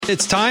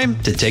It's time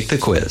to take the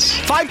quiz.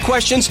 5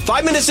 questions,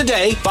 5 minutes a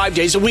day, 5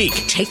 days a week.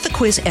 Take the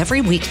quiz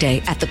every weekday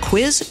at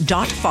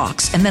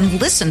thequiz.fox and then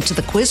listen to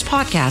the quiz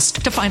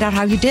podcast to find out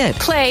how you did.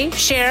 Play,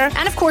 share,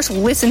 and of course,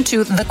 listen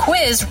to the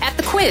quiz at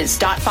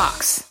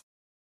thequiz.fox.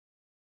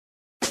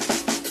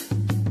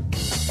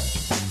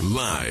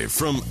 Live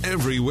from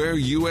everywhere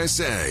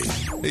USA,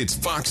 it's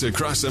Fox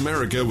Across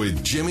America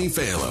with Jimmy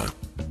Fallon.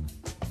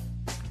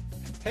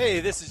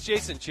 Hey, this is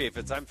Jason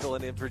Chaffetz. I'm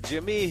filling in for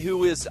Jimmy,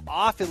 who is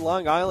off in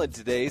Long Island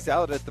today. He's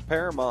out at the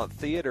Paramount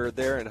Theater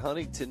there in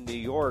Huntington, New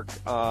York,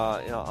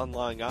 on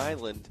Long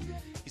Island.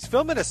 He's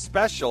filming a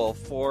special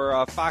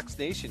for Fox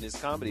Nation, his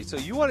comedy. So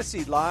you want to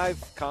see live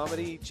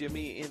comedy,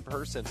 Jimmy, in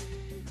person.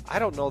 I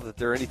don't know that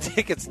there are any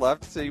tickets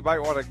left, so you might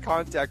want to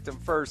contact him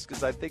first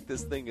because I think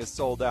this thing is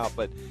sold out.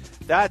 But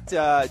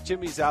that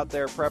Jimmy's out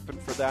there prepping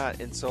for that,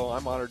 and so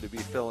I'm honored to be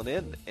filling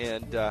in.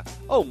 And,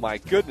 oh, my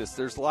goodness,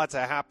 there's lots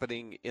of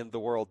happening in the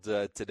world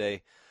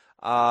today.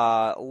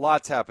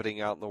 Lots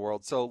happening out in the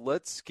world. So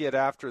let's get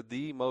after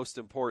the most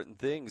important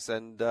things,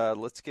 and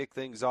let's kick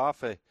things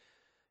off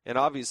and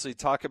obviously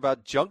talk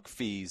about junk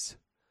fees.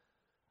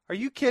 Are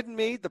you kidding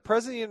me? The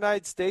President of the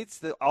United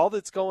States, all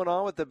that's going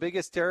on with the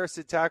biggest terrorist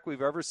attack we've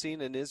ever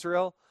seen in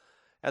Israel,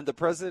 and the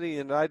President of the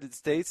United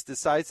States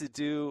decides to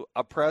do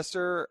a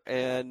presser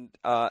and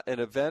an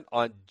event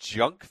on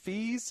junk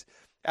fees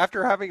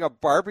after having a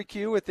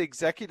barbecue with the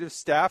executive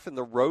staff in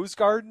the Rose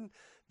Garden?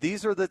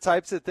 These are the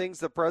types of things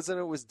the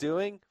President was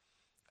doing.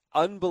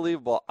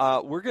 Unbelievable.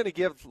 We're going to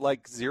give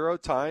like zero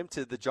time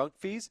to the junk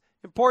fees.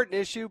 Important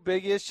issue,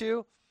 big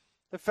issue.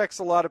 Affects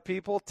a lot of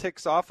people,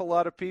 ticks off a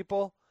lot of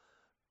people.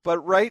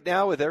 But right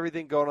now, with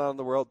everything going on in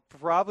the world,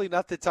 probably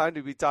not the time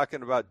to be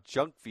talking about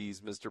junk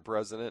fees, Mr.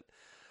 President.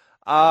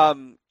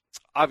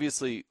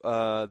 Obviously,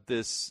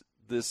 this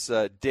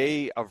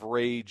day of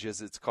rage,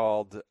 as it's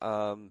called,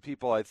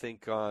 people, I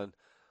think, on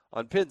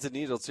pins and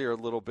needles here a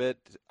little bit,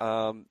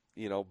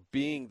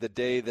 being the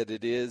day that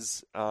it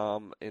is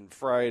in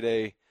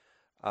Friday,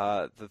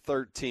 the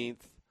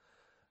 13th,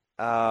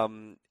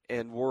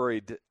 and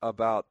worried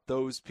about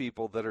those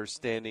people that are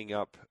standing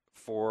up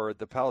for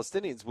the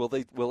Palestinians.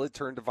 Will it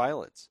turn to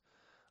violence?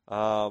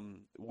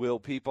 Will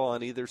people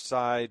on either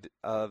side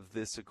of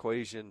this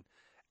equation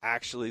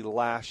actually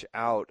lash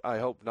out? I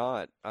hope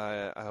not.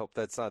 I hope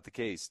that's not the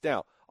case.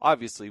 Now,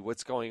 obviously,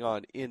 what's going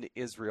on in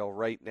Israel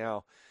right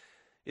now,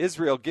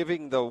 Israel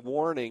giving the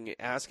warning,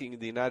 asking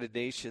the United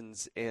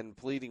Nations and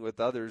pleading with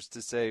others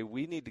to say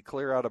we need to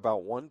clear out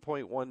about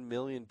 1.1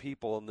 million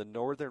people in the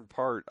northern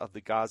part of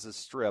the Gaza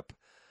Strip.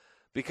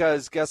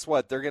 Because guess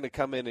what? They're going to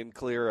come in and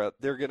clear up.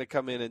 They're going to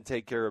come in and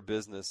take care of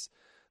business.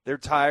 They're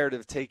tired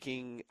of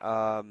taking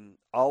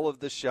all of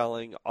the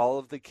shelling, all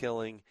of the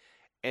killing,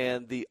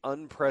 and the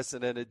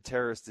unprecedented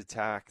terrorist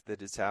attack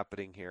that is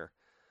happening here.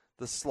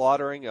 The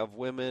slaughtering of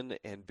women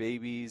and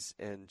babies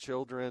and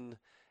children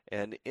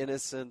and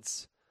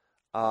innocents.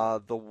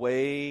 The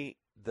way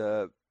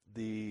the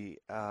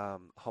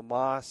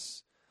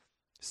Hamas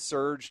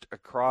surged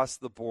across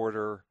the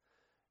border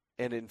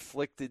and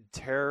inflicted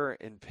terror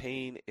and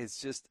pain is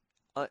just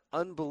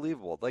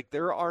unbelievable. Like,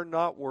 there are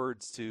not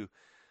words to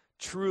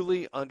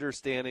truly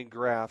understand and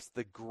grasp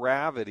the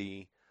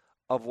gravity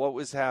of what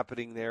was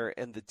happening there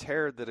and the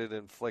terror that it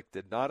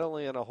inflicted, not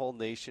only on a whole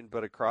nation,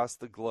 but across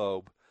the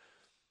globe.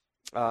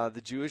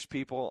 The Jewish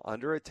people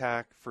under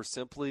attack for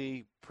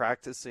simply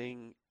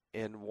practicing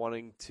and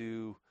wanting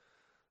to,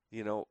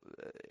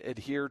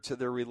 adhere to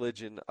their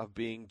religion of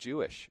being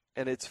Jewish.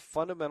 And it's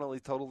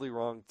fundamentally totally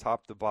wrong,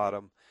 top to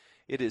bottom.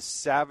 It is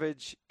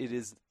savage. It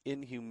is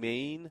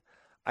inhumane.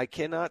 I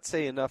cannot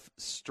say enough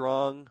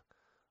strong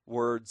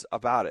words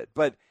about it.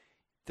 But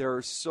there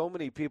are so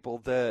many people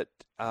that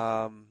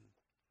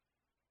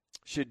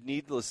should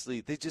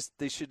needlessly,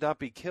 they should not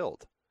be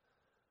killed.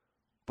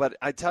 But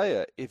I tell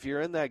you, if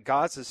you're in that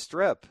Gaza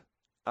Strip,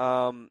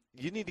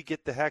 you need to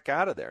get the heck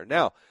out of there.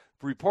 Now,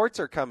 reports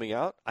are coming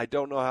out, I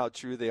don't know how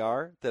true they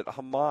are, that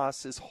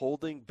Hamas is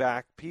holding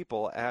back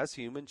people as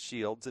human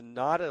shields and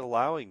not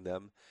allowing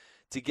them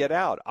to get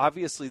out.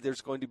 Obviously,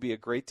 there's going to be a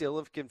great deal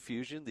of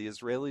confusion. The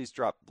Israelis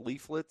dropped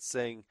leaflets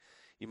saying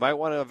you might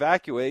want to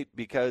evacuate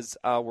because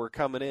we're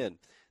coming in.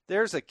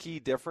 There's a key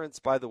difference,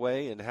 by the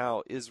way, in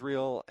how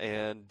Israel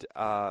and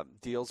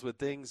deals with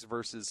things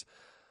versus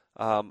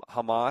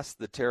Hamas,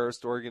 the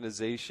terrorist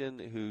organization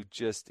who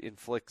just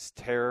inflicts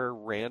terror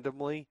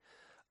randomly,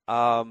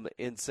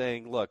 in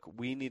saying, look,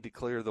 we need to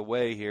clear the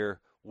way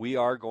here. We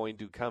are going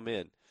to come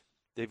in.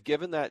 They've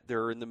given that.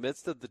 They're in the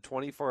midst of the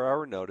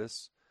 24-hour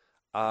notice.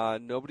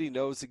 Nobody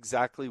knows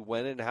exactly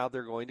when and how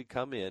they're going to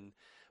come in,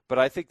 but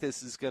I think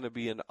this is going to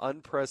be an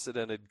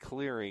unprecedented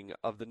clearing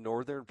of the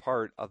northern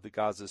part of the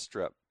Gaza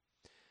Strip.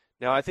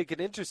 Now, I think an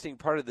interesting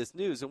part of this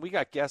news, and we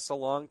got guests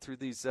along through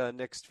these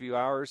next few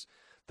hours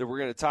that we're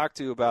going to talk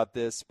to about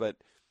this, but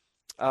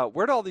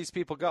where'd all these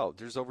people go?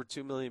 There's over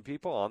 2 million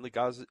people in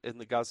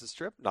the Gaza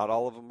Strip. Not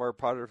all of them are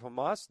part of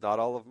Hamas. Not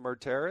all of them are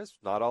terrorists.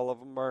 Not all of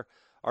them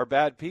are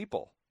bad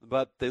people,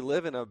 but they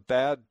live in a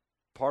bad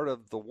part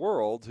of the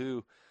world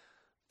who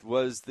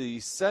was the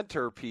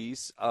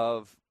centerpiece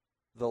of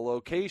the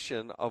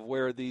location of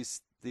where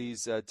these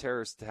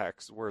terrorist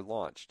attacks were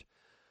launched.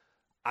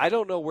 I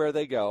don't know where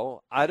they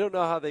go. I don't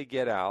know how they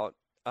get out.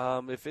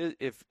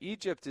 If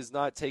Egypt is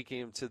not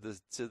taking them to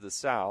the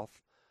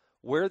south,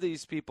 where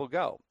these people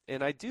go.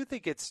 And I do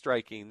think it's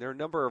striking. There are a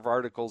number of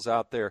articles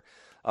out there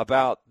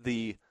about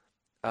the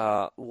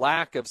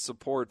lack of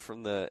support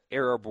from the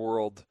Arab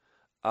world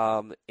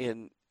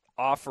in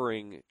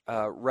offering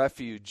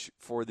refuge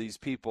for these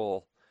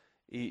people.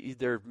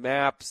 There are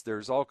maps.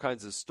 There's all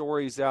kinds of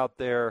stories out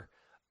there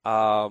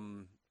that,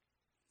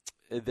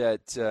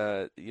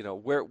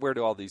 where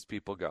do all these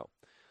people go?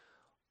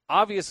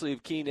 Obviously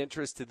of keen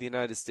interest to the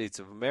United States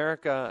of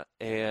America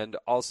and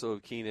also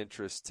of keen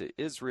interest to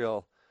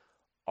Israel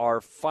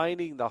are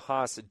finding the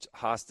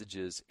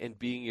hostages and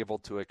being able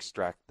to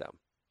extract them.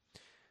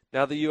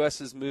 Now, the U.S.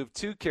 has moved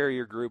 2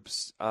 carrier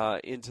groups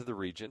into the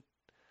region.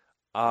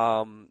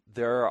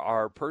 There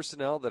are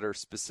personnel that are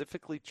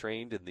specifically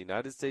trained in the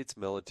United States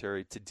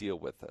military to deal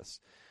with this.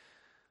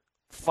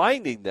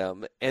 Finding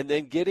them and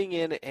then getting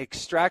in,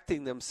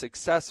 extracting them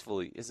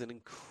successfully is an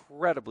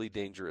incredibly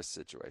dangerous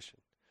situation.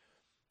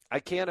 I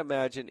can't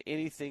imagine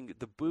anything,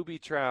 the booby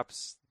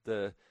traps,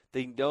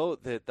 they know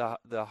that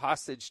the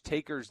hostage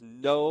takers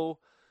know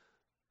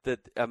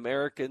that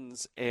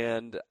Americans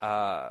and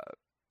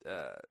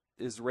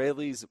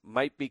Israelis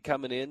might be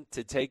coming in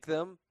to take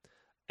them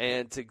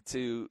and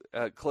to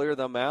clear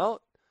them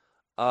out.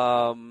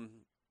 But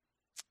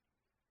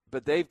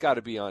they've got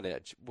to be on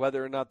edge.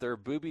 Whether or not there are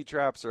booby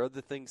traps or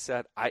other things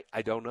set, I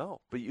don't know.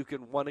 But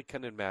one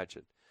can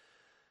imagine.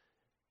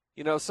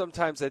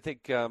 Sometimes I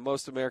think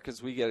most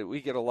Americans, we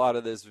get a lot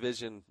of this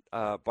vision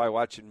by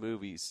watching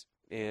movies.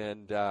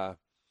 And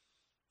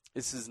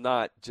this is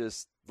not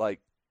just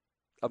like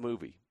a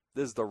movie.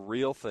 This is the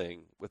real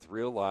thing with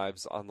real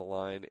lives on the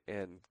line.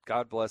 And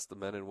God bless the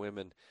men and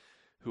women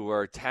who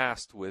are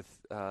tasked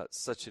with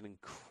such an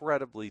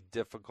incredibly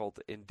difficult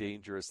and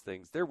dangerous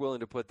things. They're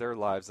willing to put their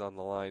lives on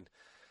the line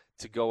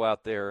to go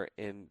out there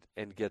and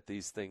get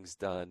these things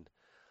done.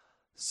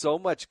 So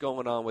much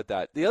going on with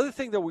that. The other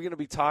thing that we're going to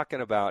be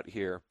talking about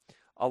here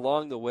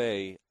along the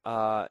way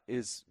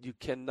is you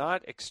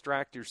cannot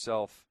extract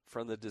yourself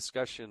from the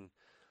discussion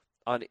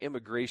on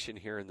immigration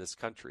here in this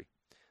country.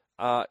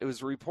 It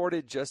was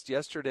reported just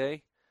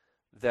yesterday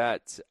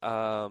that,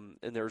 and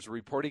there's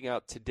reporting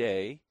out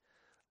today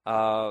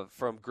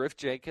from Griff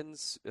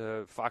Jenkins,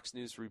 Fox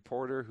News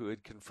reporter, who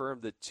had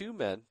confirmed that 2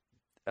 men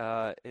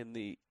in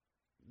the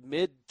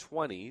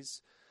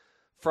mid-20s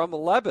from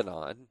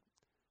Lebanon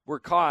were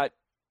caught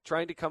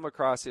trying to come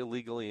across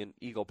illegally in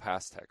Eagle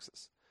Pass,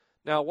 Texas.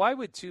 Now, why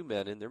would 2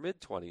 men in their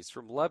mid-20s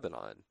from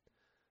Lebanon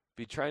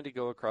be trying to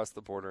go across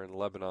the border in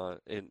Lebanon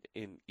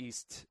in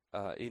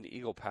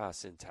Eagle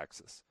Pass in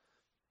Texas?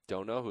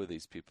 Don't know who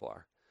these people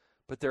are.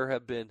 But there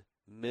have been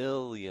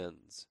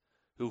millions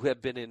who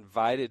have been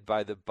invited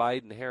by the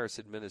Biden-Harris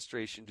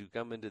administration to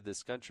come into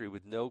this country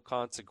with no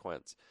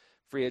consequence.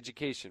 Free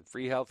education,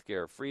 free health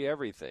care, free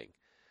everything.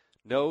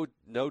 No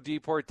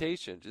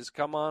deportation. Just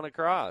come on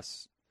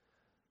across.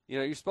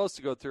 You're supposed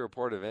to go through a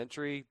port of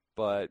entry,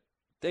 but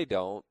they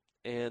don't.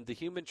 And the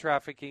human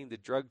trafficking, the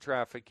drug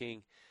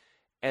trafficking,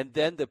 and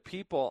then the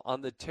people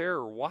on the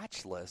terror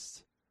watch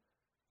list,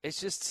 it's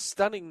just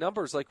stunning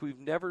numbers like we've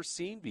never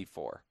seen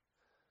before.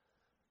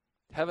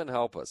 Heaven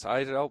help us.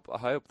 I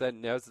hope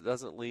that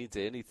doesn't lead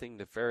to anything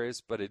nefarious,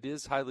 but it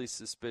is highly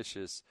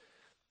suspicious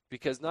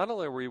because not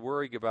only are we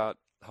worried about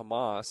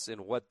Hamas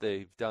and what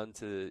they've done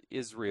to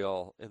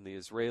Israel and the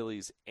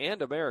Israelis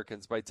and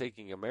Americans by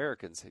taking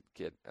Americans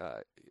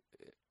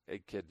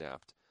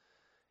kidnapped,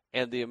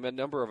 and the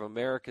number of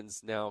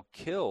Americans now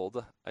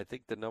killed, I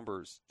think the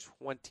number is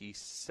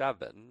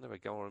 27.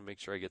 I want to make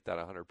sure I get that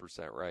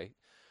 100% right.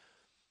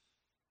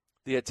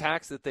 The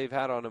attacks that they've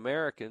had on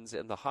Americans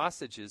and the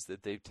hostages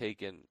that they've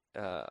taken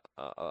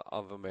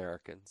of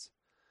Americans.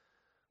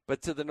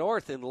 But to the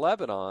north in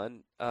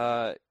Lebanon,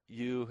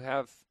 you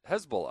have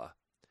Hezbollah.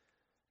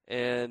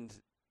 And,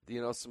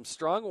 some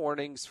strong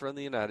warnings from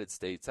the United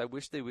States. I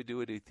wish they would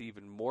do it with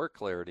even more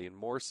clarity and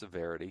more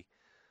severity.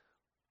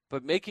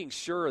 But making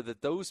sure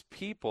that those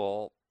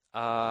people,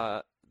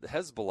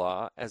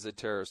 Hezbollah as a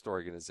terrorist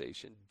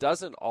organization,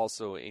 doesn't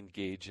also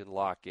engage and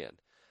lock in.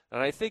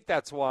 And I think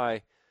that's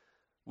why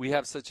we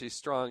have such a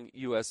strong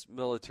U.S.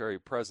 military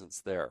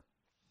presence there.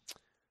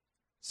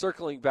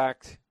 Circling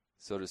back,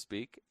 so to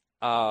speak,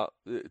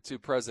 to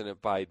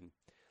President Biden,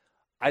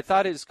 I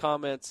thought his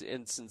comments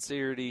in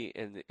sincerity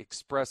and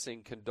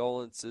expressing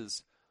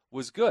condolences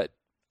was good.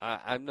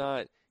 I'm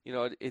not,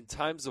 in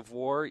times of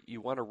war,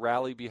 you want to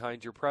rally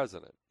behind your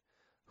president,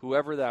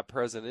 whoever that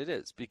president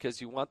is,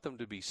 because you want them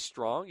to be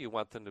strong, you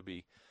want them to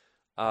be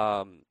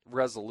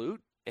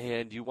resolute,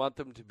 and you want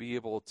them to be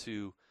able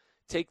to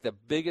take the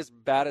biggest,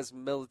 baddest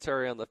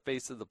military on the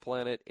face of the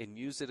planet and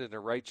use it in a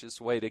righteous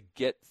way to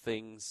get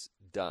things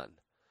done.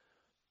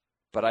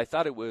 But I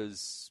thought it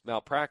was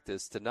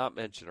malpractice to not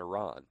mention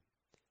Iran.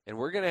 And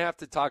we're going to have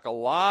to talk a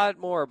lot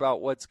more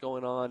about what's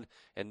going on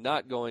and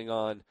not going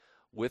on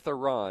with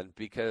Iran,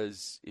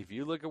 because if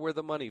you look at where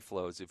the money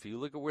flows, if you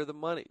look at where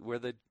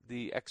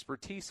the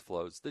expertise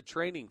flows, the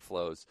training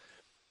flows,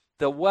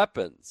 the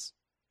weapons,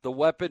 the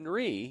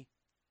weaponry,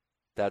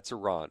 that's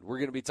Iran. We're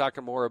going to be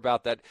talking more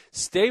about that.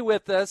 Stay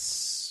with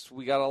us.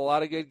 We got a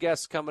lot of good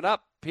guests coming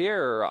up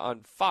here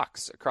on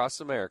Fox Across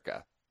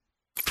America.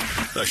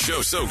 A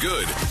show so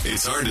good,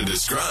 it's hard to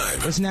describe.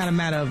 It's not a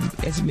matter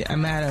of, it's a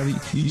matter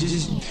of you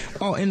just,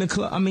 in the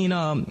club,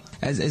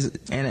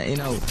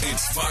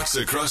 It's Fox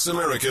Across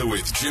America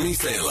with Jimmy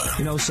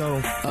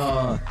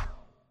Fallon.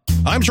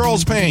 I'm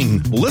Charles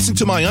Payne. Listen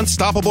to my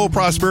Unstoppable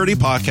Prosperity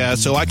podcast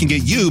so I can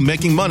get you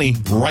making money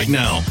right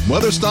now.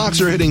 Whether stocks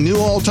are hitting new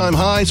all-time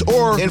highs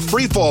or in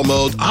free fall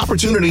mode,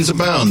 opportunities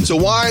abound. So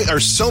why are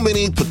so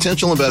many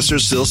potential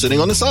investors still sitting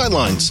on the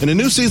sidelines? In a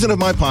new season of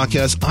my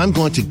podcast, I'm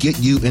going to get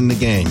you in the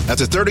game.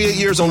 After 38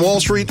 years on Wall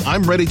Street,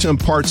 I'm ready to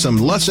impart some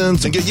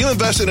lessons and get you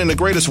invested in the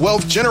greatest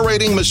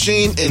wealth-generating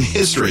machine in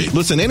history.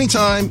 Listen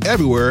anytime,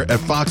 everywhere at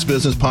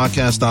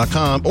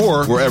foxbusinesspodcast.com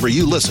or wherever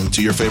you listen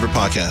to your favorite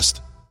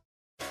podcast.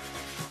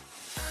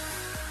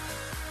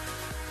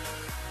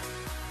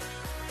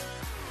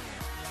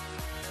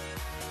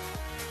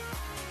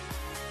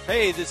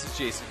 Hey, this is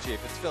Jason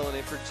Chaffetz filling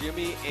in for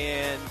Jimmy,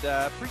 and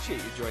appreciate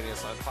you joining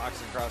us on Fox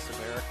Across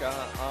America.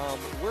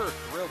 We're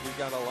thrilled. We've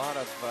got a lot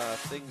of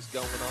things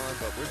going on,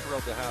 but we're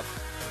thrilled to have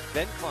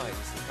Ben Klein,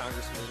 the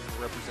congressman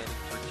representing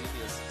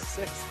Virginia's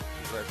 6th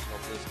congressional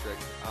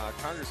district.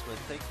 Congressman,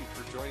 thank you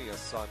for joining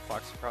us on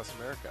Fox Across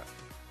America.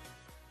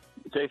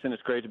 Jason,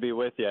 it's great to be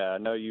with you. I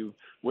know you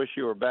wish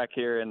you were back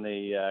here in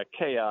the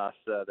chaos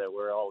that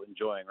we're all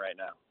enjoying right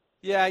now.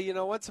 Yeah,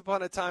 once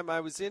upon a time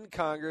I was in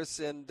Congress,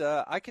 and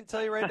I can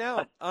tell you right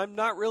now, I'm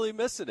not really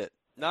missing it.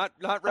 Not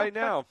right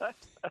now.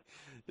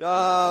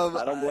 I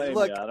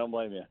don't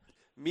blame you.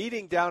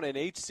 Meeting down in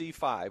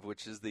HC5,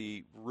 which is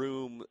the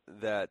room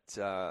that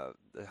the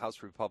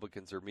House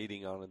Republicans are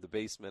meeting on in the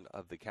basement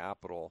of the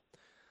Capitol,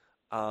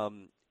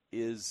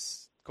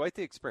 is quite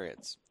the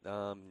experience.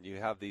 You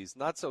have these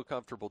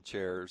not-so-comfortable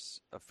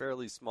chairs, a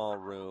fairly small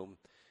room.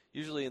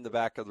 Usually in the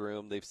back of the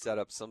room, they've set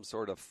up some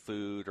sort of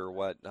food or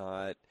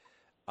whatnot.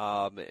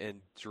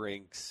 And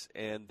drinks,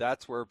 and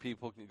that's where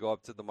people can go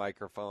up to the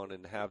microphone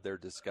and have their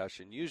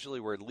discussion. Usually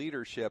where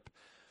leadership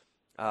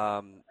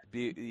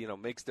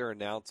makes their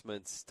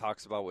announcements,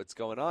 talks about what's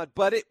going on.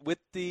 But with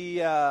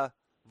the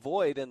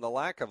void and the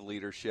lack of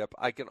leadership,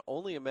 I can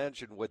only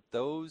imagine what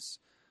those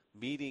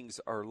meetings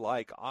are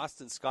like.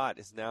 Austin Scott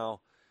has now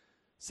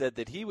said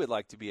that he would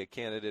like to be a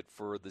candidate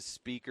for the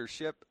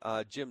speakership.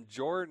 Jim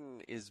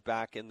Jordan is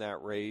back in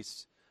that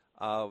race.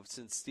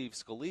 Since Steve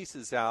Scalise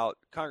is out.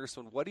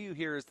 Congressman, what do you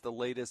hear is the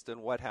latest,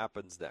 and what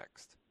happens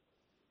next?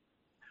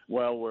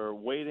 Well, we're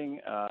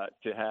waiting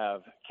to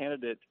have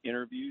candidate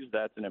interviews.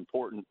 That's an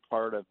important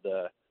part of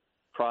the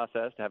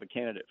process, to have a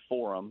candidate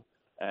forum,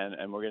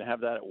 and we're going to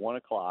have that at 1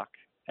 o'clock,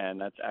 and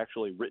that's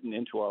actually written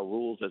into our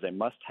rules as a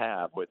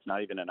must-have. It's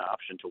not even an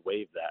option to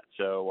waive that.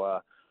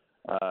 So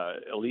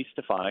Elise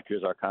Stefanik,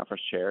 who's our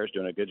conference chair, is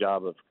doing a good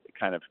job of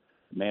kind of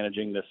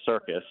managing this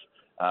circus.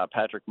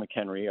 Patrick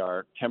McHenry,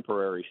 our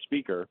temporary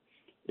speaker,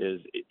 is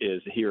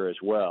here as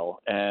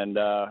well. And,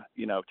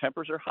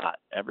 tempers are hot.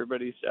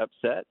 Everybody's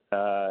upset.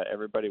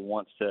 Everybody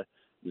wants to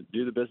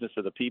do the business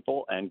of the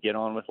people and get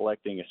on with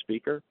electing a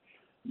speaker.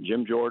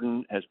 Jim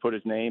Jordan has put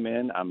his name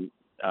in.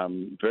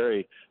 I'm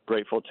very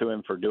grateful to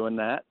him for doing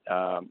that.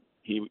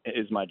 He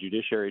is my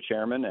judiciary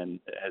chairman and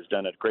has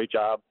done a great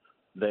job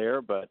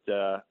there, but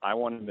I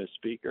want him as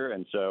speaker,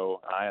 and so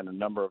I and a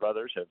number of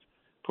others have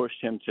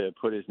pushed him to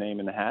put his name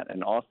in the hat.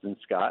 And Austin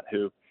Scott,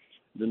 who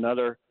is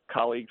another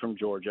colleague from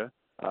Georgia,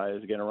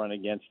 is going to run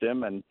against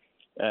him. And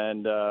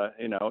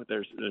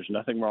there's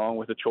nothing wrong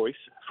with a choice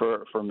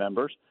for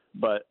members,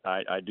 but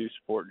I do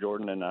support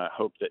Jordan, and I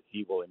hope that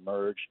he will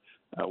emerge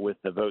with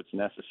the votes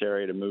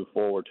necessary to move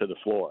forward to the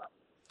floor.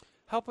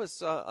 Help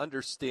us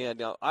understand.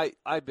 Now,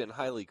 I've been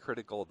highly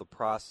critical of the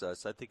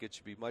process. I think it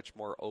should be much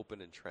more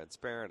open and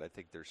transparent. I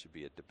think there should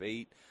be a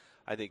debate.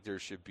 I think there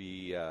should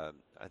be.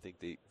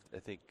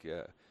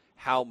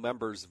 How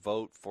members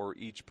vote for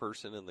each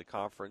person in the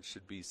conference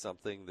should be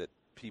something that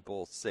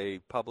people say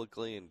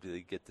publicly, and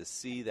they get to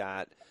see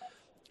that.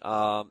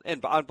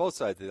 And on both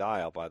sides of the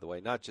aisle, by the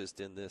way, not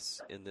just in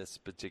this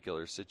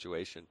particular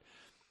situation.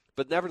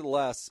 But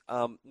nevertheless,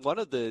 one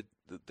of the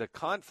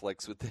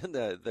conflicts within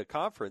the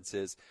conference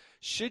is,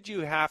 should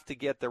you have to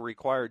get the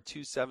required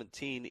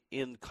 217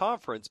 in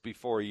conference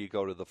before you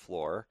go to the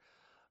floor?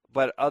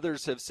 But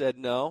others have said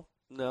no,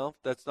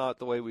 that's not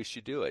the way we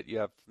should do it. You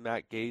have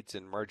Matt Gaetz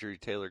and Marjorie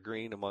Taylor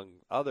Greene, among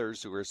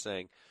others, who are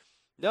saying,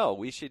 no,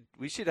 we should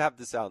have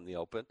this out in the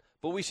open,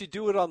 but we should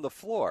do it on the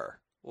floor.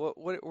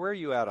 Where are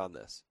you at on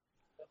this?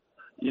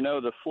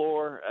 The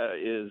floor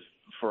is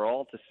for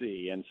all to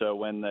see, and so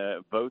when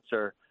the votes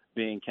are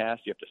being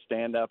cast, you have to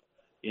stand up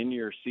in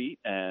your seat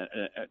and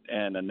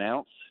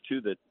announce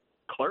to the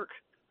clerk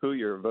who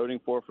you're voting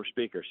for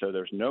speaker. So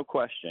there's no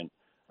question,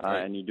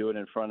 right. And you do it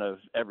in front of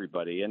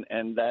everybody,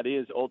 and that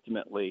is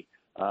ultimately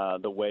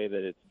the way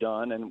that it's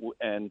done.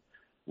 And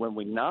when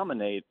we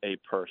nominate a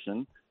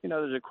person,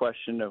 there's a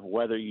question of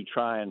whether you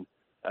try and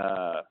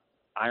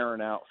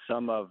iron out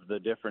some of the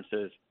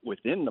differences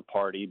within the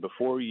party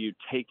before you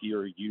take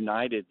your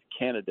united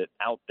candidate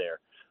out there.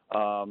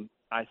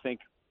 I think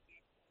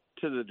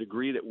to the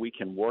degree that we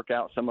can work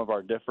out some of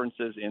our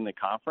differences in the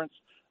conference,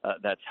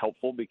 that's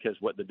helpful, because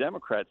what the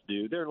Democrats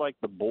do, they're like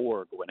the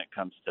Borg when it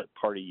comes to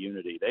party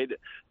unity.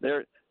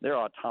 They're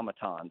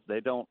automatons.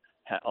 They don't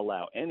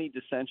allow any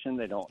dissension.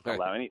 They don't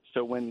allow any.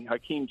 So when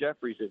Hakeem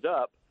Jeffries is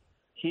up,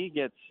 he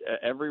gets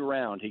every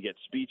round, he gets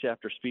speech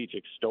after speech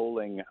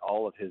extolling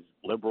all of his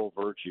liberal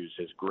virtues,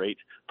 his great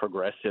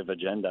progressive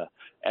agenda.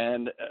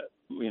 And,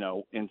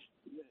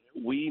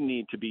 we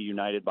need to be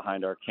united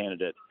behind our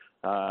candidate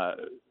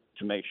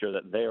to make sure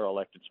that they are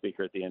elected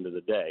speaker at the end of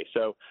the day.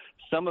 So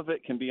some of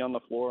it can be on the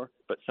floor,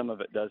 but some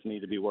of it does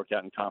need to be worked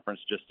out in conference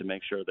just to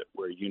make sure that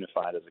we're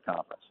unified as a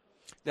conference.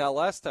 Now,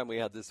 last time we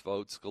had this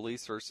vote,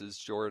 Scalise versus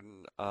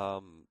Jordan,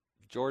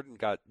 Jordan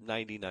got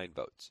 99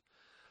 votes.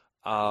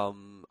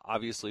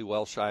 Obviously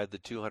well shy of the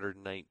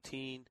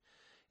 219.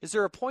 Is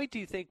there a point, do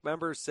you think,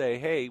 members say,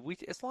 hey,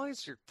 as long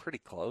as you're pretty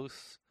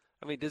close?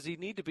 I mean, does he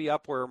need to be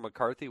up where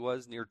McCarthy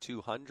was, near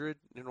 200,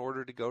 in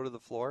order to go to the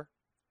floor?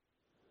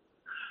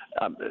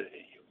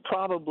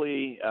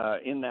 Probably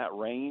in that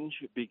range,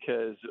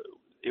 because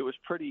it was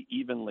pretty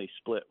evenly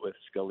split with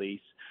Scalise.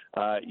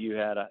 You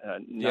had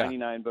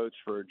 99 votes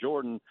for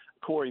Jordan.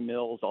 Corey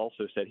Mills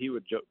also said he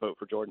would vote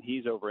for Jordan.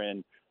 He's over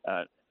in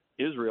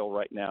Israel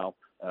right now,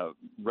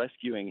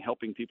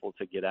 helping people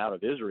to get out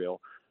of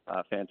Israel.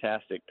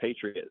 Fantastic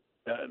patriot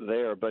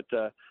there. But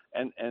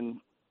and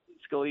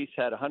Scalise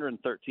had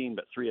 113,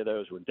 but 3 of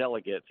those were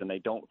delegates, and they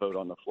don't vote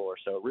on the floor.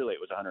 So really it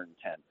was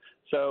 110.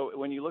 So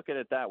when you look at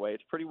it that way,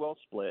 it's pretty well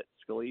split.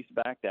 Scalise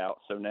backed out.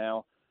 So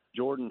now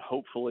Jordan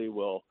hopefully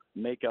will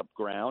make up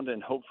ground,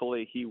 and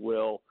hopefully he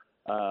will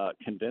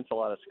convince a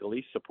lot of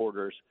Scalise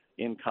supporters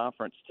in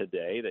conference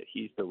today that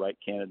he's the right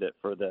candidate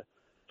for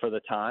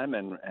the time,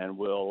 and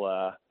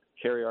will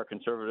carry our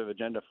conservative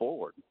agenda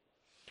forward.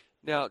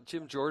 Now,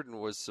 Jim Jordan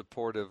was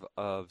supportive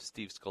of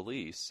Steve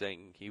Scalise,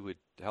 saying he would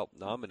help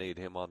nominate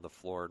him on the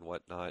floor and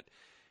whatnot.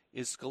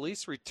 Is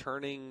Scalise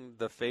returning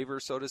the favor,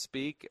 so to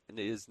speak? And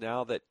is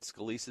now that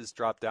Scalise has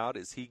dropped out,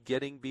 is he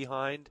getting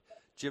behind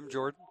Jim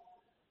Jordan?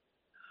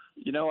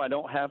 I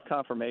don't have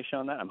confirmation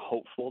on that. I'm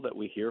hopeful that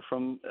we hear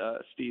from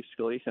Steve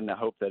Scalise, and I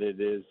hope that it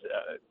is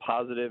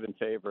positive in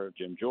favor of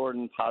Jim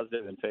Jordan,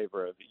 positive in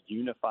favor of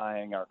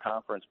unifying our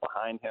conference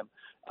behind him.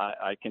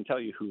 I can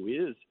tell you who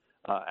is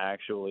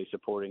actually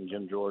supporting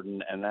Jim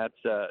Jordan, and that's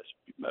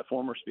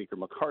former Speaker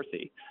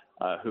McCarthy,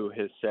 who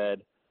has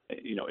said,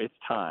 it's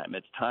time.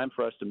 It's time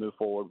for us to move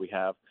forward. We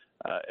have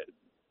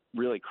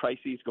really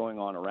crises going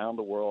on around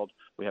the world.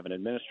 We have an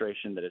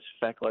administration that is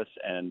feckless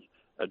and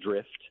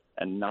adrift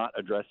and not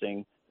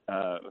addressing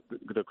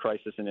the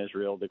crisis in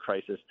Israel, the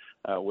crisis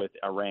with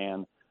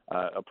Iran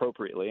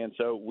appropriately. And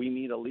so we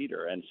need a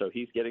leader. And so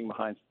he's getting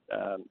behind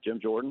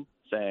Jim Jordan,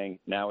 saying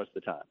now is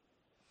the time.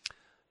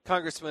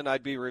 Congressman,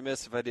 I'd be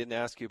remiss if I didn't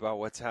ask you about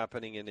what's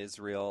happening in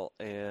Israel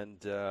and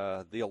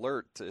the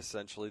alert,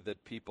 essentially,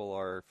 that people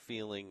are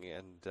feeling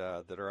and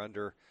that are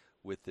under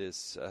with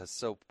this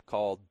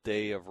so-called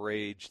day of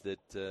rage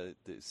that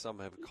some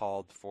have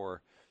called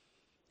for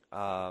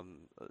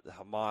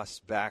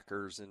Hamas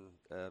backers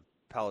and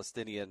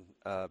Palestinian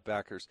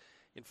backers.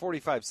 In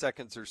 45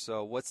 seconds or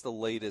so, what's the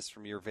latest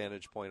from your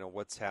vantage point on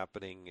what's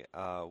happening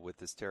with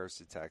this terrorist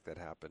attack that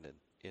happened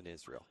in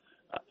Israel?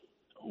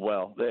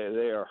 Well, they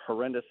are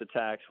horrendous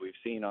attacks. We've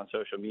seen on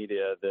social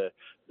media the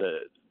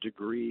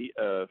degree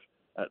of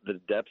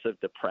the depths of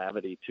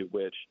depravity to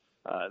which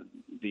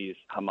these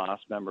Hamas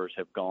members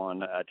have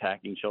gone,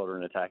 attacking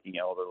children, attacking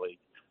elderly,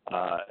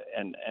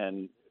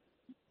 and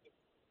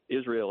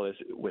Israel is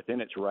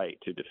within its right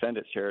to defend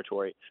its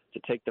territory, to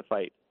take the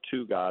fight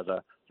to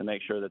Gaza, to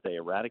make sure that they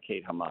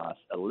eradicate Hamas,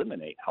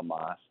 eliminate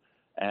Hamas,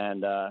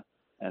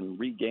 and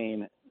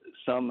regain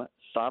some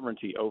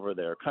sovereignty over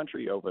their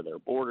country, over their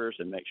borders,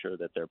 and make sure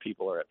that their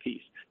people are at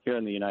peace. Here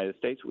in the United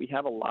States, we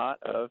have a lot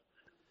of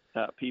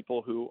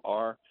people who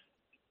are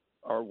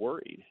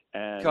worried.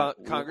 And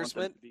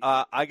Congressman,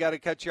 I got to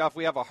cut you off.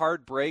 We have a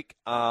hard break.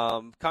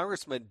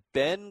 Congressman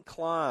Ben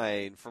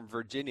Cline from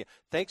Virginia,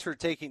 thanks for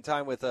taking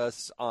time with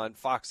us on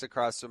Fox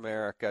Across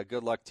America.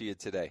 Good luck to you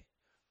today.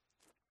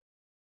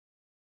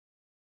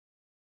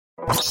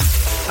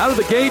 Out of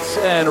the gates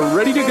and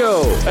ready to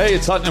go. Hey,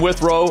 it's Hutton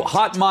Withrow.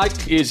 Hot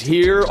Mike is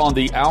here on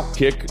the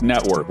Outkick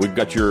Network. We've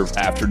got your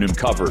afternoon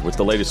covered with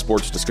the latest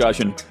sports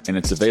discussion, and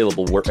it's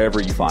available wherever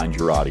you find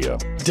your audio.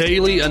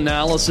 Daily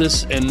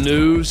analysis and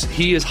news.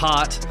 He is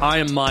hot. I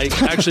am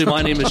Mike. Actually,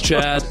 my name is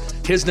Chad.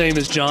 His name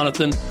is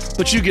Jonathan,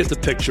 but you get the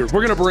picture.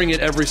 We're going to bring it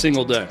every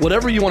single day.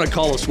 Whatever you want to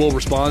call us, we'll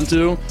respond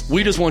to.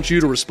 We just want you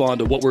to respond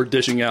to what we're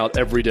dishing out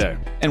every day.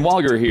 And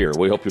while you're here,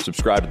 we hope you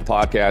subscribe to the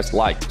podcast,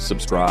 like,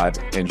 subscribe,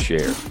 and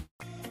share.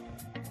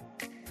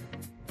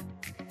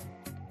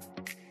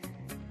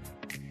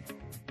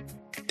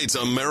 It's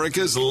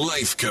America's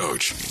Life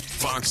Coach.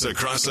 Fox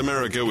Across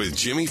America with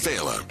Jimmy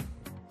Fallon.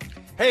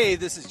 Hey,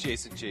 this is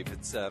Jason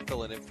Chaffetz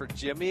filling in for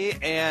Jimmy,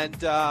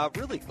 and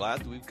really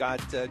glad we've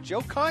got Joe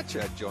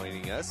Concha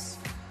joining us,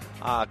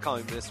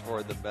 columnist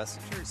for The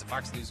Messenger. He's a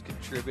Fox News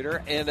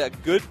contributor and a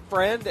good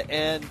friend,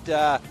 and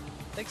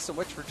thanks so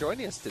much for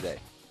joining us today.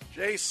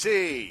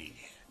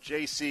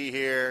 JC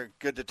here.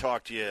 Good to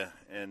talk to you.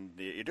 And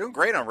you're doing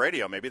great on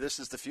radio. Maybe this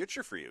is the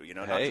future for you.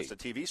 Not just a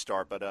TV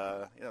star, but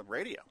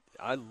radio.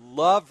 I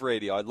love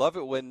radio. I love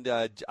it when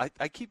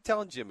I keep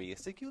telling Jimmy,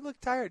 it's like, you look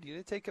tired. You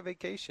need to take a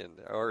vacation.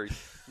 Or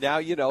now,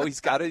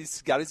 he's got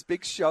his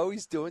big show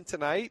he's doing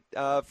tonight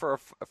for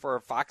a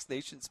Fox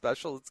Nation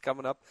special that's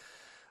coming up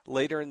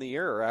later in the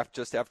year or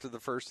just after the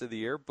first of the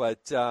year.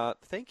 But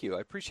thank you.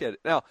 I appreciate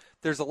it. Now,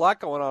 there's a lot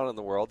going on in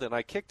the world, and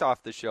I kicked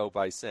off the show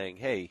by saying,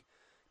 hey,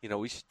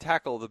 we should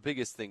tackle the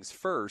biggest things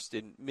first,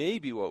 and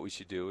maybe what we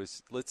should do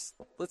is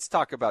let's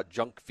talk about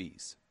junk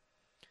fees.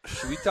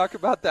 Should we talk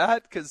about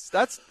that? Because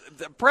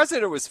the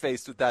president was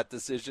faced with that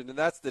decision, and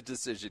that's the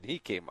decision he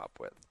came up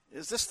with.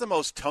 Is this the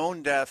most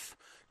tone-deaf,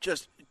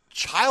 just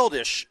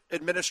childish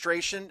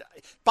administration?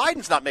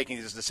 Biden's not making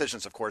these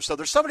decisions, of course, so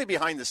there's somebody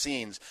behind the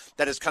scenes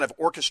that is kind of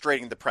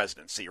orchestrating the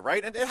presidency,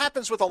 right? And it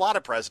happens with a lot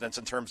of presidents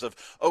in terms of,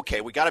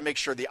 okay, we got to make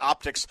sure the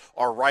optics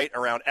are right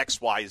around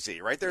X, Y, Z,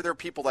 right? There are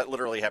people that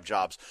literally have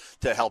jobs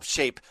to help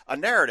shape a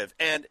narrative.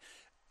 And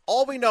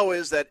all we know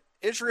is that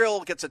Israel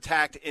gets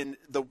attacked in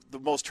the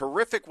most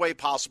horrific way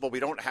possible.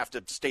 We don't have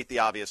to state the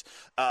obvious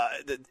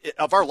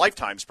of our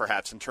lifetimes,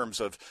 perhaps, in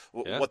terms of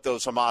what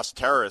those Hamas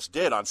terrorists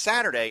did on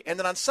Saturday. And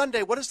then on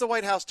Sunday, what does the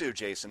White House do,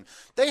 Jason?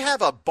 They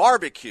have a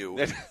barbecue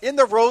in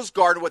the Rose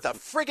Garden with a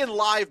friggin'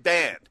 live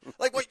band.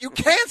 Like, what? You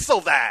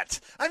cancel that.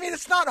 I mean,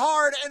 it's not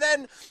hard. And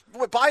then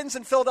Biden's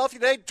in Philadelphia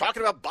today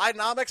talking about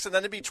Bidenomics. And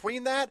then in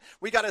between that,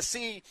 we got to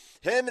see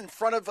him in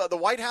front of the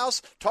White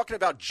House talking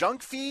about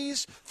junk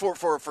fees for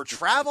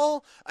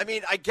travel. I mean,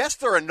 I guess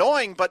they're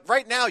annoying, but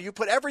right now you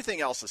put everything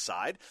else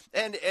aside,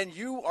 and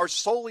you are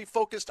solely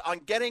focused on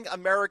getting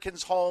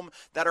Americans home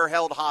that are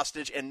held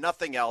hostage and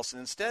nothing else.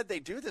 And instead they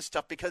do this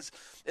stuff because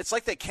it's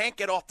like they can't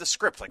get off the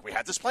script. Like, we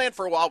had this plan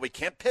for a while. We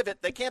can't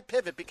pivot. They can't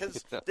pivot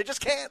because they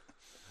just can't.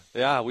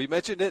 Yeah, we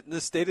mentioned it in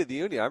the State of the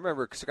Union. I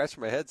remember scratching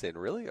my head saying,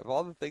 really? Of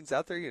all the things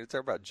out there, you're going to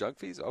talk about junk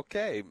fees?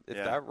 Okay, if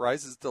that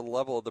rises to the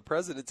level of the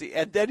presidency.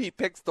 And then he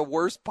picks the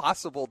worst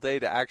possible day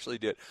to actually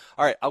do it.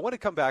 All right, I want to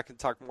come back and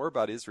talk more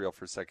about Israel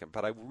for a second,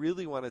 but I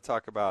really want to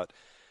talk about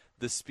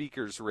the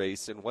speaker's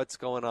race and what's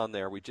going on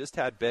there. We just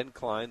had Ben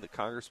Klein, the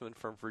congressman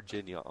from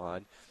Virginia,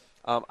 on.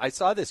 I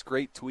saw this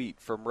great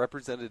tweet from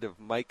Representative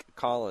Mike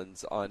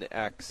Collins on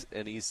X,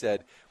 and he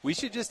said, we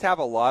should just have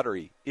a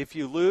lottery. If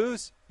you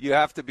lose, you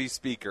have to be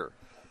speaker.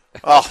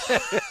 Oh.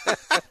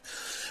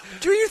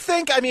 Do you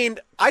think,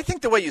 I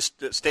think the way you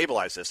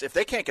stabilize this, if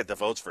they can't get the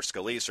votes for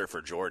Scalise or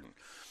for Jordan,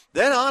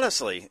 then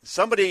honestly,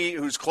 somebody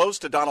who's close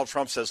to Donald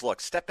Trump says,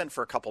 look, step in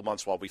for a couple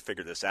months while we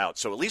figure this out,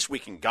 so at least we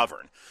can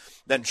govern.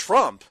 Then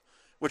Trump,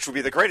 which would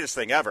be the greatest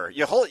thing ever,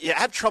 you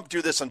have Trump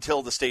do this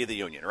until the State of the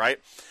Union, right?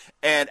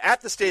 And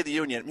at the State of the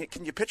Union,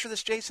 can you picture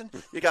this, Jason?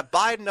 You got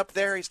Biden up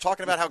there. He's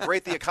talking about how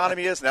great the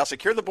economy is and how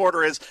secure the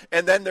border is.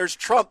 And then there's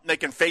Trump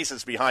making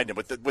faces behind him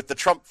with the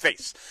Trump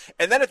face.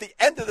 And then at the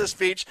end of the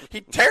speech,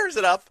 he tears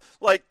it up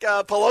like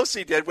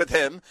Pelosi did with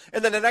him.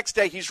 And then the next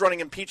day, he's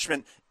running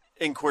impeachment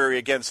inquiry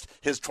against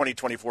his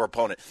 2024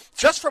 opponent.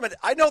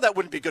 I know that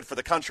wouldn't be good for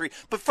the country,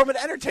 but from an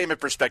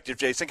entertainment perspective,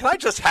 Jason, can I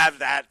just have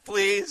that,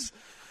 please?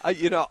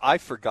 I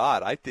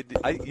forgot.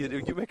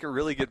 You make a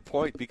really good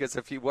point, because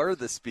if he were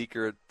the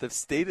speaker, the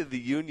State of the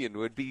Union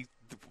would be,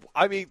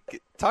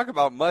 talk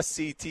about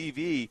must-see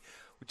TV.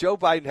 Joe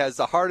Biden has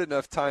a hard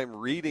enough time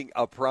reading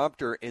a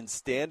prompter and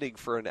standing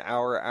for an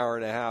hour, hour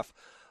and a half,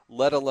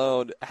 let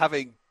alone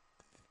having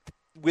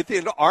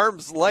within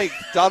arm's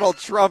length Donald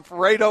Trump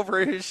right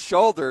over his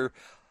shoulder.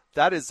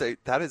 That is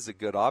a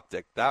good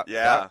optic.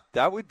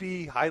 That would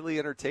be highly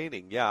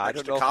entertaining. Yeah, I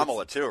don't know.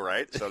 Kamala too,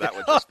 right? So that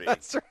would just be.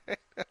 That's right.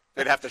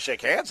 They'd have to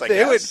shake hands, I guess.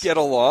 They would get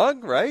along,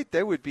 right?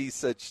 They'd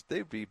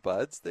be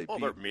buds. They're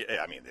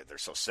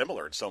so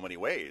similar in so many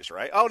ways,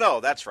 right? Oh,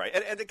 no, that's right.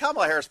 And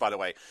Kamala Harris, by the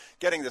way,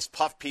 getting this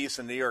puff piece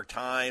in the New York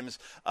Times,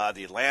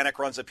 the Atlantic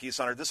runs a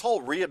piece on her, this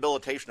whole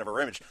rehabilitation of her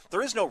image.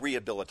 There is no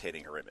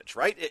rehabilitating her image,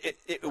 right?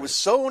 It was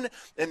sown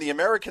in the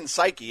American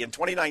psyche in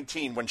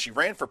 2019 when she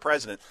ran for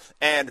president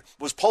and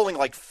was polling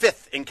like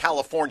 5th in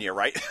California,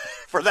 right,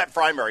 for that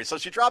primary. So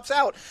she drops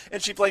out,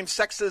 and she blames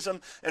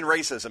sexism and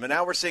racism. And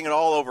now we're seeing it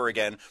all over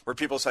again, where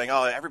people are saying,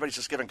 oh, everybody's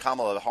just giving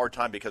Kamala a hard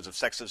time because of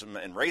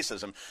sexism and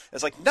racism.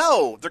 It's like,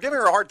 no, they're giving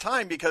her a hard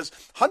time because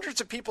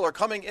hundreds of people are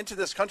coming into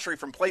this country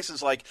from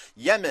places like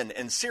Yemen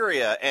and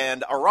Syria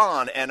and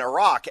Iran and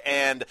Iraq,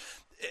 and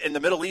in the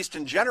Middle East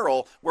in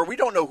general, where we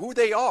don't know who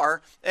they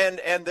are, and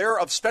they're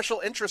of special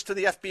interest to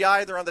the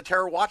FBI. They're on the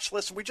terror watch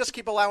list, and we just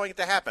keep allowing it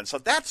to happen. So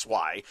that's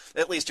why,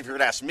 at least if you were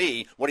to ask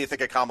me, what do you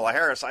think of Kamala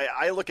Harris?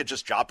 I look at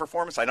just job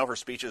performance. I know her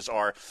speeches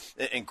are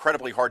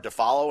incredibly hard to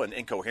follow and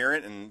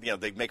incoherent, and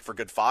they make for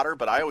good fodder,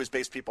 but I always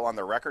base people on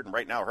their record, and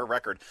right now her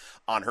record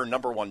on her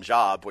number one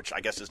job, which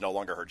I guess is no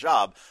longer her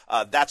job,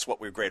 that's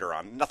what we grade her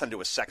on. Nothing to do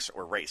with sex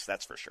or race,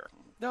 that's for sure.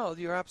 No,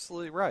 you're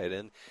absolutely right.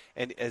 And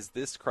as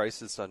this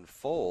crisis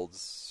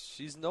unfolds,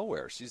 she's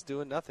nowhere. She's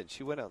doing nothing.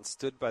 She went out and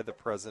stood by the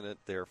president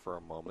there for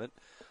a moment.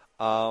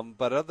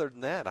 But other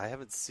than that, I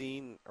haven't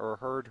seen or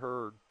heard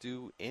her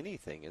do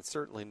anything. It's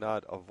certainly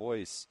not a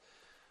voice,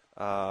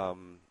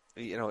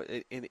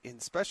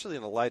 especially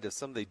in the light of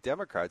some of the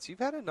Democrats. You've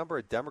had a number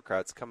of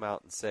Democrats come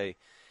out and say,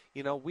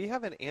 we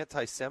have an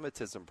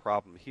anti-Semitism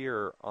problem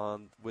here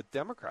with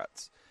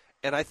Democrats.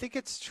 And I think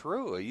it's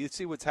true. You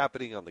see what's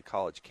happening on the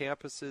college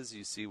campuses.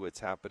 You see what's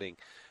happening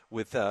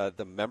with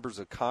the members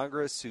of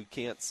Congress who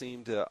can't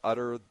seem to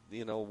utter,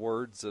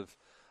 words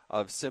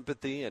of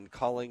sympathy and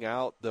calling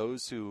out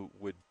those who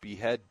would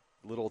behead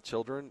little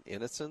children,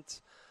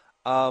 innocent.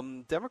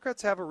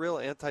 Democrats have a real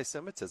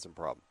anti-Semitism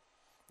problem.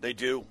 They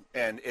do,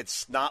 and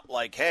it's not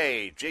like,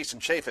 hey,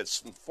 Jason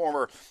Chaffetz,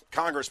 former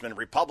congressman,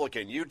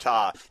 Republican,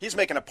 Utah, he's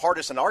making a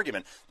partisan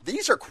argument.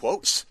 These are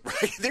quotes,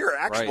 right? They are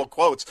actual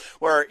quotes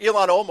where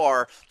Ilhan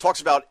Omar talks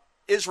about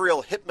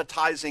Israel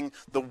hypnotizing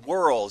the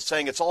world,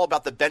 saying it's all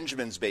about the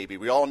Benjamins, baby.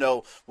 We all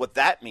know what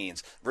that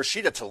means.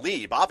 Rashida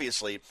Tlaib,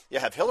 obviously, you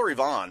have Hillary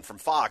Vaughn from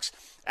Fox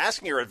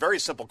asking her a very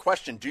simple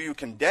question: do you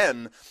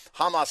condemn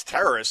Hamas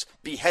terrorists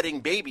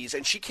beheading babies?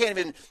 And she can't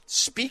even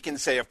speak and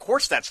say, of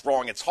course that's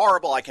wrong, it's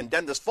horrible, I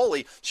condemn this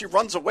fully. She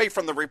runs away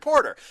from the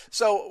reporter.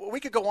 So we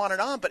could go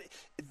on, but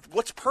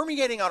what's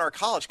permeating on our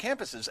college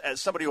campuses,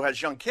 as somebody who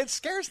has young kids,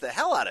 scares the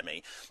hell out of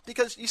me.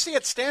 Because you see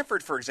at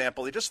Stanford, for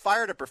example, they just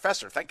fired a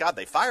professor, thank God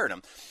they fired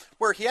him,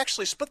 where he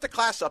actually split the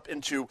class up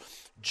into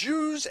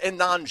Jews and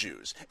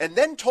non-Jews, and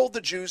then told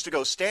the Jews to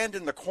go stand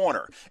in the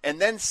corner, and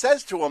then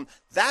says to them,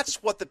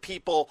 that's what the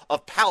people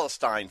of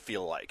Palestine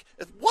feel like.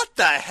 What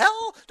the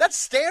hell? That's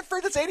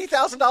Stanford? That's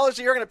 $80,000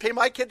 a year going to pay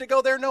my kid to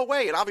go there? No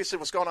way. And obviously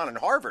what's going on in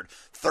Harvard,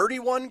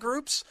 31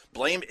 groups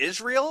blame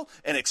Israel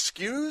and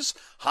excuse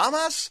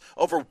Hamas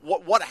over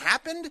what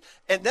happened.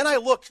 And then I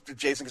looked,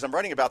 Jason, because I'm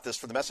writing about this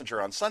for the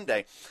Messenger on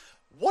Sunday,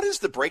 what is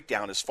the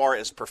breakdown as far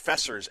as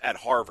professors at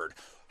Harvard?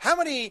 How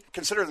many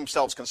consider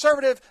themselves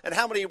conservative, and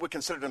how many would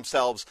consider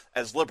themselves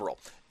as liberal?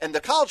 And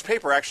the college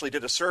paper actually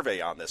did a survey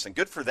on this, and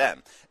good for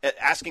them,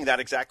 asking that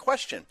exact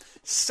question.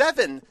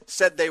 7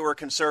 said they were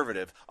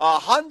conservative.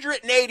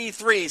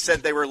 183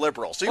 said they were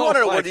liberal. So you want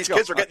to know where these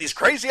kids are getting these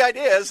crazy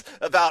ideas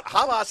about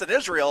Hamas and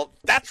Israel?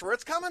 That's where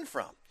it's coming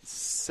from.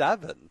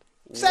 7?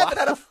 7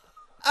 out of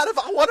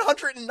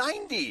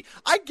 190.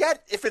 I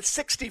get if it's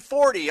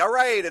 60-40. All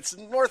right, it's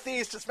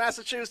Northeast, it's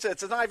Massachusetts,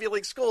 it's an Ivy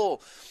League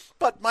school.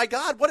 But my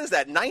God, what is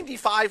that,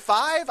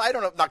 95-5? I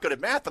don't know, I'm not good at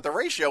math, but the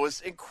ratio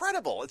is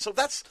incredible. And so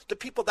that's the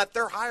people that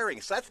they're hiring.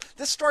 So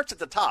this starts at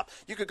the top.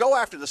 You could go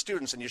after the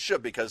students, and you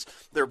should, because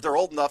they're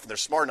old enough and they're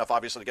smart enough,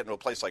 obviously, to get into a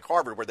place like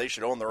Harvard where they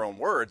should own their own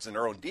words and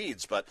their own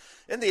deeds. But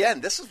in the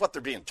end, this is what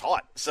they're being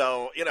taught.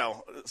 So,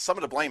 some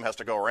of the blame has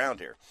to go around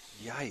here.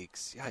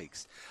 Yikes.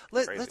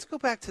 Let's go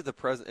back to the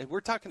president. We're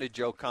talking to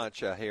Joe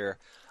Concha here.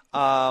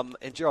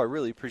 And Joe, I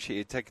really appreciate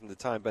you taking the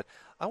time, but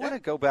I want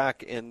to go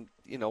back and,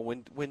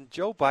 when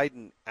Joe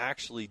Biden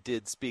actually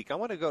did speak, I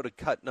want to go to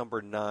cut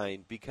number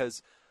 9,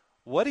 because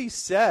what he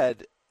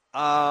said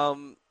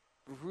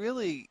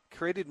really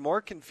created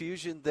more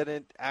confusion than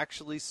it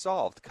actually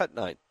solved. Cut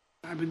 9.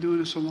 I've been doing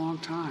this a long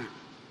time.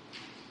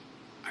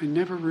 I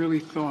never really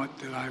thought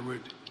that I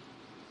would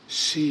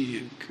see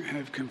and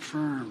have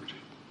confirmed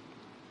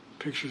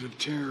pictures of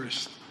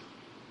terrorists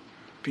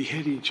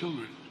beheading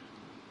children.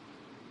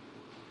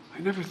 I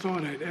never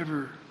thought I'd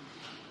ever...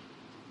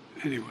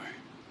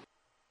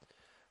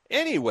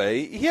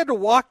 Anyway, he had to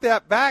walk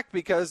that back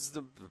because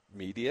the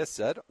media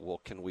said,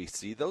 well, can we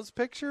see those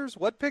pictures?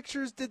 What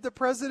pictures did the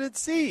president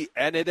see?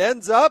 And it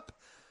ends up,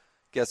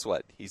 guess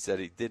what? He said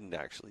he didn't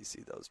actually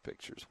see those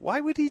pictures.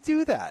 Why would he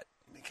do that?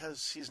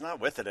 Because he's not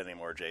with it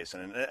anymore,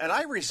 Jason. And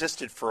I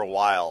resisted for a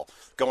while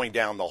going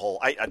down the whole,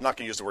 I'm not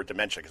going to use the word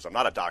dementia because I'm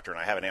not a doctor and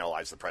I haven't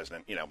analyzed the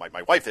president.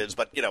 My wife is,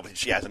 but,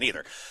 she hasn't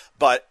either.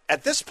 But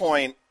at this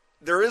point,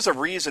 there is a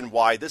reason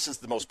why this is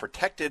the most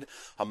protected,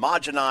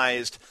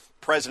 homogenized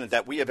president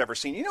that we have ever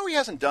seen. He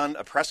hasn't done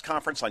a press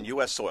conference on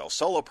U.S. soil,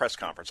 solo press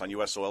conference on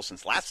U.S. soil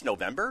since last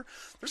November.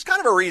 There's kind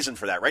of a reason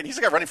for that, right? He's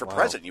the guy running for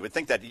president. You would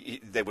think that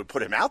they would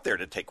put him out there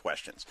to take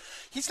questions.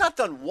 He's not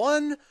done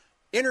one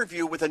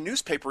interview with a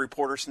newspaper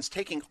reporter since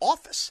taking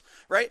office,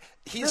 right?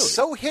 He's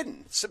so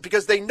hidden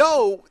because they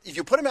know if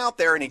you put him out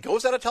there and he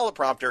goes out a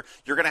teleprompter,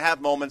 you're going to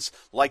have moments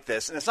like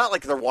this. And it's not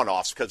like they're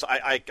one-offs because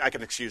I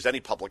can excuse any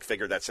public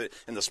figure that's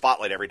in the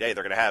spotlight every day.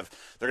 They're going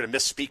to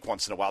misspeak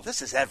once in a while.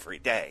 This is every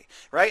day,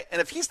 right?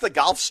 And if he's the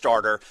golf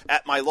starter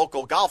at my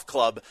local golf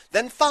club,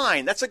 then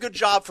fine. That's a good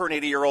job for an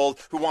 80-year-old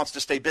who wants to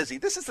stay busy.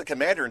 This is the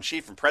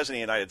commander-in-chief and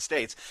president of the United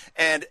States.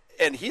 And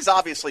he's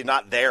obviously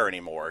not there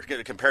anymore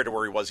compared to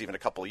where he was even a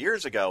couple of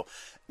years ago.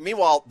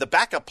 Meanwhile, the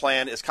backup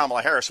plan is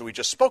Kamala Harris, who we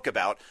just spoke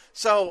about.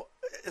 So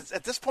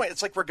at this point,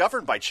 it's like we're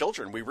governed by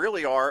children. We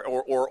really are,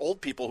 or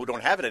old people who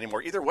don't have it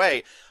anymore. Either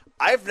way,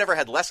 I've never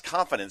had less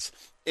confidence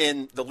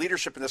in the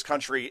leadership in this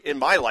country in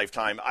my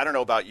lifetime. I don't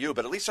know about you,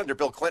 but at least under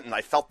Bill Clinton,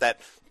 I felt that,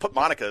 put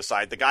Monica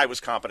aside, the guy was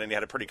competent. He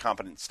had a pretty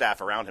competent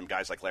staff around him,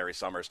 guys like Larry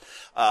Summers.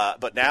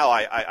 But now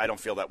I don't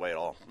feel that way at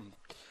all.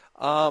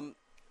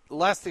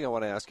 Last thing I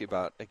want to ask you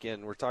about,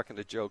 again, we're talking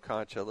to Joe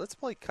Concha. Let's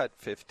play cut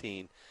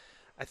 15.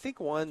 I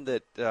think one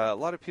that a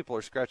lot of people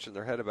are scratching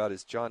their head about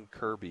is John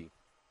Kirby.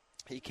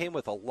 He came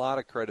with a lot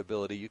of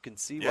credibility. You can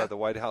see why the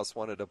White House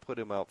wanted to put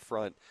him out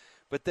front.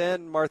 But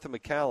then Martha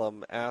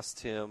McCallum asked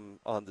him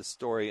on the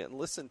story, and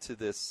listen to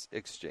this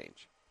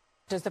exchange.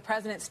 Does the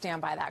president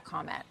stand by that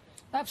comment?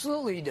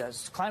 Absolutely he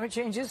does. Climate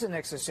change is an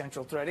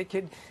existential threat.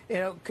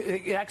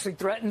 It actually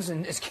threatens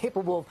and is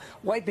capable of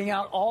wiping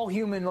out all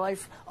human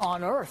life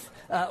on Earth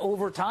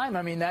over time.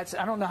 I mean, I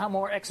don't know how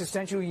more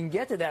existential you can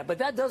get to that, but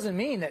that doesn't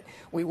mean that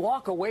we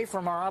walk away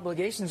from our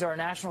obligations, our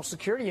national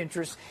security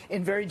interests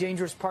in very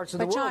dangerous parts of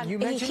the world. John, you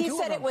mentioned he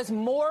said it was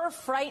more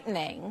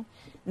frightening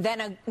than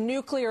a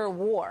nuclear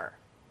war.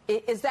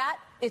 Is that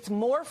it's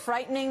more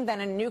frightening than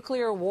a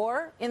nuclear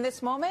war in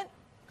this moment?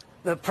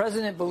 The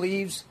president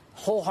believes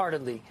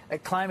wholeheartedly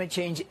that climate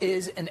change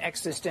is an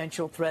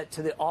existential threat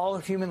to all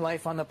of human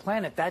life on the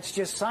planet. That's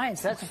just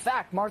science. That's a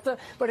fact, Martha.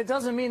 But it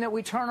doesn't mean that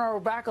we turn our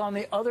back on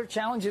the other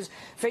challenges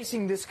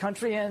facing this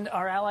country and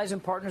our allies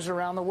and partners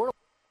around the world.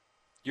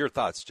 Your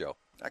thoughts, Joe?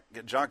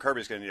 John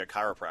Kirby's going to need a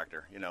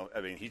chiropractor.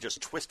 He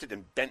just twisted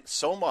and bent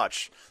so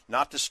much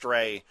not to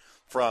stray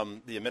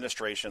from the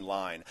administration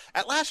line.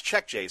 At last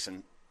check,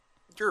 Jason,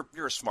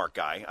 you're a smart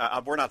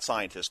guy. We're not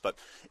scientists, but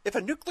if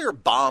a nuclear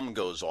bomb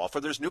goes off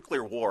or there's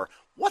nuclear war,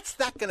 what's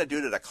that going to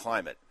do to the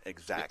climate?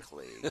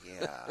 Exactly.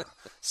 Yeah.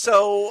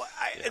 So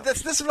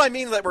this is what I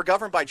mean, that we're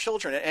governed by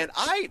children. And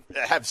I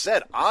have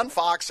said on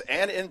Fox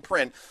and in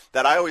print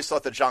that I always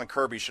thought that John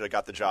Kirby should have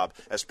got the job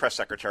as press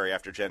secretary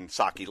after Jen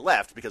Psaki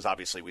left, because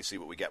obviously we see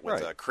what we get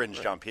with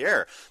cringe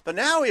Jean-Pierre. But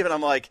now even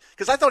I'm like,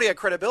 because I thought he had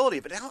credibility,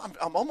 but now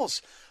I'm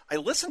almost – I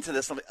listen to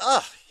this and I'm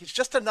like, he's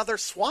just another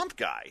swamp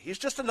guy. He's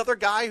just another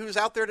guy who's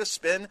out there to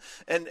spin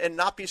and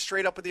not be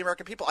straight up with the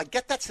American people. I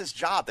get that's his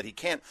job, that he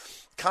can't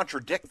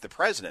contradict the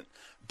president.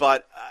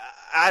 But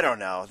I don't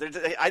know.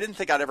 I didn't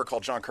think I'd ever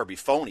call John Kirby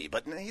phony,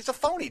 but he's a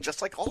phony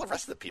just like all the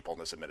rest of the people in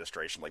this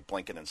administration, like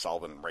Blinken and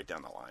Sullivan right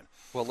down the line.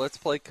 Well, let's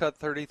play cut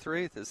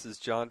 33. This is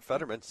John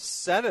Fetterman,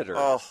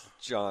 Senator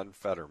John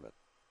Fetterman.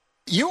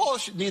 You all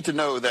should need to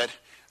know that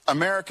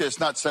America is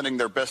not sending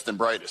their best and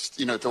brightest,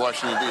 to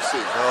Washington, D.C.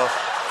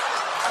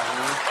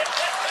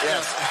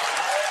 Yes.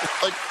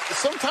 Like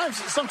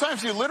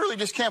sometimes you literally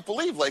just can't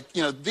believe,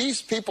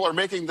 these people are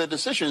making the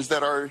decisions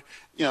that are,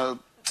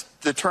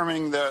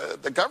 determining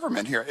the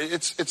government here.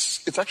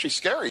 It's actually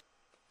scary.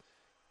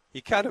 He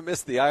kind of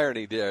missed the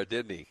irony there,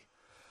 didn't he?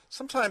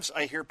 Sometimes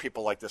I hear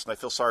people like this and I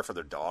feel sorry for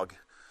their dog,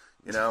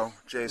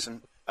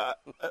 Jason.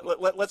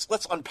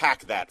 Let's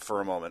unpack that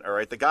for a moment, all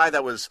right? The guy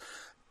that was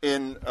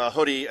in a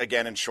hoodie,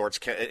 again in shorts,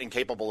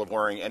 incapable of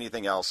wearing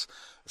anything else,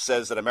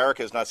 says that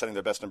America is not sending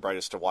their best and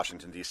brightest to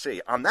Washington,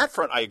 D.C. On that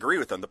front, I agree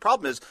with them. The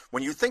problem is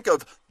when you think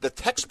of the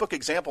textbook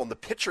example and the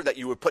picture that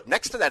you would put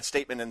next to that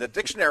statement in the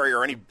dictionary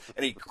or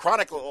any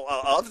chronicle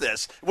of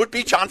this would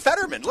be John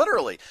Fetterman,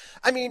 literally.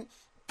 I mean,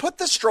 put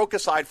the stroke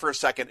aside for a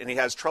second and he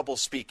has trouble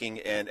speaking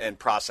and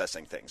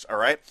processing things, all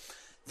right?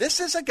 This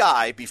is a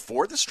guy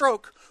before the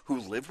stroke who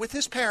lived with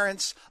his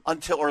parents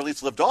or at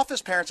least lived off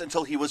his parents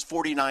until he was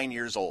 49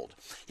 years old.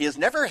 He has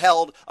never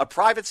held a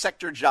private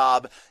sector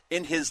job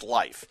in his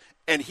life.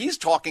 And he's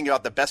talking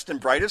about the best and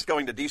brightest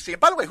going to D.C. And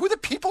by the way, who are the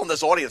people in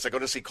this audience that go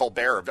to see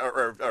Colbert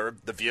or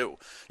The View?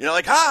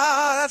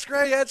 That's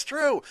great. Yeah, it's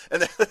true.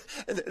 And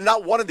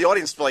not one in the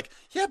audience be like,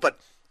 yeah, but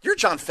you're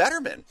John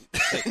Fetterman.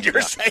 And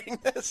you're saying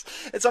this.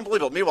 It's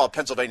unbelievable. Meanwhile,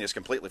 Pennsylvania is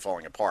completely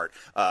falling apart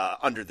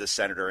under this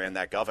senator and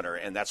that governor.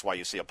 And that's why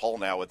you see a poll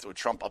now with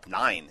Trump up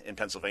 9 in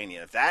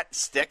Pennsylvania. If that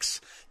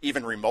sticks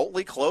even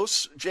remotely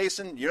close,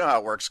 Jason, you know how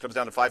it works. It comes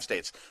down to 5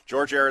 states: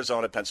 Georgia,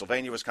 Arizona,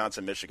 Pennsylvania,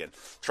 Wisconsin, Michigan.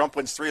 Trump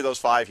wins 3 of those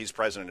 5. He's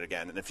president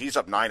again. And if he's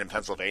up 9 in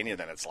Pennsylvania,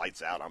 then it's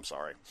lights out. I'm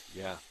sorry.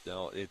 Yeah,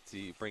 no,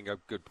 you bring up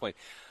a good point.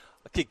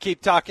 Okay,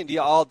 keep talking to you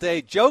all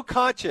day. Joe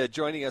Concha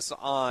joining us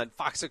on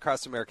Fox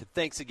Across America.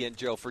 Thanks again,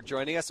 Joe, for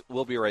joining us.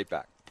 We'll be right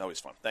back. Always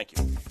fun. Thank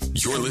you.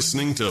 You're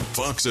listening to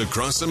Fox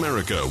Across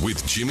America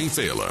with Jimmy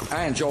Fallon.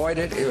 I enjoyed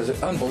it. It was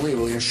an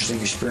unbelievably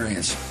interesting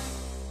experience.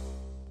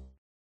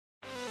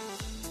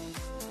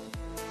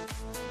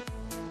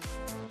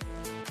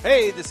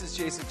 Hey, this is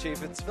Jason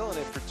Chaffetz filling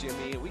in for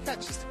Jimmy. We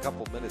got just a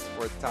couple minutes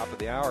before the top of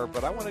the hour,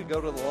 but I want to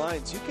go to the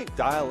lines. You can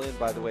dial in,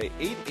 by the way,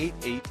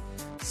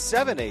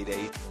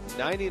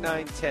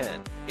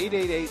 888-788-9910.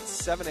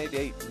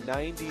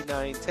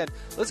 888-788-9910.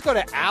 Let's go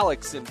to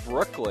Alex in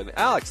Brooklyn.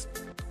 Alex,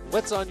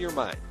 what's on your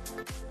mind?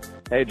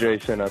 Hey,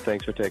 Jason.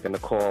 Thanks for taking the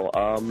call.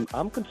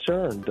 I'm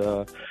concerned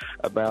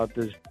about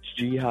this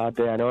Jihad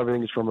Day. I know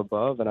everything is from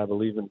above, and I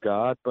believe in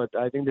God, but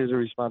I think there's a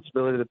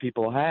responsibility that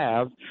people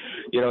have,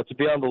 to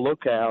be on the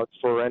lookout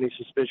for any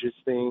suspicious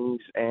things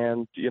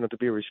and, to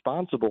be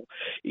responsible.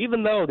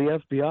 Even though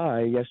the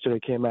FBI yesterday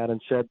came out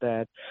and said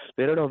that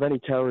they don't know of any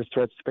terrorist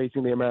threats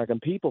facing the American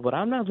people, but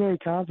I'm not very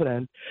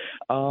confident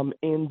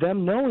in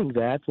them knowing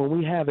that when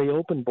we have an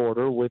open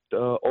border with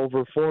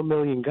over 4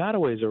 million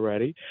gotaways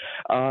already,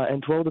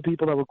 and 12 of the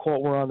people that were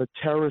caught were on the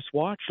terrorist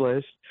watch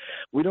list.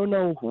 We don't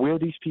know where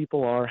these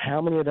people are, how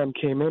many of them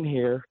came in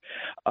here,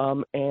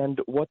 and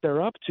what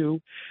they're up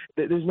to.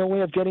 There's no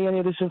way of getting any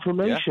of this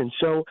information. Yeah.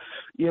 So,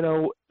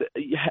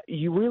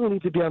 you really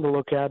need to be on the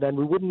lookout, and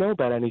we wouldn't know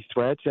about any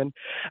threats. And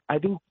I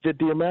think that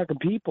the American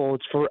people,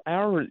 it's for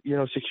our,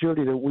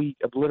 security that we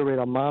obliterate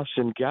Hamas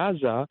in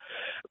Gaza,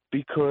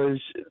 because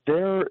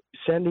they're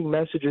sending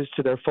messages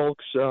to their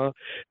folks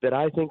that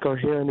I think are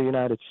here in the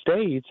United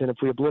States. And if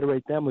we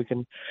obliterate them, we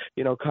can,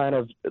 kind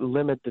of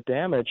limit the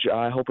damage.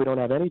 I hope we don't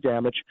have any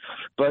damage.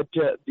 But,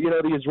 the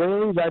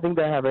Israelis, I think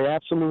they have an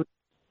absolute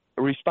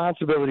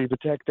responsibility to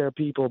protect their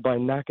people by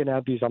knocking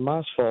out these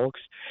Hamas folks.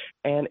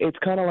 And it's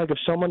kind of like if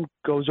someone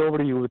goes over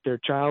to you with their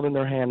child in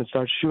their hand and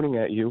starts shooting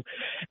at you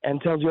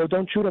and tells you, oh,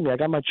 don't shoot at me, I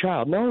got my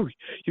child. No,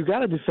 you got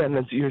to defend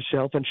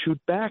yourself and shoot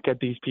back at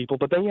these people.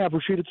 But then you have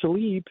Rashida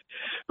Tlaib,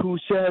 who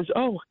says,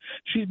 oh,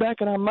 she's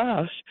backing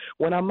Hamas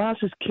when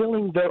Hamas is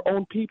killing their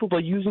own people by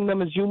using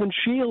them as human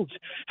shields.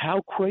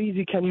 How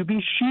crazy can you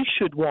be? She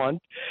should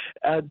want,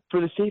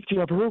 for the safety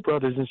of her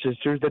brothers and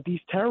sisters, that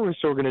these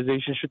terrorist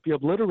organizations should be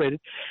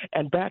obliterated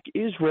and back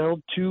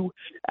Israel to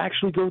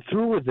actually go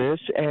through with this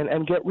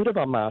and get rid of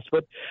Hamas.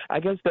 But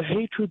I guess the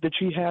hatred that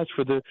she has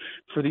for the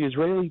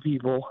Israeli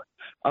people,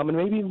 and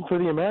maybe even for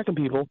the American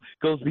people,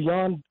 goes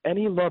beyond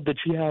any love that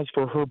she has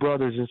for her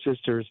brothers and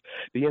sisters,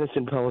 the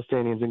innocent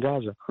Palestinians in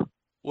Gaza.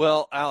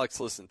 Well, Alex,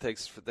 listen,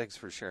 thanks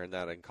for sharing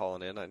that and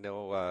calling in. I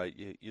know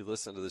you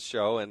listen to the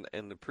show and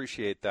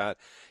appreciate that.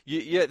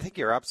 I think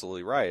you're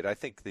absolutely right. I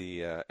think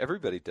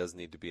everybody does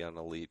need to be on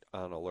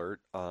alert.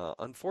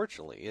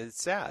 Unfortunately,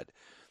 it's sad.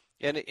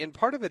 And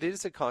part of it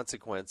is a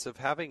consequence of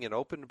having an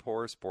open,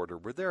 porous border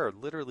where there are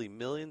literally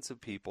millions of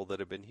people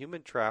that have been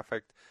human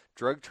trafficked,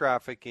 drug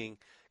trafficking,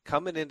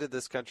 coming into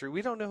this country.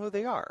 We don't know who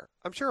they are.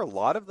 I'm sure a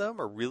lot of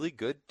them are really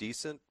good,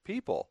 decent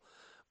people.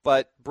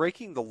 But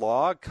breaking the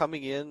law,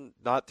 coming in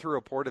not through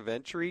a port of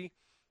entry,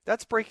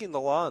 that's breaking the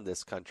law in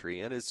this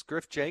country. And as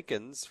Griff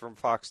Jenkins from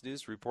Fox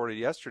News reported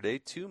yesterday,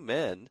 2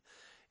 men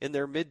in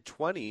their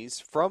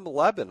mid-20s from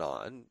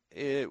Lebanon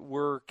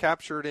were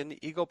captured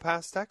in Eagle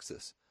Pass,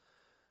 Texas.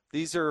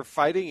 These are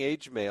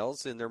fighting-age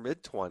males in their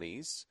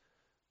mid-20s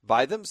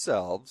by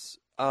themselves.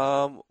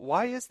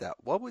 Why is that?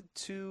 What would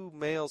 2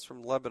 males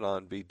from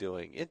Lebanon be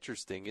doing?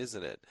 Interesting,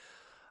 isn't it?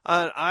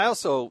 I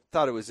also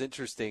thought it was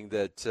interesting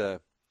that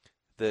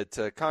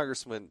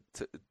Congresswoman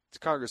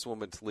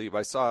Tlaib,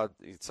 I saw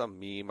some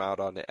meme out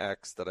on the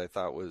X that I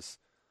thought was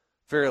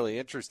fairly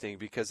interesting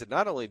because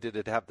not only did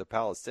it have the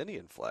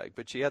Palestinian flag,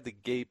 but she had the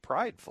gay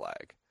pride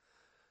flag.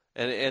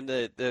 And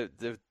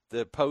the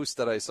post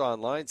that I saw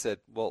online said,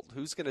 well,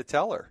 who's going to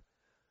tell her?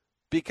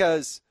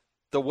 Because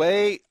the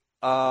way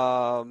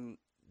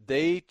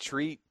they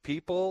treat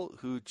people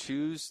who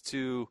choose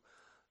to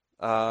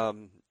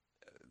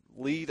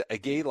lead a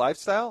gay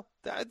lifestyle,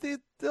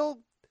 they'll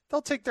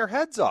take their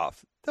heads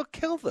off. They'll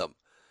kill them.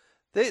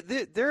 They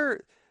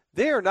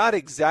are not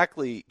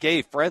exactly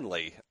gay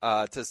friendly,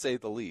 to say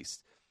the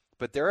least.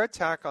 But their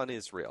attack on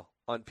Israel,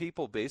 on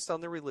people based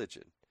on their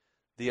religion,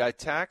 the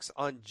attacks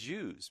on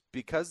Jews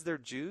because they're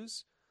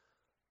Jews,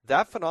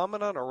 that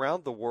phenomenon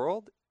around the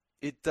world,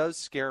 it does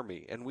scare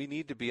me, and we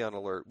need to be on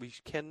alert. We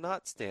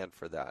cannot stand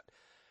for that.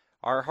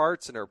 Our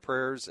hearts and our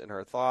prayers and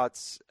our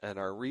thoughts and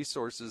our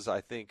resources,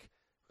 I think,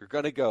 are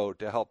going to go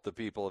to help the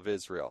people of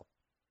Israel.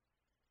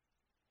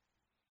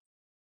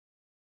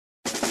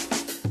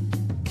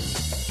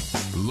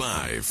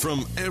 Live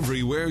from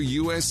everywhere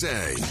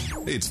USA,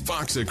 it's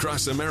Fox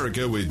Across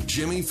America with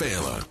Jimmy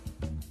Fallon.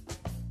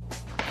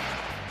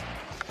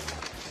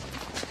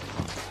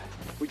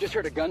 We just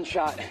heard a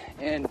gunshot,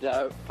 and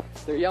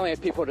they're yelling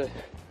at people to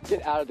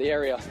get out of the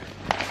area.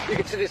 You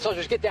can see the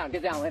soldiers. Get down, lay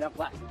down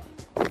flat.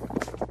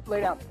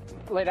 Lay down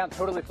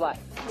totally flat.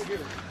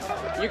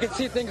 You can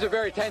see things are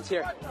very tense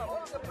here.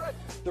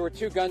 There were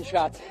 2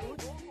 gunshots,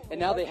 and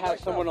now they have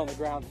someone on the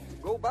ground.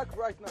 Go back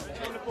right now.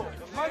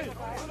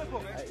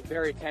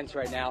 Very tense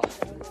right now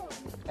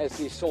as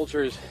these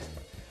soldiers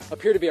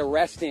appear to be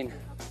arresting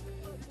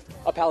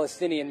a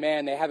Palestinian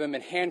man. They have him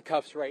in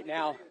handcuffs right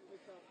now,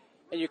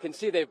 and you can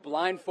see they've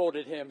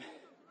blindfolded him.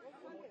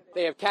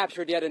 They have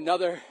captured yet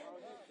another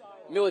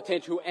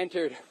militant who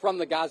entered from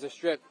the Gaza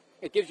Strip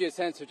it gives you a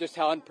sense of just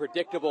how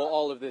unpredictable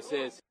all of this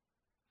is.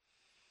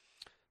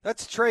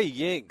 That's Trey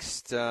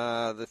Yingst,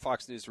 the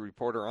Fox News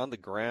reporter on the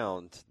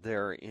ground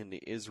there in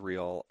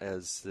Israel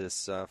as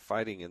this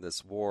fighting in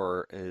this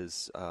war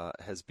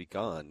has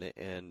begun.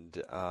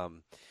 And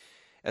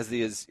as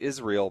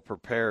Israel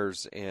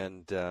prepares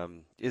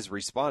and is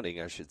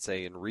responding, I should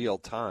say, in real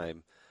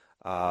time,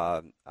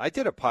 I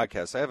did a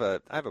podcast. I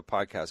have a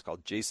podcast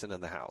called Jason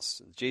in the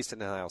House,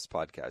 Jason in the House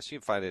podcast. You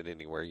can find it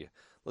anywhere you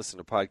listen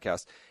to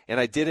podcasts. And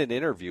I did an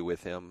interview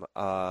with him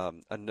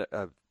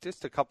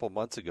just a couple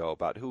months ago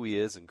about who he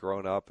is and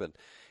growing up and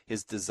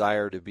his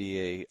desire to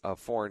be a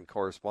foreign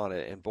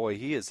correspondent. And boy,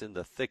 he is in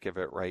the thick of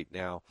it right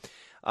now.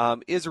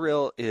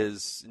 Israel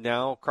is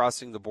now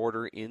crossing the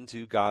border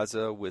into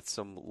Gaza with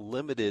some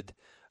limited,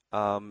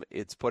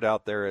 it's put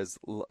out there as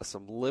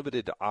some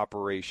limited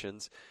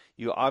operations.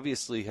 You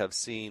obviously have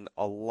seen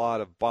a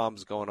lot of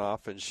bombs going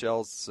off and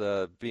shells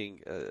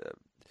being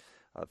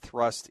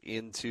thrust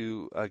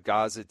into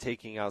Gaza,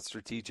 taking out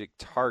strategic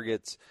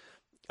targets.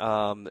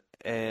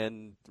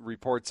 And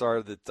reports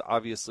are that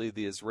obviously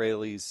the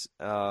Israelis,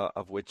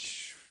 of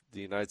which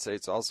the United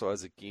States also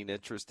has a keen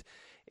interest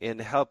in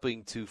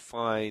helping to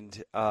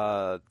find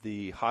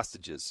the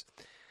hostages,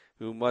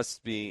 who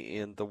must be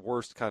in the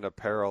worst kind of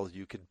peril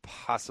you could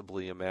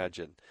possibly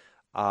imagine.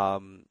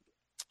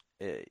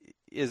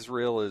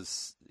 Israel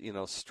is,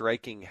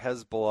 striking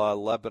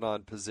Hezbollah,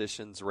 Lebanon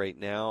positions right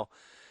now.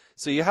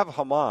 So you have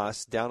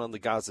Hamas down on the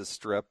Gaza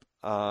Strip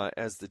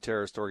as the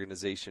terrorist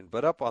organization,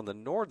 but up on the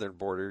northern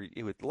border,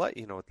 with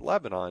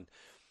Lebanon,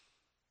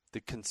 the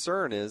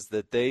concern is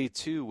that they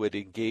too would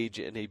engage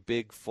in a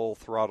big,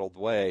 full-throttled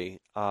way.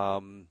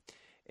 And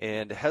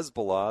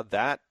Hezbollah,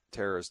 that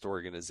terrorist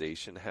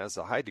organization, has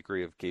a high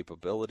degree of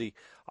capability.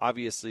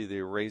 Obviously, the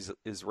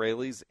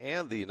Israelis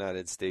and the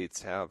United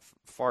States have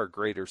far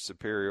greater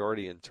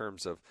superiority in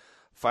terms of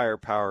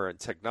firepower and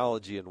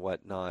technology and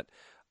whatnot.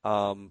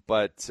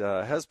 But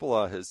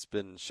Hezbollah has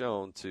been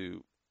shown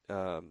to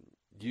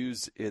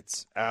use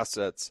its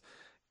assets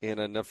in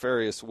a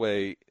nefarious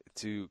way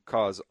to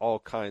cause all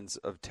kinds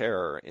of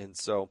terror. And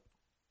so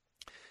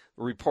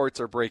reports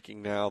are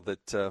breaking now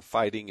that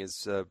fighting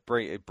is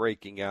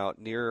breaking out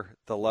near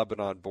the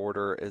Lebanon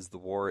border as the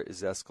war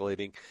is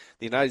escalating.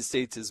 The United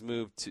States has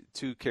moved to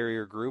 2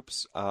 carrier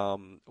groups.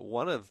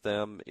 One of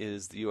them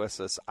is the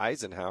USS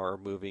Eisenhower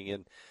moving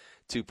in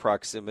to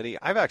proximity.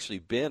 I've actually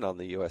been on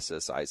the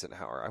USS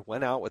Eisenhower. I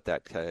went out with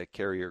that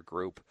carrier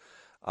group,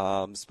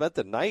 spent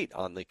the night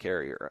on the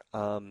carrier.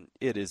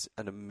 It is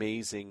an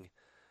amazing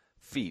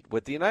feat.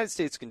 What the United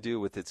States can do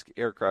with its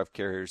aircraft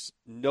carriers,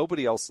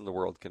 nobody else in the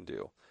world can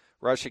do.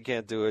 Russia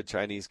can't do it.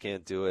 Chinese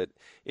can't do it.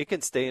 It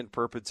can stay in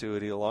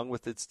perpetuity along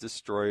with its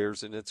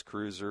destroyers and its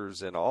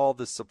cruisers and all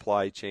the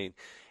supply chain.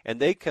 And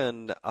they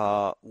can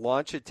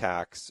launch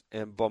attacks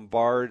and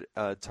bombard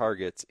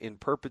targets in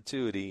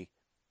perpetuity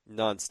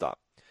nonstop.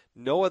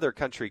 No other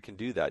country can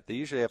do that. They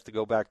usually have to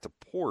go back to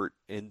port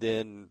and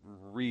then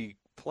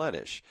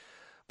replenish.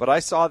 But I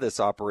saw this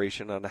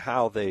operation on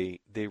how they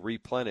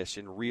replenish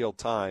in real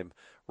time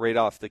right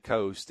off the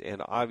coast.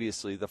 And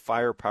obviously the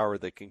firepower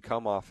that can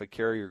come off a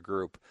carrier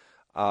group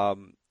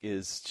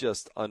is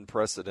just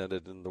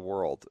unprecedented in the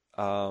world.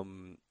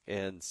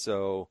 And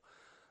so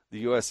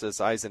the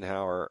USS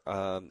Eisenhower,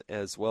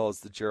 as well as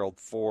the Gerald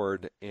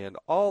Ford and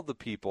all the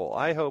people,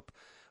 I hope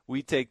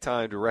we take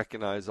time to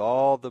recognize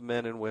all the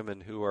men and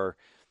women who are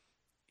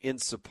in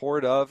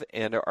support of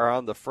and are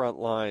on the front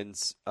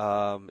lines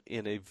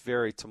in a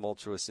very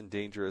tumultuous and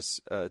dangerous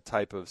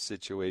type of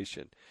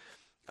situation.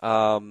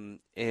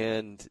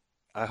 And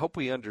I hope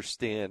we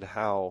understand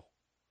how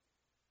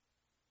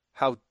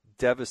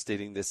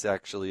devastating this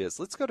actually is.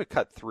 Let's go to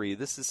cut 3.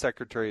 This is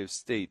Secretary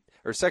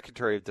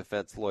of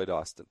Defense Lloyd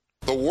Austin.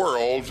 The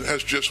world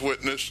has just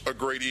witnessed a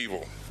great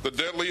evil, the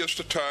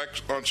deadliest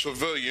attacks on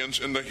civilians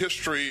in the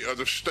history of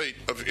the state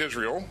of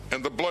Israel,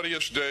 and the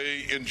bloodiest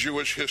day in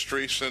Jewish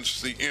history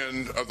since the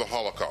end of the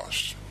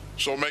Holocaust.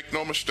 So make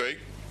no mistake,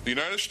 the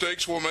United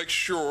States will make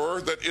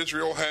sure that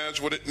Israel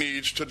has what it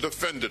needs to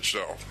defend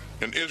itself,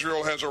 and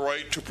Israel has a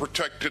right to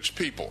protect its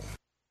people.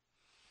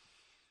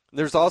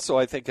 There's also,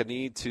 I think, a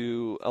need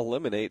to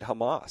eliminate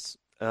Hamas.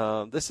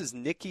 This is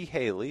Nikki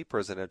Haley,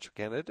 presidential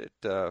candidate,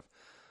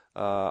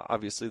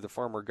 obviously the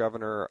former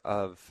governor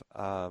of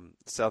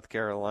South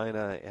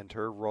Carolina, and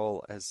her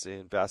role as the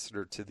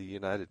ambassador to the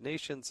United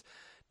Nations.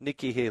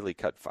 Nikki Haley,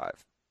 cut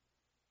 5.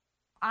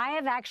 I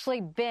have actually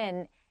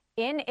been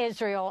in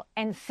Israel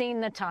and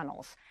seen the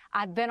tunnels.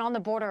 I've been on the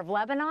border of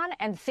Lebanon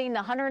and seen the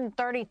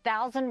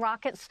 130,000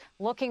 rockets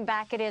looking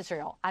back at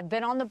Israel. I've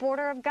been on the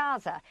border of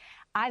Gaza.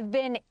 I've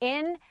been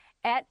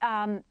at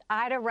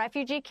Aida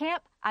refugee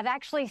camp. I've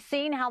actually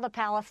seen how the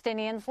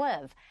Palestinians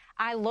live.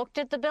 I looked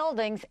at the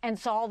buildings and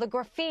saw the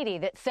graffiti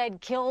that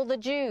said, "Kill the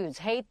Jews,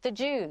 hate the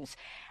Jews."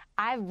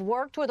 I've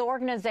worked with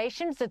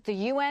organizations that the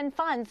UN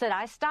funds, that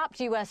I stopped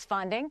U.S.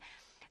 funding,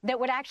 that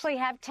would actually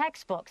have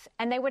textbooks,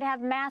 and they would have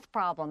math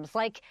problems.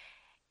 Like,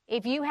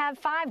 if you have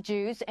 5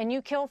 Jews and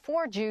you kill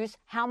 4 Jews,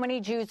 how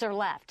many Jews are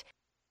left?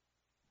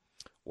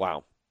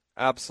 Wow.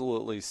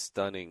 Absolutely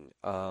stunning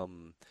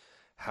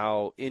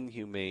how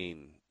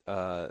inhumane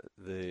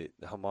the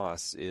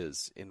Hamas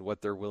is in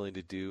what they're willing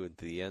to do and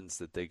the ends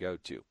that they go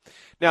to.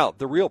 Now,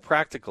 the real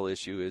practical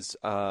issue is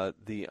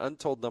the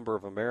untold number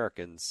of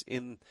Americans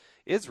in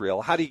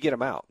Israel. How do you get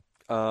them out?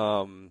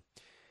 How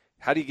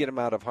do you get them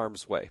out of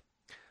harm's way?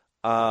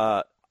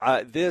 The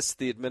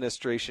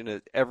administration,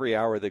 at every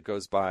hour that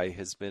goes by,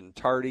 has been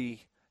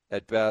tardy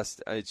at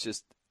best. It's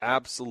just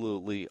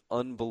absolutely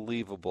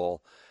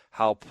unbelievable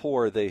how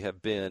poor they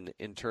have been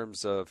in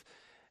terms of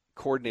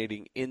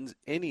coordinating in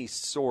any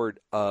sort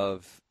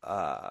of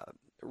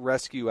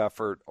rescue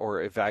effort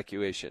or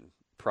evacuation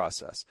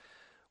process.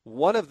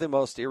 One of the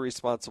most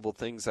irresponsible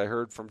things I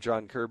heard from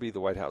John Kirby, the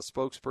White House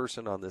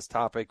spokesperson on this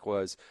topic,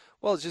 was,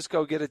 well, just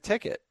go get a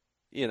ticket.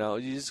 You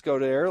just go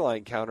to the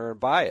airline counter and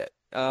buy it.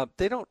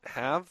 They don't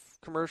have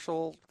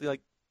commercial,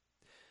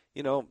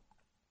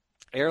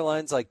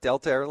 airlines like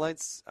Delta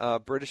Airlines,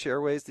 British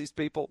Airways, these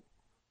people.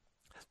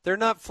 They're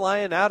not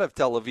flying out of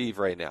Tel Aviv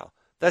right now.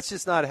 That's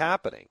just not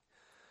happening.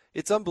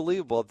 It's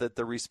unbelievable that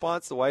the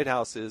response to the White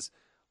House is,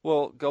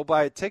 well, go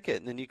buy a ticket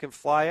and then you can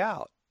fly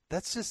out.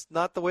 That's just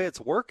not the way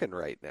it's working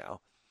right now.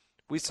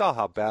 We saw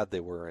how bad they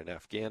were in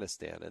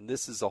Afghanistan, and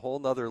this is a whole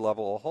nother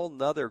level, a whole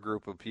nother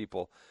group of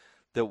people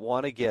that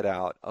want to get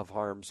out of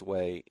harm's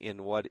way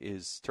in what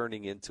is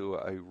turning into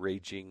a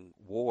raging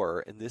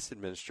war, and this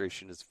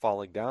administration is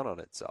falling down on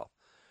itself.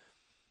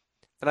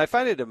 And I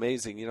find it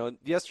amazing.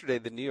 Yesterday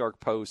the New York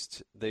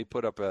Post, they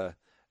put up an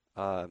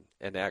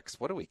X.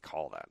 What do we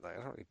call that?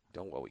 I don't even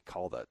know what we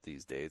call that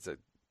these days.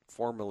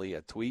 Formerly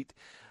a tweet.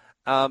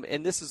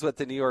 And this is what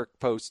the New York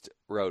Post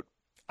wrote.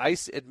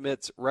 ICE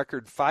admits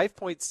record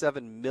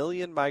 5.7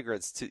 million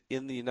migrants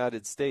in the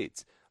United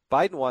States.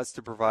 Biden wants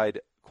to provide,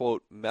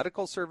 quote,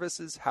 medical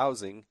services,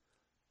 housing,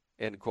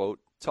 end quote,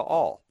 to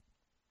all.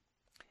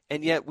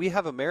 And yet we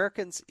have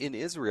Americans in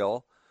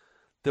Israel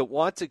that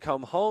want to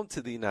come home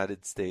to the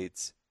United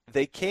States.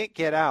 They can't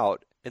get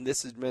out, and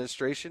this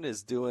administration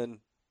is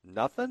doing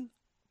nothing?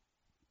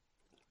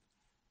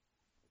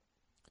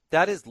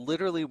 That is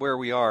literally where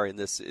we are in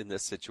this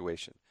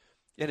situation.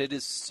 And it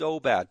is so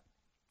bad.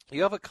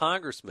 You have a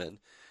congressman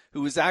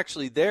who is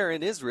actually there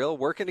in Israel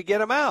working to get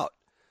them out.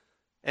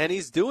 And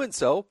he's doing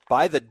so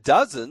by the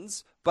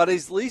dozens, but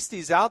at least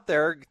he's out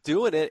there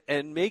doing it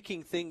and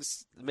making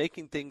things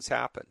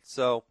happen.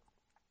 So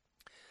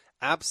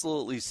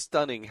absolutely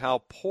stunning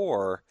how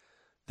poor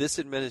this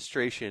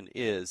administration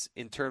is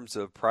in terms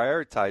of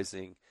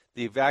prioritizing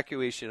the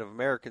evacuation of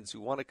Americans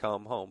who want to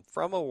come home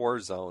from a war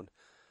zone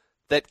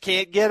that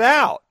can't get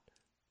out.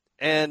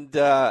 And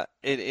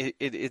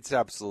it's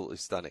absolutely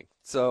stunning.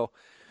 So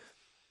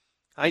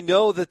I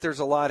know that there's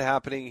a lot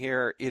happening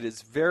here. It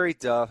is very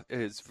tough. It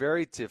is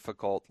very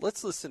difficult.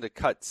 Let's listen to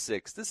Cut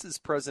 6. This is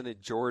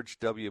President George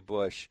W.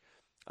 Bush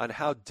on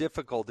how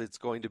difficult it's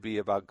going to be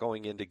about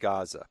going into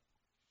Gaza.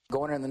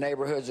 Going in the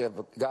neighborhoods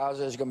of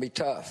Gaza is going to be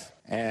tough.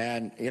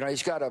 And,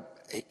 he's got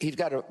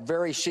a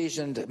very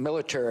seasoned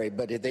military,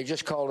 but they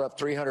just called up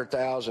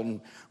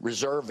 300,000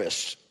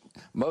 reservists,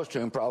 most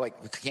of whom probably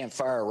can't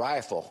fire a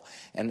rifle.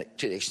 And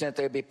to the extent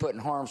they'd be put in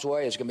harm's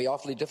way, it's going to be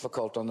awfully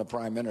difficult on the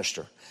prime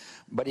minister.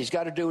 But he's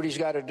got to do what he's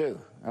got to do.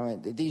 I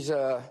mean,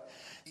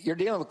 you're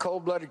dealing with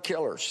cold-blooded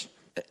killers.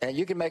 And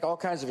you can make all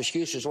kinds of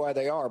excuses why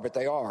they are, but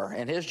they are.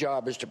 And his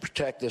job is to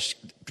protect this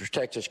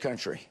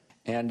country.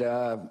 And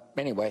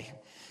anyway,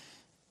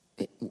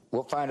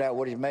 we'll find out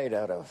what he's made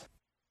out of.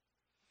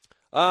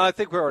 I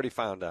think we already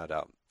found that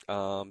out.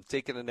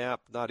 Taking a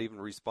nap, not even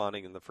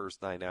responding in the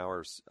first 9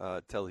 hours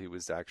till he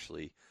was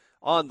actually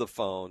on the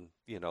phone,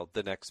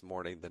 the next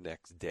morning, the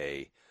next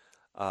day.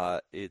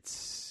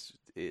 It's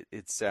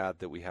sad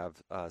that we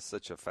have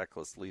such a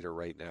feckless leader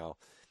right now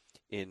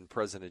in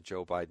President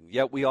Joe Biden.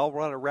 Yet we all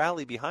want to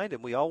rally behind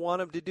him. We all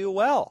want him to do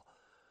well.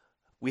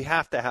 We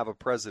have to have a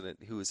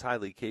president who is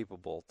highly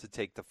capable to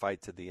take the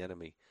fight to the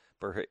enemy.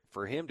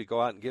 For him to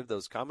go out and give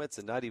those comments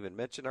and not even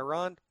mention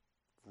Iran,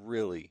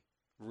 really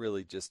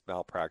just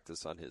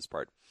malpractice on his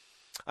part.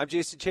 I'm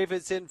Jason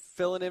Chaffetz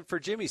filling in for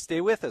Jimmy.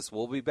 Stay with us.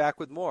 We'll be back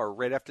with more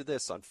right after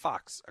this on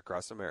Fox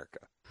Across America.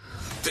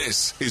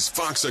 This is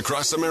Fox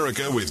Across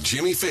America with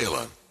Jimmy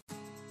Fallon.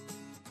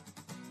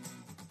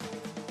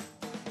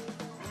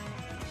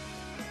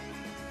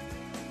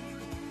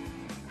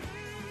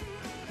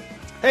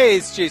 Hey,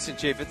 it's Jason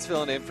Chaffetz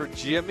filling in for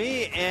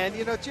Jimmy. And,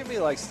 Jimmy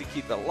likes to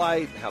keep it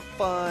light and have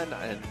fun.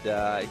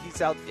 And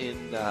he's out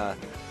in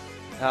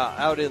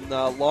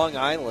Long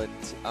Island,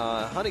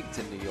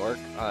 Huntington, New York,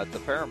 at the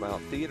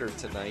Paramount Theater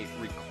tonight,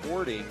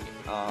 recording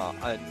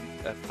a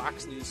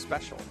Fox News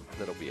special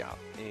that'll be out.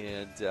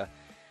 And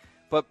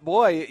but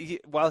boy,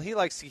 while he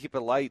likes to keep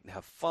it light and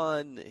have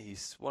fun,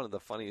 he's one of the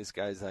funniest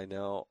guys I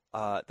know.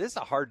 This is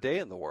a hard day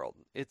in the world.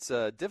 It's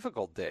a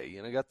difficult day.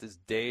 You got this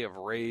day of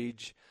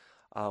rage.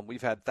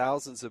 We've had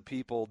thousands of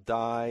people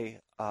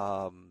die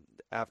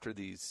after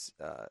these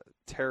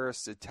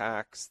terrorist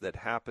attacks that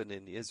happened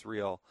in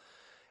Israel.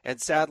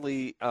 And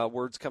sadly,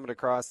 word's coming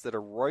across that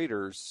a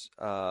Reuters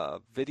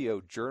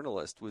video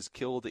journalist was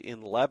killed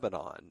in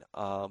Lebanon.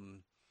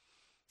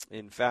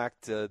 In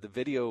fact, the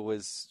video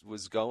was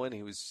going.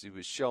 He was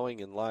showing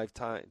in live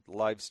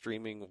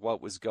streaming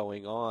what was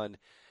going on,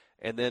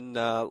 and then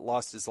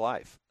lost his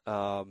life.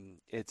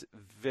 It's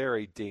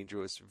very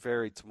dangerous,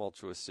 very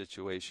tumultuous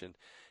situation.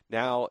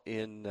 Now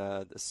in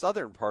the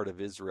southern part of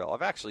Israel,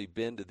 I've actually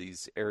been to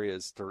these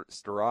areas,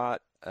 Sderot.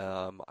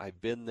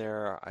 I've been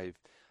there. I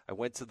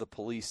went to the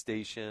police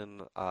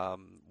station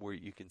where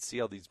you can see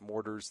all these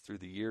mortars through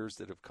the years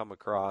that have come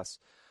across.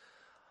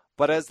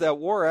 But as that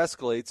war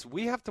escalates,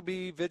 we have to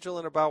be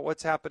vigilant about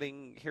what's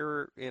happening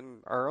here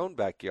in our own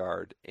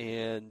backyard.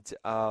 And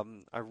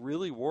I'm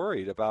really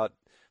worried about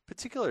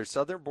particular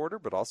southern border,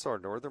 but also our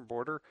northern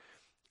border,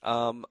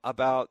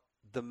 about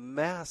the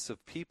mass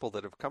of people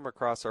that have come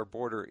across our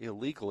border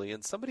illegally.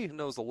 And somebody who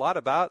knows a lot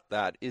about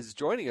that is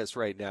joining us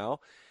right now.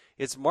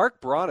 It's Mark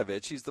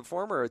Brnovich. He's the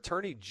former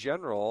Attorney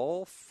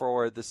General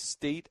for the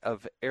state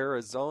of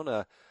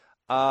Arizona.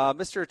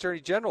 Mr. Attorney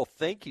General,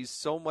 thank you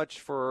so much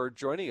for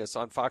joining us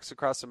on Fox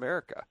Across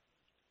America.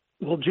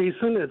 Well,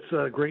 Jason,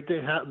 it's great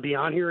to be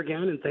on here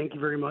again, and thank you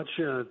very much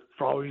for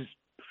always,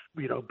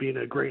 being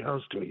a great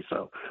host to me.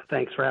 So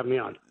thanks for having me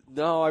on.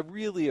 No, I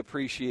really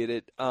appreciate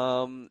it.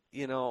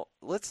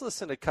 Let's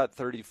listen to Cut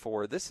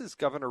 34. This is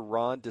Governor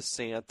Ron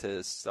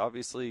DeSantis.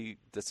 Obviously,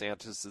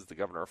 DeSantis is the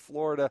governor of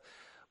Florida,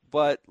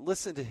 but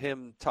listen to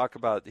him talk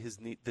about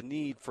the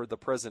need for the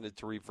president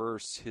to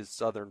reverse his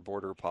southern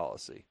border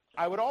policy.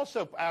 I would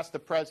also ask the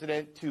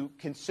president to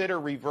consider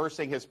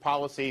reversing his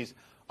policies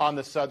on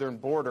the southern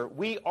border.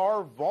 We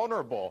are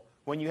vulnerable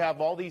when you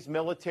have all these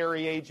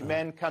military-age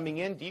men coming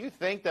in. Do you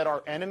think that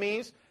our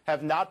enemies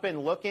have not been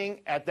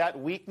looking at that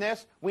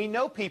weakness? We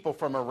know people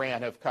from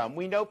Iran have come.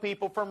 We know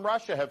people from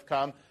Russia have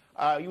come.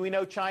 We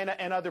know China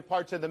and other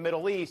parts of the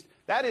Middle East.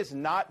 That is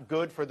not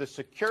good for the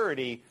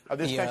security of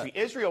this country.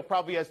 Israel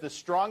probably has the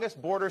strongest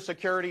border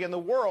security in the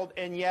world,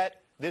 and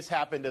yet this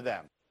happened to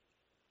them.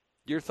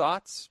 Your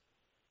thoughts?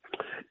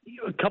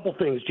 A couple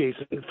things,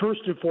 Jason.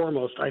 First and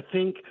foremost, I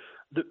think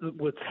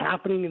what's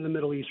happening in the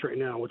Middle East right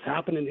now, what's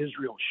happened in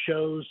Israel,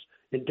 shows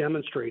and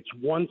demonstrates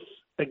once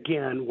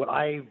again what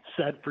I've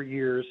said for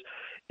years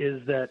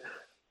is that,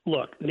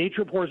 look,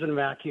 nature pours in a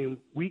vacuum,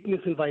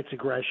 weakness invites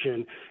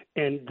aggression,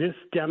 and this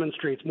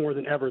demonstrates more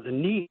than ever the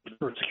need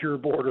for a secure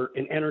border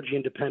and energy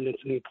independence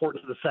and the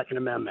importance of the Second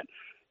Amendment.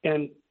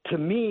 And to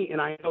me,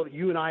 and I know that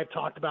you and I have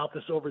talked about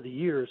this over the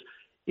years,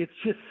 it's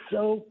just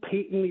so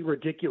patently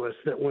ridiculous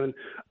that when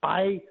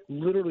I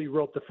literally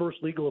wrote the first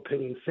legal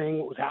opinion saying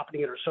what was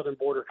happening at our southern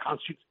border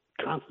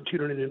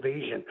constituted an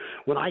invasion,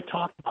 when I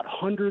talked about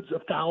hundreds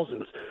of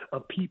thousands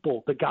of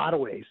people, the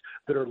gotaways,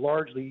 that are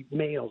largely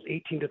males,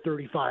 18 to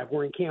 35,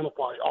 wearing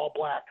camouflage, all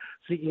black,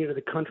 seeking into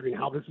the country, and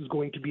how this is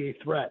going to be a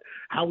threat,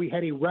 how we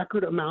had a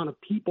record amount of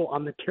people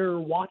on the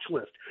terror watch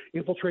list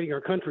infiltrating our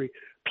country,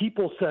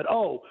 people said,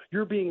 oh,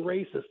 you're being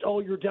racist, oh,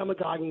 you're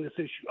demagoguing this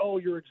issue, oh,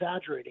 you're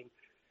exaggerating.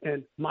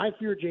 And my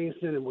fear,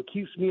 Jason, and what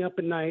keeps me up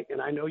at night,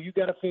 and I know you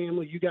got a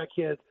family, you got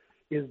kids,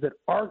 is that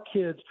our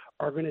kids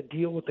are going to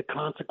deal with the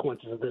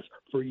consequences of this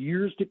for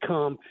years to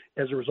come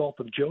as a result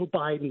of Joe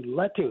Biden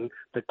letting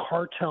the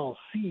cartel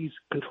seize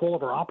control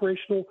of our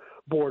operational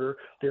border.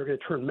 They're going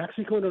to turn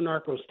Mexico into a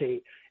narco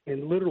state,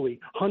 and literally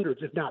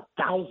hundreds, if not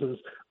thousands,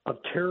 of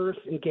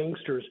terrorists and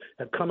gangsters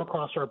have come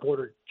across our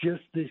border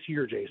just this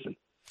year, Jason.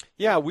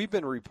 Yeah, we've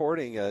been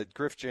reporting.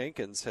 Griff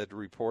Jenkins had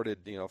reported,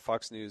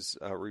 Fox News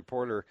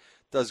reporter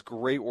does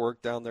great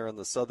work down there on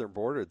the southern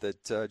border,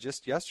 that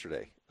just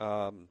yesterday,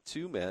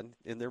 2 men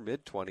in their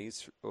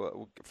mid-20s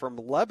from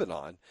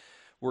Lebanon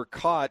were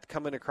caught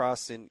coming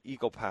across in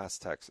Eagle Pass,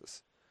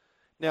 Texas.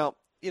 Now,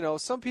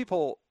 some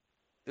people,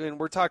 and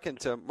we're talking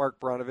to Mark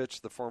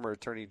Brnovich, the former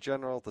Attorney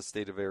General of the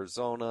state of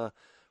Arizona,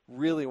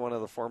 really one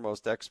of the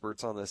foremost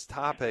experts on this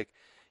topic.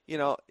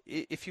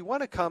 If you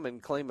want to come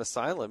and claim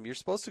asylum, you're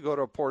supposed to go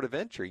to a port of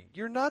entry.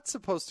 You're not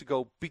supposed to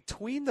go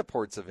between the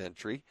ports of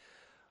entry.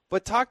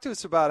 But talk to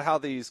us about how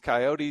these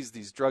coyotes,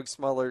 these drug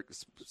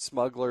smugglers,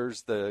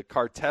 the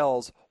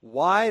cartels,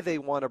 why they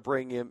want to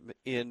bring him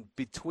in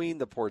between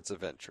the ports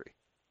of entry.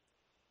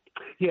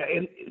 Yeah,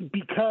 and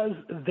because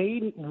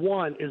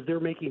they're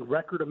making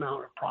record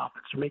amount of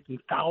profits. They're making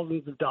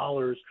thousands of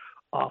dollars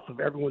off of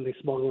everyone they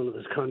smuggle into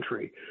this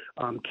country.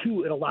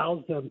 2, it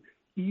allows them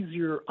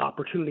easier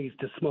opportunities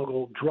to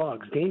smuggle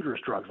drugs, dangerous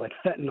drugs like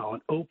fentanyl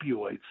and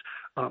opioids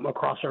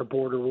across our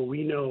border, where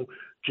we know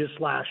just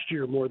last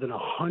year more than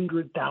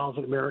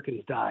 100,000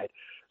 Americans died.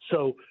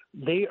 So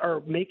they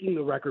are making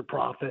the record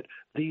profit.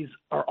 These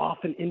are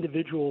often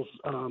individuals,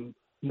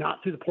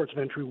 not through the ports of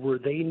entry, where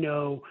they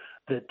know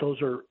that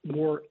those are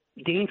more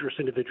dangerous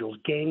individuals,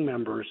 gang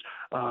members,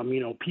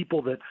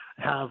 people that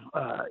have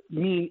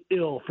mean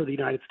ill for the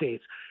United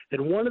States.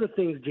 And one of the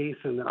things,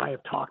 Jason, that I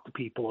have talked to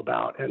people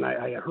about, and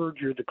I heard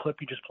the clip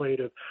you just played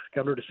of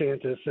Governor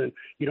DeSantis, and,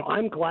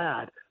 I'm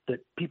glad that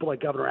people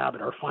like Governor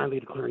Abbott are finally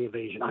declaring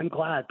invasion. I'm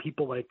glad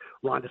people like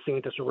Ron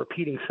DeSantis are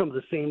repeating some of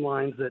the same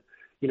lines that,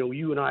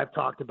 you and I have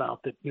talked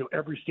about that,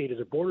 every state is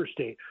a border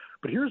state.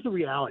 But here's the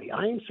reality.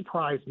 I am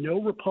surprised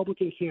no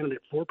Republican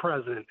candidate for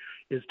president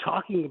is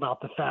talking about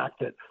the fact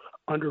that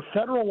under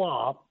federal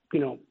law,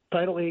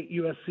 Title 8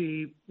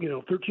 USC,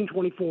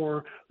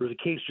 1324, there was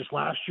a case just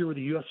last year where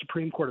the U.S.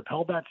 Supreme Court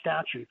upheld that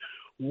statute.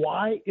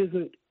 Why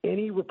isn't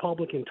any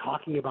Republican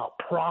talking about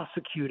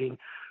prosecuting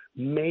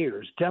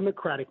mayors,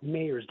 Democratic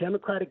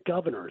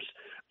governors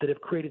that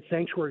have created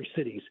sanctuary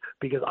cities?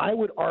 Because I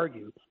would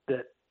argue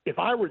that if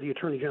I were the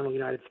Attorney General of the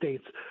United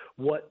States,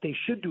 what they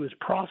should do is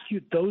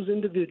prosecute those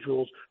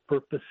individuals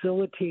for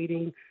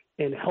facilitating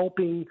and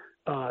helping,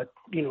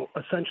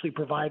 essentially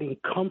providing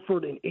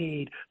comfort and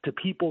aid to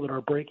people that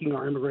are breaking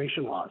our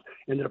immigration laws.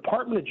 And the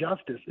Department of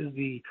Justice is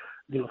the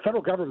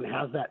federal government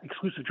has that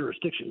exclusive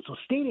jurisdiction. So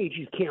state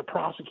AGs can't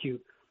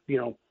prosecute,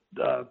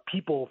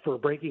 people for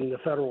breaking the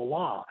federal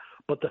law.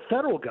 But the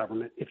federal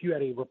government, if you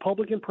had a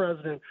Republican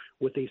president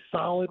with a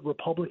solid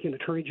Republican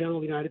Attorney General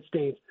of the United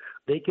States,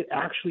 they could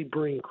actually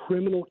bring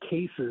criminal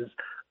cases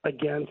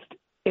against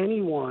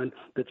anyone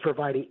that's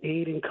providing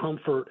aid and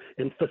comfort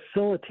and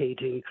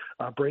facilitating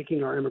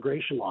breaking our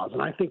immigration laws.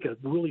 And I think a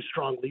really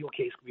strong legal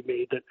case could be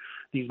made that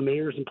these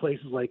mayors in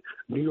places like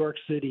New York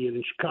City and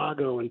in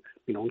Chicago and,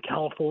 in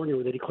California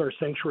where they declare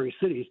sanctuary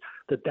cities,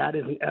 that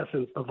is in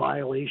essence a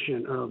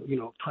violation of,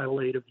 Title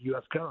 8 of the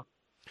U.S. Code.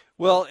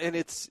 Well, and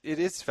it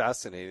is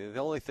fascinating. The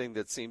only thing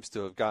that seems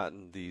to have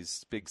gotten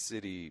these big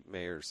city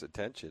mayors'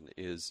 attention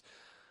is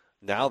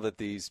now that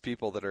these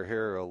people that are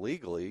here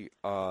illegally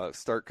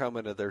start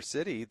coming to their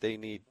city, they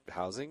need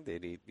housing, they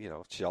need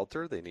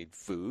shelter, they need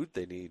food,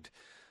 they need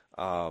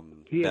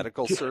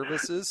medical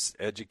services,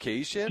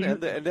 education,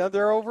 and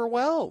they're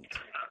overwhelmed.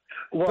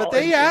 Well, but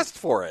they asked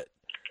for it.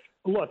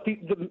 Look,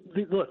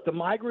 the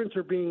migrants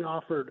are being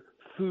offered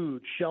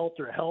food,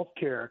 shelter, health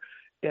care.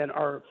 And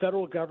our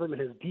federal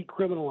government has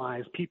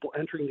decriminalized people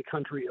entering the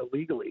country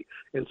illegally.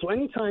 And so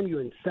anytime you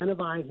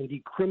incentivize and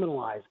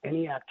decriminalize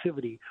any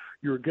activity,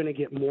 you're going to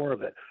get more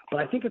of it. But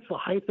I think it's the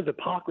height of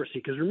hypocrisy.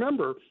 Because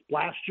remember,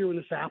 last year when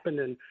this happened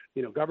and,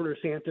 Governor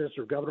DeSantis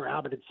or Governor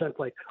Abbott had sent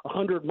like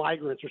 100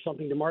 migrants or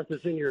something to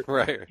Martha's Vineyard.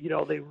 Right.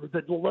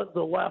 The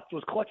left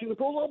was clutching the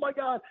pearls. Oh, my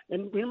God.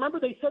 And remember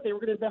they said they were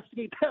going to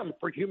investigate them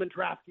for human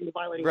trafficking and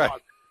violating laws.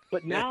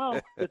 But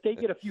now that they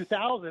get a few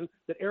thousand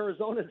that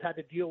Arizona's had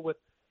to deal with,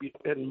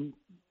 and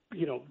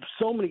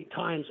so many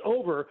times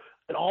over,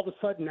 that all of a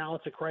sudden now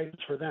it's a crisis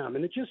for them.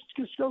 And it just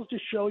goes to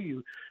show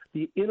you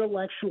the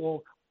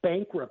intellectual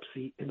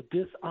bankruptcy and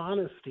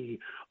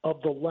dishonesty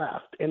of the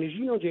left. And as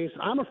you know,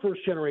 Jason, I'm a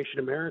first-generation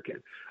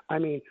American. I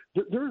mean,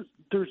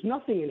 there's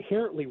nothing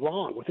inherently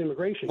wrong with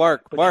immigration.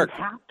 Mark, you can't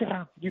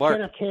have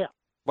chaos.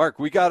 Mark,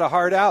 we got a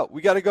hard out.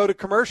 We got to go to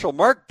commercial.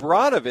 Mark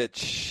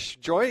Bronovich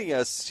joining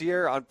us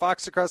here on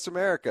Fox Across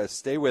America.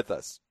 Stay with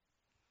us.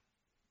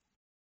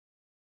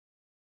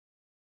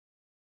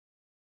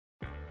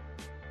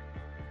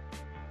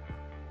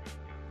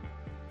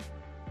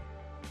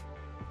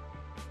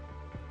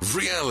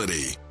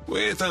 Reality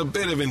with a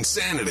bit of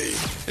insanity.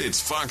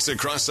 It's Fox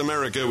Across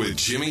America with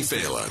Jimmy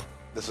Fallon.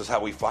 This is how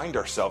we find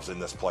ourselves in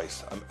this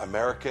place.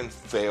 American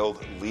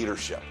failed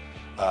leadership.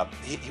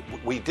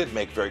 We did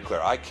make very clear.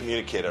 I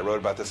wrote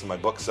about this in my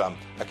books. I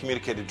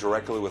communicated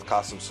directly with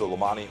Qasem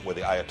Soleimani, with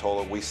the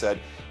Ayatollah. We said,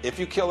 if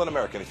you kill an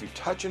American, if you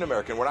touch an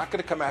American, we're not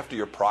going to come after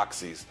your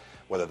proxies,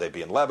 whether they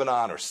be in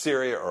Lebanon or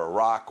Syria or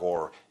Iraq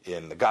or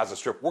in the Gaza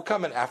Strip. We're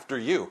coming after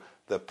you,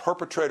 the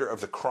perpetrator of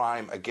the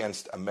crime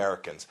against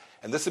Americans.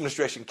 And this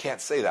administration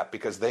can't say that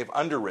because they've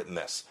underwritten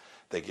this.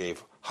 They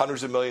gave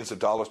hundreds of millions of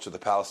dollars to the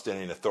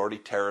Palestinian Authority,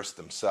 terrorists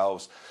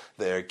themselves.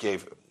 They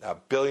gave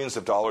billions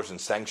of dollars in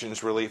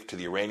sanctions relief to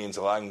the Iranians,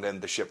 allowing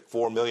them to ship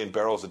 4 million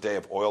barrels a day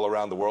of oil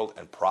around the world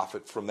and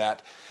profit from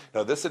that.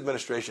 Now, this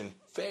administration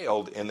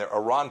failed in their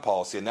Iran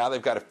policy, and now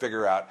they've got to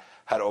figure out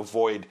how to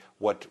avoid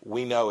what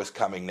we know is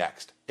coming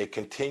next, a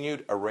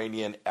continued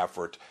Iranian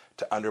effort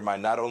to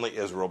undermine not only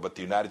Israel, but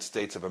the United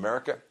States of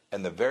America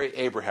and the very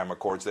Abraham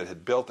Accords that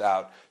had built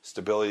out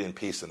stability and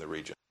peace in the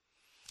region.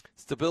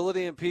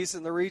 Stability and peace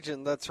in the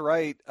region, that's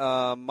right.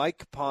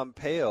 Mike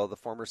Pompeo, the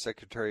former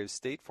Secretary of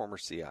State, former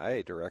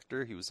CIA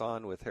director, he was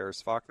on with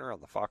Harris Faulkner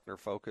on the Faulkner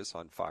Focus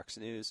on Fox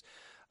News,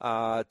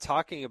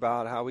 talking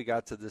about how we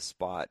got to this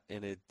spot.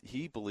 And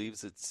he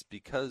believes it's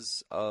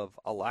because of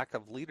a lack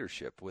of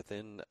leadership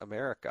within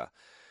America.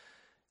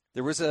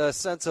 There was a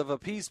sense of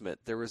appeasement.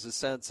 There was a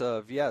sense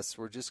of, yes,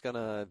 we're just going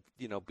to,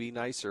 be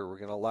nicer. We're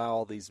going to allow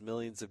all these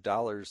millions of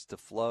dollars to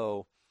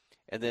flow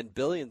and then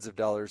billions of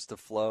dollars to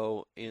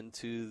flow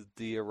into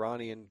the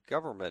Iranian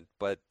government.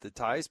 But the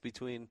ties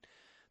between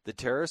the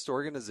terrorist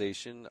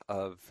organization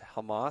of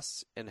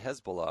Hamas and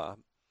Hezbollah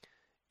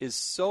is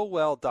so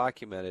well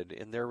documented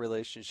in their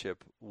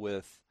relationship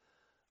with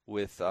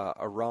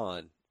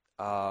Iran.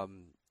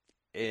 And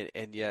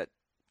yet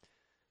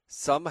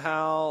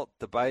somehow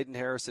the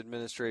Biden-Harris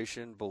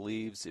administration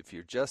believes if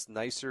you're just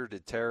nicer to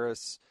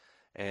terrorists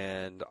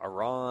and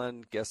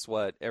Iran, guess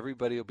what?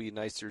 Everybody will be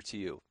nicer to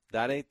you.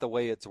 That ain't the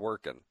way it's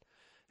working.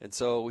 And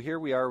so here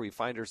we are. We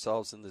find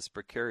ourselves in this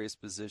precarious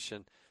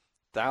position.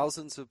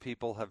 Thousands of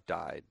people have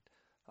died.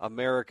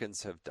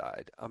 Americans have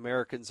died.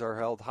 Americans are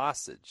held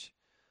hostage.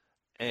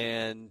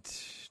 And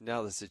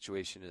now the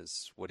situation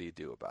is, what do you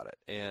do about it?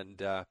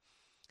 And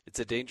it's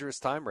a dangerous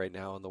time right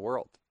now in the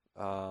world.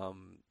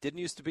 Didn't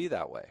used to be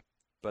that way.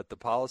 But the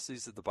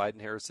policies of the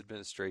Biden-Harris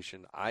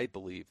administration, I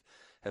believe,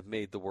 have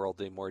made the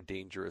world a more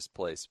dangerous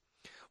place.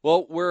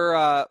 Well,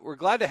 we're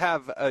glad to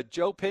have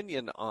Joe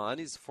Pinion on.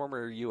 He's a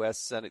former U.S.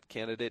 Senate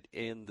candidate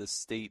in the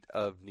state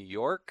of New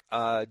York.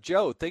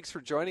 Joe, thanks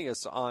for joining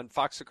us on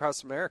Fox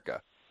Across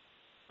America.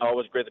 Oh,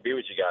 it's great to be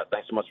with you guys.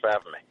 Thanks so much for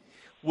having me.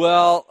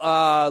 Well,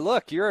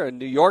 look, you're a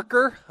New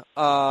Yorker.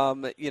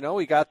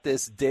 We got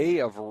this day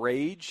of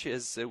rage,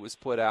 as it was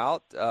put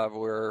out,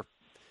 where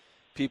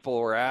people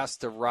were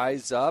asked to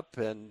rise up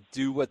and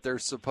do what they're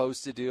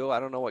supposed to do.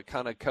 I don't know what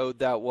kind of code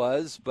that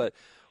was, but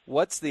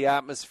what's the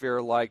atmosphere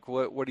like?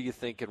 What are you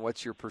thinking?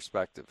 What's your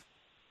perspective?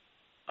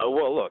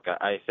 Well, look,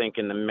 I think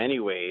in many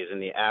ways, in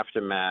the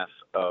aftermath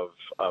of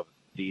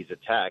these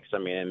attacks, I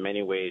mean, in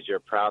many ways, you're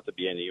proud to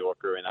be a New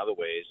Yorker. In other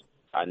ways,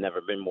 I've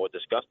never been more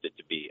disgusted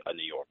to be a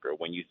New Yorker.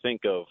 When you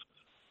think of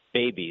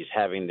babies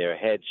having their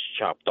heads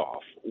chopped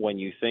off, when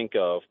you think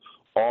of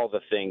all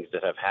the things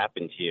that have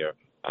happened here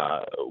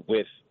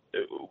with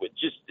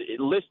just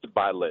list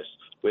by list,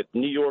 with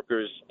New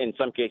Yorkers in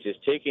some cases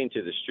taking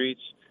to the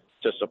streets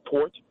to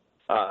support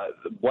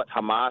what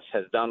Hamas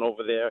has done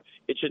over there,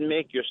 it should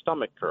make your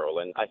stomach curl.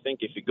 And I think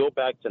if you go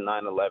back to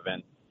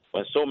 9/11,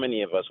 when so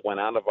many of us went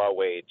out of our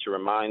way to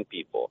remind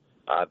people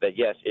that,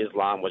 yes,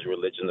 Islam was a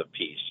religion of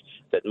peace,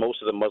 that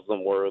most of the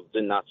Muslim world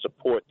did not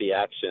support the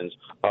actions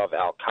of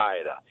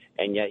al-Qaeda.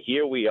 And yet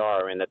here we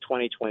are in the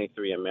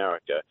 2023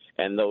 America,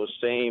 and those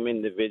same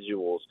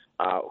individuals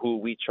who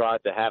we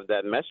tried to have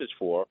that message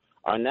for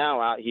are now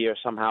out here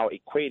somehow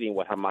equating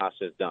what Hamas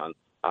has done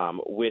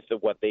with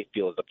what they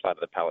feel is the plight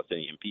of the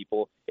Palestinian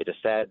people. It's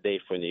a sad day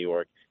for New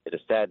York. It's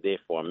a sad day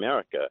for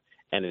America.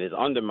 And it is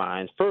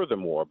undermined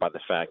furthermore by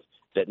the fact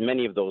that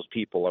many of those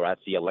people are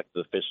actually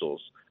elected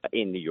officials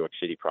in New York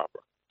City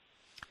proper.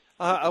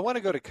 I want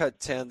to go to Cut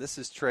 10. This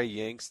is Trey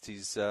Yingst.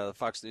 He's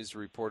Fox News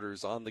reporter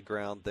on the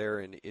ground there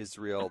in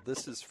Israel.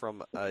 This is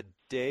from a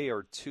day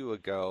or two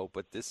ago,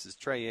 but this is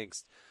Trey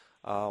Yingst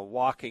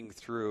walking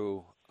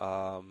through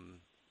one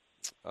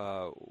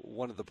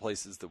of the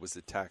places that was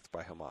attacked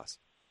by Hamas.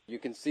 You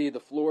can see the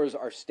floors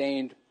are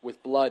stained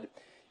with blood.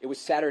 It was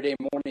Saturday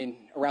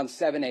morning around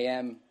 7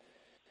 a.m.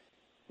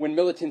 when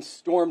militants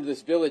stormed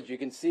this village. You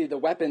can see the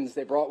weapons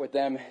they brought with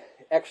them,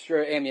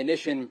 extra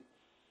ammunition,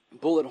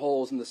 bullet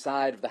holes in the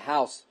side of the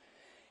house,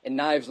 and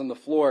knives on the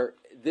floor.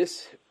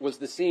 This was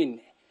the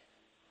scene.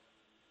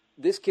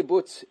 This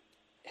kibbutz,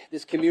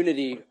 this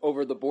community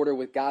over the border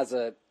with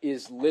Gaza,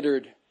 is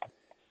littered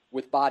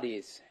with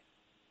bodies.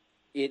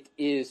 It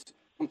is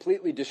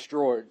completely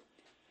destroyed.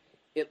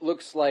 It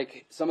looks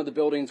like some of the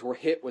buildings were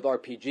hit with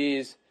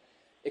RPGs,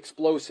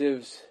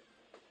 explosives,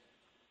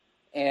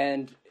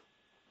 and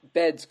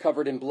beds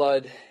covered in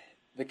blood,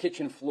 the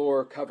kitchen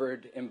floor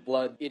covered in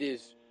blood. It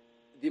is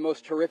the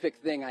most horrific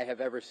thing I have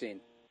ever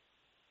seen.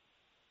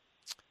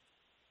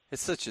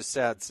 It's such a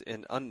sad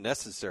and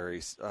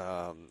unnecessary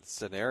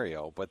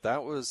scenario, but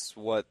that was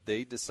what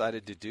they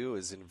decided to do,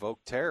 is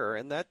invoke terror,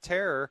 and that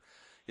terror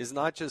is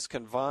not just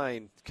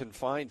confined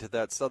to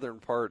that southern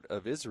part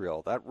of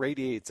Israel. That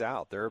radiates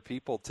out. There are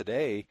people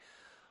today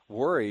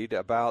worried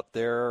about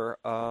their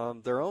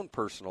own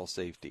personal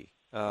safety.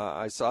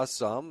 I saw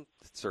some,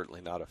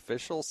 certainly not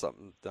official,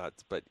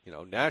 but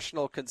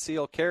National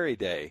Conceal Carry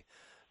Day.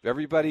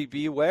 Everybody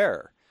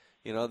beware.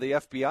 The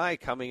FBI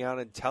coming out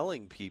and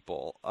telling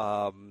people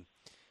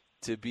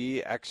to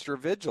be extra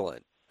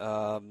vigilant.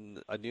 A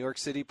New York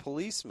City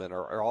policeman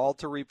are all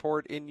to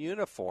report in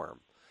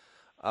uniform.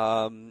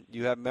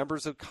 You have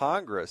members of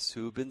Congress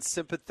who have been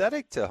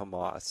sympathetic to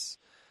Hamas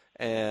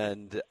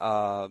and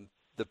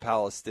the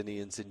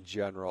Palestinians in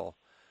general,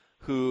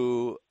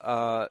 who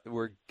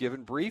were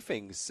given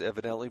briefings,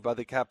 evidently by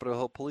the Capitol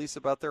Hill Police,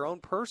 about their own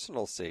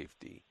personal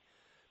safety.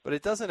 But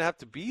it doesn't have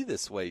to be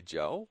this way,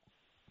 Joe.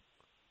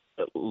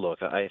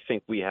 Look, I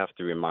think we have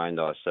to remind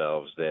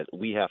ourselves that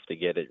we have to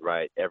get it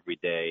right every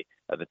day.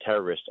 The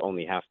terrorists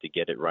only have to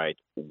get it right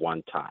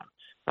one time.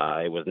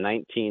 It was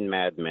 19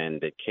 madmen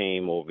that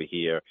came over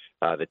here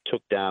that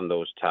took down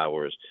those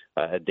towers,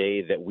 a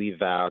day that we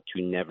vow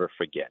to never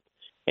forget.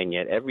 And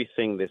yet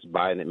everything this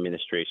Biden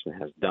administration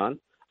has done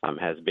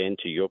has been,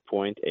 to your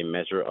point, a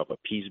measure of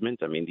appeasement.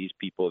 I mean, these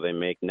people, they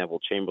make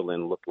Neville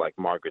Chamberlain look like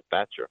Margaret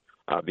Thatcher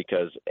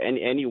because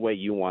any way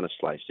you want to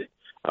slice it,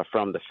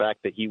 from the fact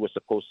that he was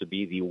supposed to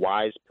be the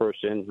wise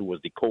person who was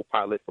the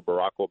co-pilot for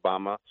Barack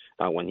Obama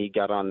when he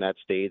got on that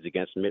stage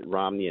against Mitt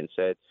Romney and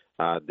said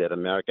that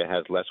America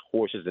has less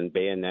horses and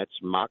bayonets,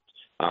 mocked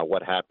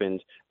what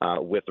happened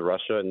with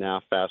Russia.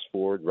 Now, fast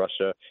forward,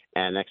 Russia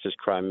annexes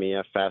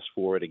Crimea. Fast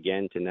forward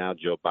again to now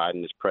Joe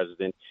Biden is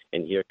president,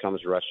 and here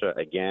comes Russia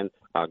again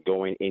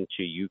going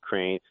into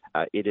Ukraine.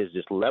 It is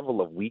this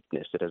level of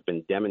weakness that has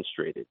been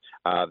demonstrated.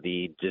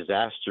 The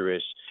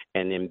disastrous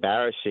and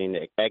embarrassing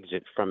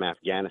exit from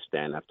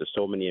Afghanistan after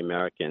so many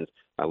Americans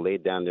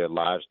laid down their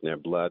lives and their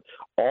blood.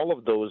 All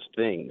of those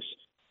things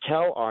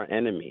tell our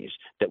enemies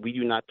that we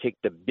do not take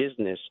the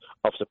business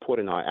of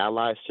supporting our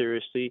allies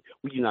seriously.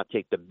 We do not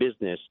take the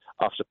business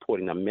of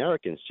supporting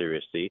Americans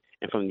seriously.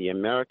 And from the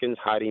Americans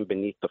hiding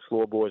beneath the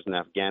floorboards in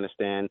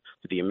Afghanistan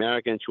to the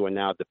Americans who are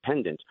now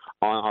dependent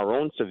on our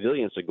own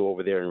civilians to go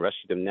over there and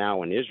rescue them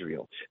now in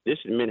Israel, this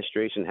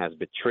administration has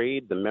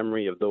betrayed the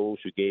memory of those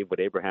who gave what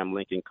Abraham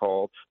Lincoln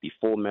called the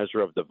full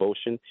measure of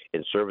devotion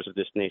in service of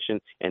this nation.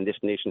 And this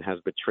nation has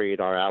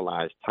betrayed our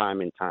allies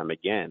time and time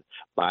again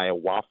by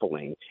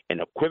waffling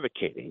and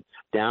equivocating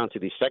down to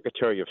the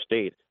Secretary of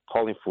State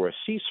calling for a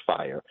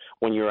ceasefire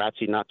when you're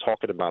actually not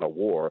talking about a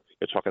war.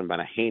 You're talking about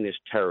a heinous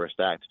terrorist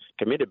act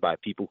committed by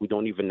people who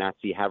don't even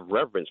actually have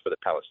reverence for the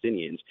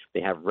Palestinians.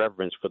 They have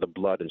reverence for the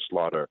blood and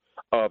slaughter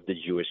of the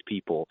Jewish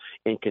people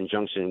in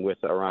conjunction with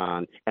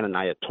Iran and an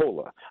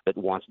Ayatollah that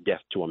wants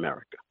death to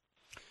America.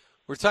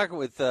 We're talking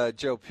with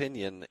Joe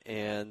Pinion,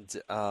 and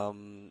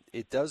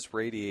it does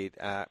radiate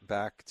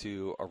back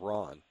to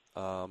Iran.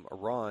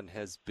 Iran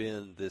has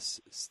been this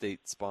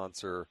state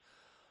sponsor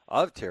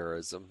of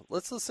terrorism.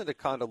 Let's listen to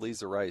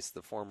Condoleezza Rice,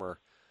 the former.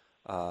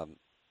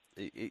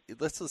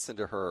 Let's listen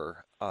to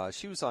her.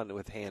 She was on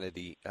with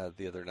Hannity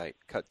the other night.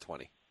 Cut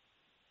 20.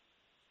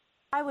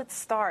 I would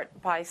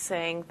start by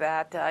saying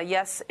that,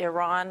 yes,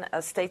 Iran, a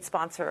state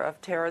sponsor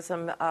of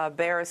terrorism,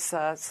 bears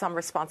some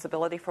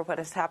responsibility for what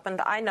has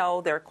happened. I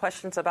know there are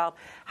questions about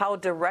how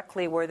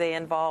directly were they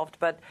involved,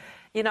 but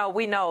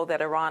we know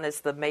that Iran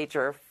is the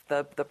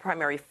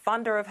primary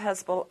funder of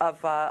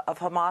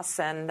Hamas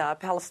and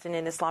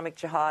Palestinian Islamic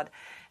Jihad.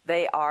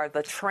 They are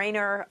the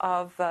trainer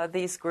of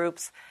these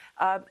groups.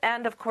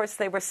 And, of course,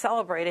 they were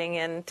celebrating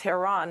in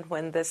Tehran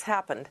when this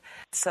happened.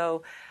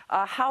 So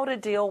how to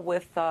deal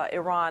with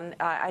Iran,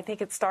 I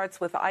think it starts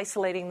with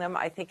isolating them.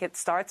 I think it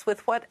starts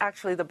with what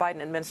actually the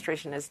Biden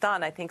administration has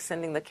done. I think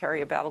sending the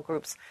carrier battle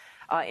groups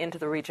into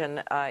the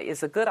region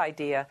is a good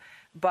idea.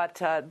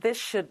 But this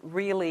should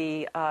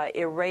really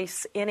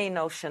erase any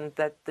notion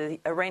that the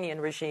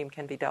Iranian regime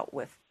can be dealt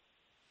with.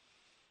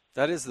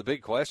 That is the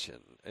big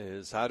question,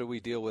 is how do we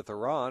deal with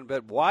Iran?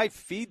 But why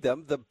feed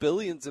them the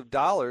billions of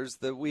dollars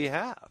that we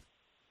have?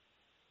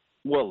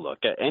 Well, look,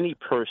 any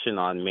person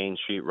on Main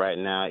Street right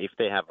now, if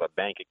they have a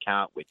bank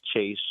account with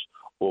Chase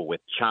or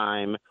with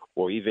Chime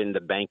or even the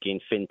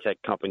banking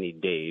fintech company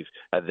Dave,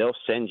 they'll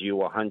send you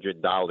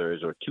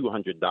 $100 or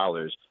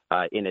 $200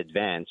 in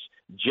advance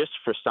just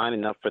for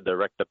signing up for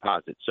direct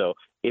deposit. So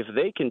if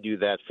they can do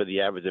that for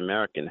the average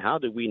American, how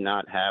do we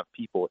not have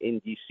people in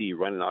D.C.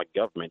 running our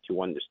government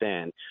who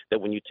understand that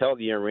when you tell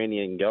the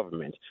Iranian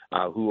government,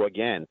 who,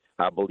 again,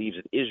 believes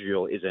that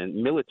Israel is a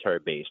military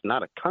base,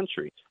 not a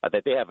country,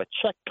 that they have a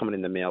check coming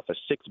in the mail for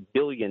 $6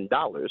 billion,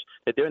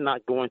 that they're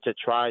not going to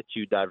try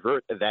to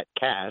divert that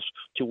cash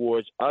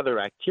towards other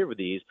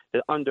activities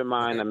that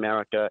undermine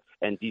America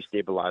and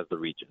destabilize the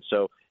region.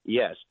 So,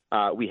 yes,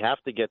 we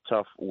have to get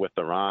tough with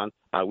Iran.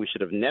 We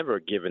should have never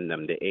given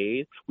them the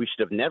aid. We should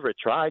have never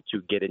tried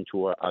to get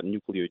into a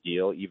nuclear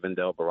deal, even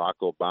though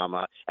Barack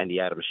Obama and the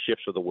Adam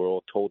Schiffs of the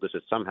world told us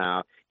that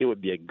somehow it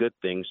would be a good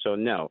thing. So,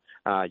 no,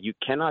 you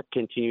cannot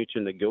continue to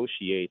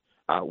negotiate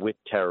with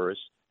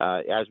terrorists.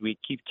 As we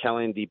keep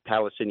telling the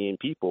Palestinian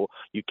people,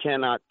 you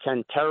cannot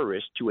send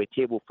terrorists to a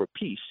table for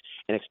peace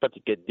and expect to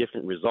get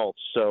different results.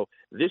 So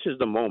this is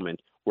the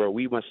moment where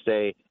we must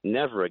say,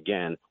 never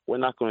again. We're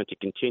not going to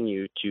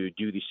continue to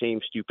do the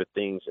same stupid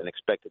things and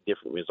expect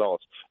different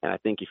results. And I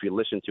think if you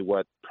listen to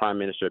what Prime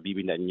Minister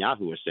Bibi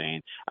Netanyahu is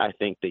saying, I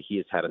think that he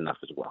has had enough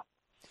as well.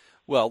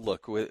 Well,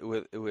 look,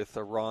 with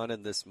Iran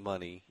and this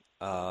money,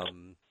 there's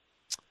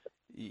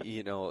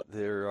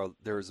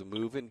a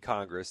move in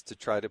Congress to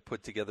try to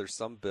put together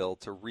some bill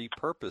to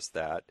repurpose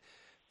that,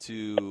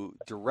 to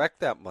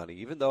direct that money,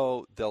 even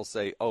though they'll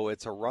say, oh,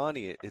 it's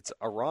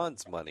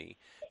Iran's money,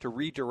 to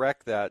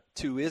redirect that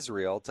to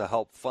Israel to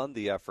help fund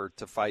the effort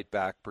to fight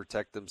back,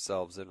 protect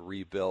themselves, and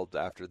rebuild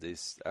after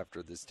this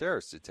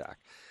terrorist attack.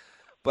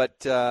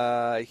 But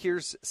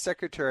here's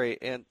Secretary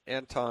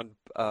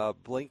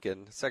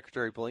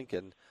Secretary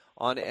Blinken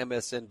on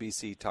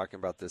MSNBC talking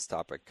about this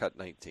topic. Cut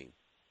 19.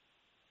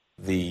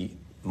 The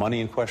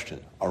money in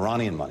question,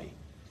 Iranian money,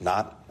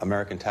 not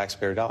American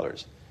taxpayer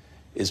dollars,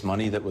 is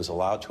money that was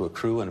allowed to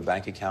accrue in a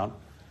bank account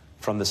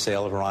from the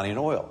sale of Iranian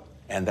oil.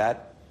 And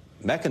that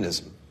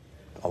mechanism,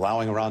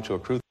 allowing Iran to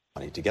accrue the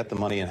money, to get the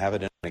money and have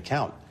it in an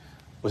account,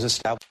 was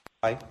established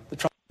by the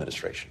Trump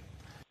administration.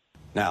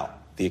 Now,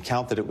 the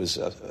account that it was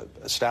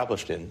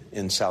established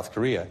in South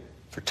Korea,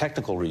 for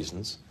technical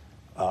reasons,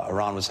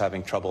 Iran was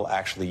having trouble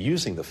actually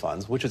using the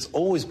funds, which it's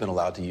always been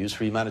allowed to use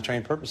for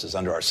humanitarian purposes,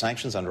 under our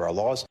sanctions, under our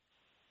laws.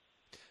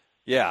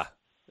 Yeah,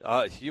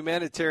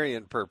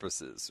 humanitarian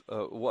purposes.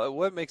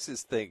 What makes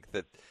us think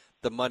that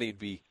the money would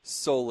be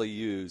solely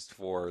used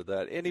for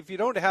that? And if you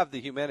don't have the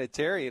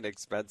humanitarian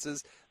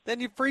expenses, then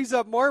you freeze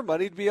up more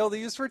money to be able to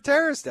use for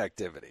terrorist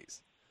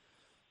activities.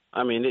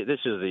 I mean, this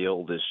is the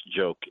oldest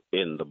joke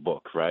in the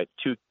book, right?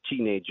 Two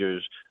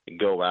teenagers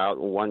go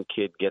out. One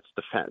kid gets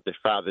the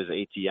father's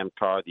ATM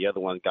card. The other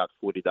one got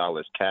 $40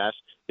 cash.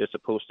 They're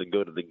supposed to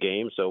go to the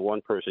game. So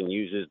one person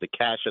uses the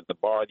cash at the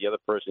bar. The other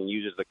person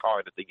uses the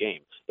card at the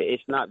game.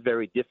 It's not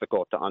very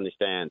difficult to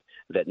understand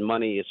that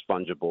money is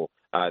fungible,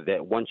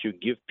 that once you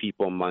give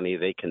people money,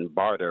 they can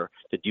barter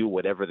to do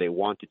whatever they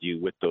want to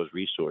do with those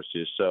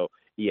resources. So,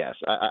 yes,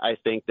 I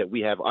think that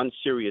we have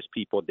unserious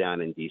people down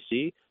in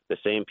D.C. The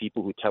same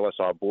people who tell us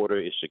our border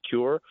is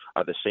secure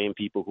are the same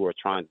people who are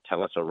trying to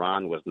tell us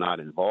Iran was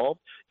not involved,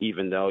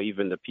 even though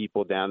even the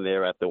people down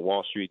there at the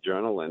Wall Street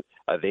Journal, and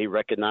they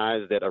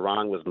recognize that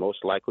Iran was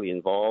most likely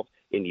involved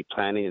in the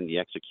planning and the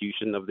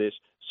execution of this.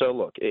 So,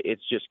 look,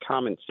 it's just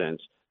common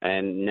sense.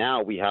 And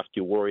now we have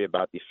to worry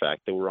about the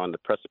fact that we're on the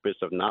precipice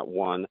of not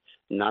one,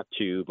 not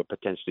two, but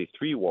potentially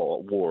three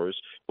wars.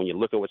 When you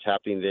look at what's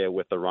happening there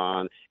with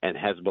Iran and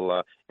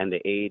Hezbollah and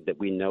the aid that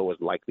we know is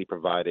likely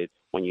provided,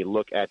 when you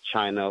look at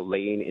China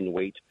laying in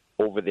wait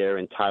over there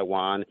in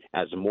Taiwan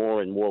as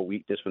more and more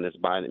weakness from this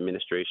Biden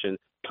administration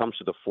comes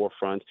to the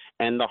forefront,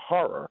 and the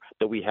horror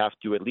that we have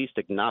to at least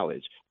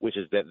acknowledge, which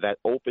is that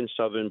open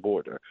southern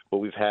border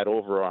where we've had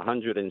over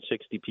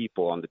 160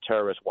 people on the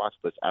terrorist watch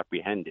list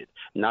apprehended,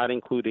 not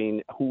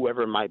including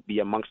whoever might be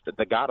amongst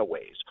the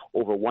gotaways,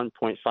 over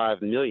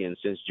 1.5 million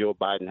since Joe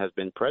Biden has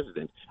been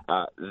president.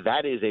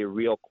 That is a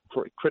real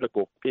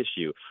critical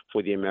issue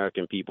for the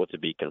American people to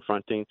be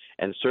confronting,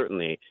 and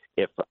certainly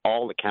if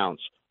all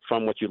accounts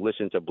from what you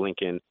listen to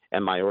Blinken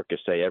and Mayorkas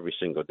say every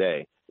single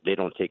day, they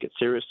don't take it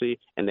seriously,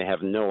 and they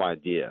have no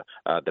idea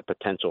the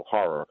potential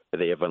horror that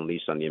they have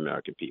unleashed on the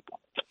American people.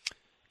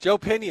 Joe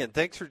Pinion,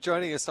 thanks for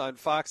joining us on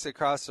Fox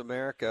Across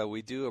America.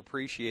 We do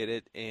appreciate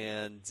it,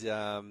 and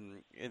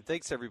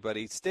thanks,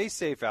 everybody. Stay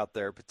safe out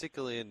there,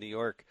 particularly in New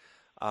York,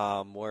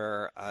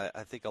 where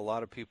I think a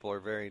lot of people are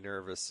very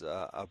nervous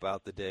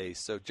about the day.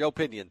 So, Joe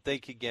Pinion,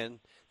 thank you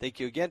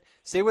again.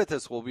 Stay with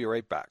us. We'll be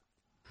right back.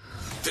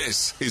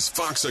 This is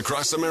Fox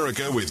Across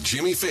America with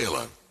Jimmy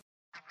Fallon.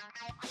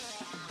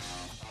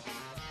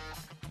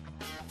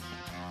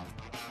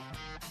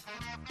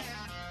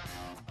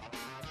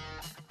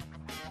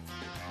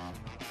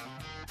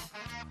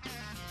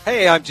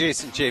 Hey, I'm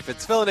Jason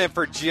Chaffetz, filling in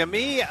for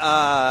Jimmy.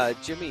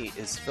 Jimmy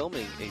is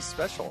filming a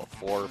special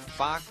for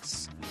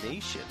Fox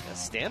Nation, a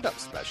stand-up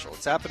special.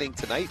 It's happening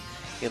tonight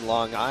in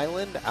Long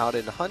Island, out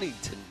in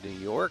Huntington, New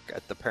York,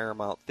 at the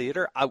Paramount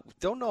Theater. I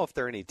don't know if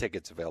there are any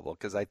tickets available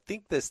because I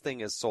think this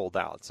thing is sold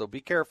out. So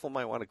be careful,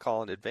 might want to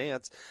call in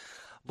advance.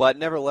 But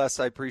nevertheless,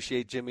 I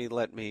appreciate Jimmy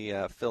letting me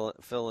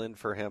fill in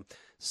for him.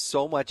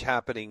 So much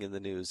happening in the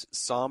news,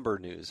 somber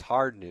news,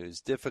 hard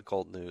news,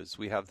 difficult news.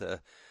 We have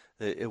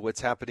what's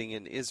happening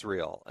in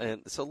Israel.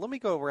 And so let me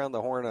go around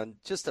the horn on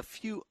just a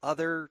few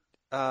other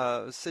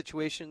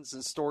situations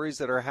and stories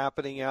that are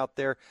happening out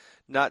there,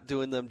 not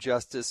doing them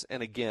justice.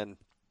 And again,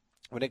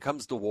 when it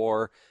comes to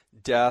war,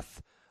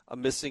 death,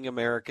 missing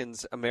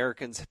Americans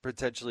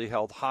potentially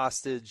held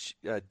hostage,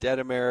 dead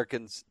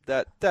Americans,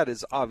 that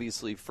is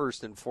obviously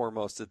first and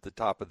foremost at the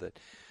top of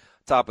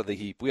the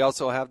heap. We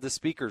also have the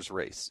speaker's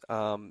race.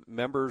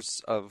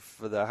 Members of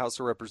the House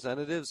of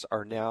Representatives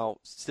are now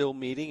still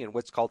meeting in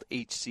what's called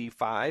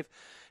HC5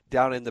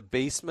 down in the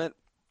basement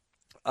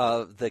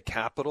of the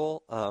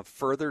Capitol,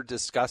 further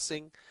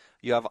discussing.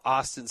 You have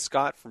Austin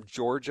Scott from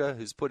Georgia,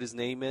 who's put his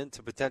name in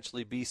to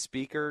potentially be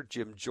speaker.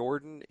 Jim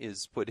Jordan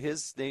is put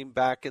his name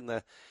back in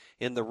the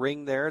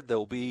ring there.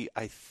 There'll be,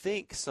 I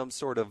think, some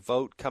sort of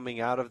vote coming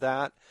out of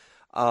that.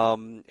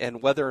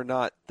 And whether or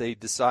not they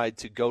decide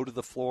to go to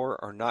the floor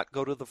or not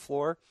go to the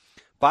floor.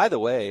 By the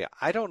way,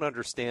 I don't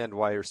understand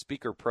why our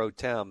Speaker Pro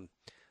Tem,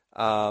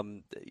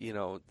 the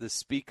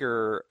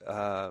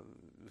Speaker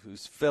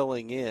who's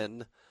filling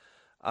in,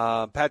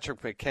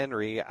 Patrick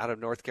McHenry out of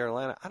North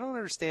Carolina, I don't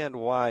understand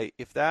why,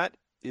 if that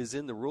is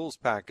in the rules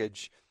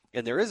package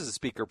and there is a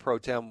Speaker Pro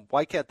Tem,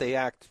 why can't they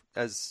act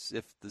as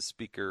if the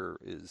Speaker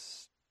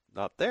is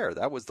not there?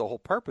 That was the whole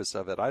purpose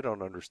of it. I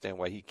don't understand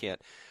why he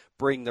can't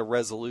bring the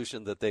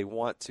resolution that they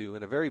want to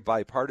in a very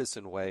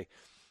bipartisan way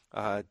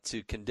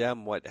to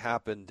condemn what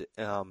happened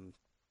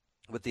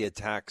with the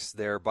attacks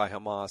there by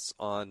Hamas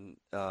on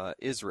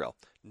Israel.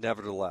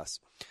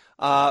 Nevertheless,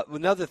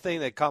 another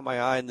thing that caught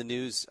my eye in the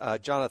news,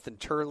 Jonathan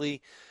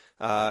Turley,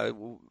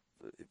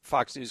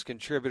 Fox News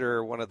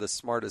contributor, one of the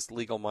smartest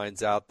legal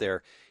minds out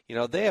there.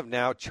 They have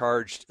now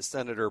charged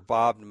Senator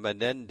Bob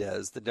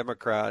Menendez, the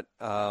Democrat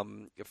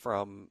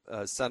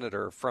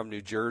senator from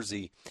New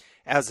Jersey,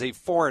 as a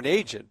foreign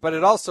agent. But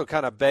it also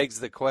kind of begs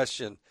the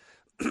question,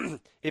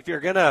 if you're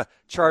going to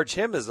charge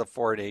him as a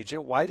foreign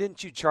agent, why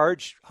didn't you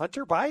charge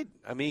Hunter Biden?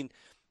 I mean,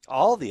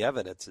 all the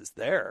evidence is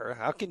there.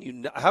 How can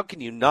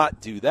you not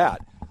do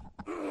that?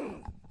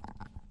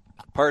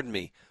 Pardon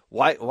me.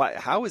 Why?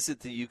 How is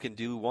it that you can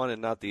do one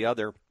and not the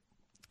other?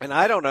 And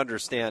I don't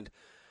understand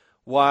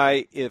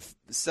why, if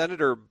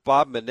Senator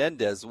Bob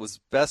Menendez was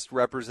best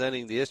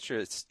representing the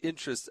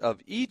interests of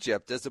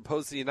Egypt as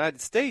opposed to the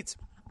United States,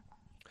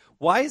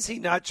 why is he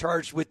not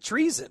charged with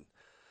treason?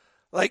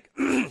 Like,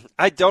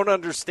 I don't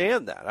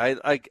understand that.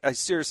 I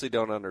seriously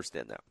don't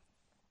understand that.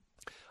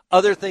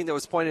 Other thing that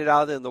was pointed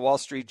out in the Wall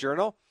Street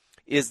Journal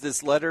is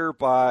this letter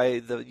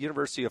by the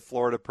University of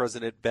Florida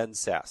President Ben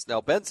Sasse.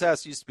 Now, Ben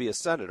Sasse used to be a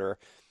senator.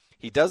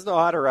 He does know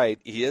how to write.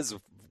 He is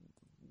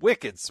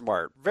wicked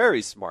smart,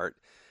 very smart,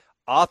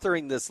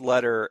 authoring this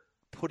letter,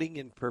 putting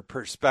in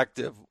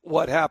perspective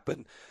what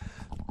happened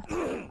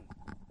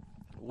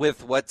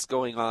with what's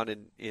going on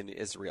in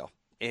Israel.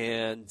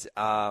 And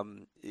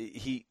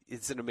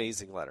it's an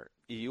amazing letter.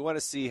 You want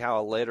to see how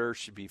a letter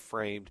should be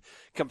framed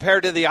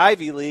compared to the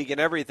Ivy League and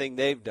everything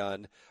they've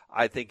done.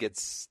 I think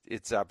it's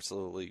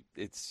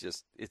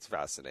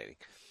fascinating.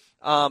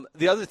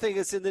 The other thing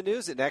that's in the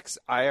news, an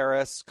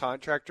ex-IRS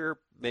contractor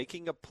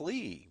making a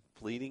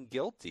pleading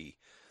guilty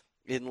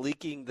in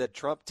leaking the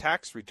Trump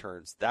tax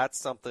returns. That's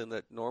something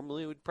that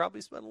normally we'd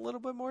probably spend a little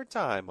bit more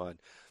time on.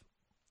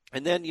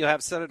 And then you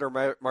have Senator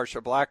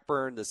Marsha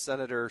Blackburn, the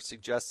senator,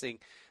 suggesting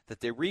that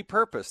they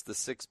repurpose the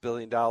 $6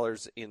 billion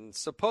in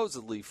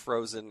supposedly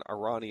frozen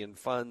Iranian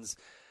funds.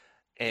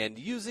 And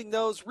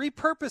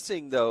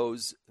repurposing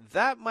those,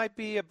 that might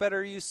be a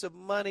better use of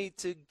money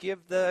to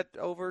give that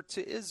over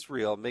to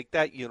Israel, make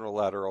that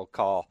unilateral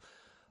call.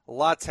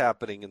 Lots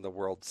happening in the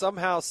world.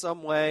 Somehow,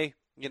 some way,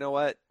 you know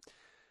what?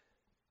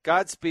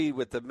 Godspeed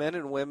with the men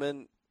and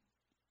women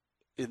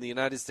in the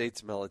United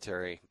States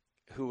military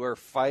who are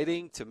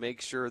fighting to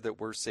make sure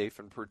that we're safe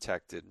and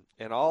protected.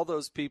 And all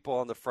those people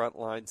on the front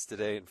lines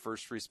today and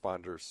first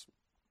responders.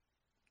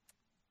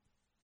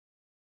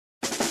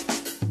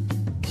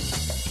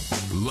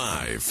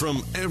 Live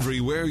from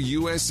everywhere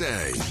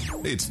USA,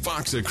 it's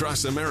Fox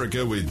Across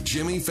America with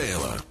Jimmy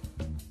Fallon.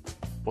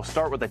 We'll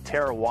start with the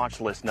terror watch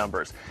list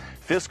numbers.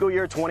 Fiscal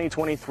year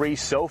 2023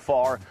 so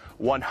far,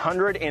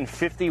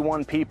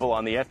 151 people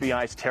on the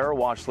FBI's terror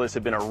watch list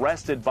have been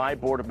arrested by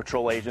Border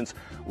Patrol agents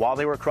while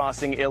they were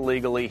crossing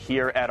illegally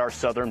here at our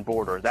southern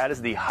border. That is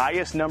the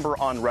highest number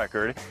on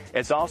record.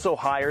 It's also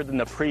higher than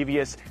the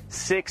previous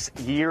 6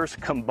 years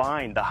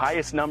combined. The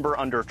highest number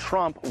under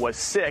Trump was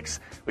 6.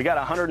 We got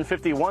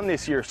 151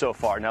 this year so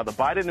far. Now, the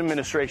Biden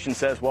administration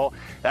says, well,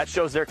 that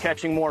shows they're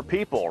catching more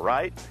people,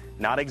 right?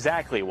 Not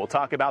exactly. We'll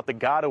talk about the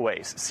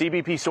gotaways.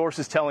 CBP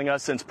sources telling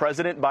us since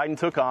President Biden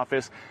took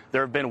office,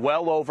 there have been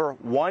well over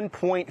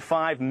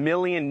 1.5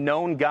 million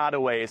known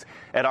gotaways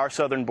at our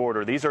southern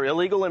border. These are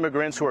illegal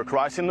immigrants who are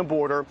crossing the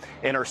border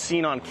and are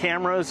seen on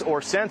cameras or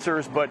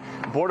sensors, but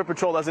Border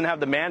Patrol doesn't have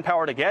the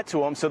manpower to get to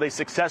them, so they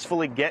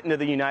successfully get into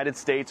the United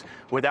States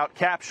without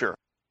capture.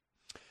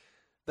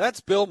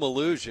 That's Bill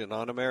Malugin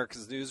on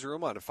America's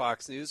Newsroom on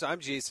Fox News. I'm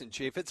Jason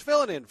Chaffetz,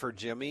 filling in for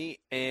Jimmy.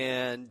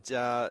 And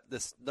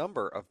this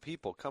number of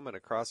people coming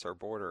across our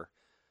border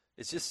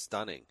is just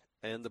stunning.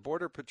 And the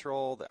Border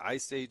Patrol, the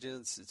ICE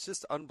agents, it's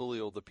just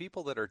unbelievable. The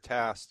people that are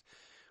tasked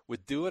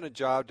with doing a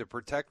job to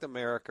protect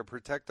America,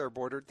 protect our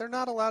border, they're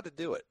not allowed to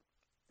do it.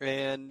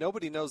 And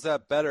nobody knows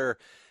that better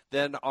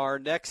than our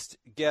next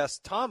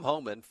guest, Tom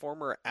Homan,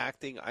 former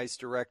acting ICE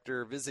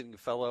director, visiting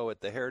fellow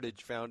at the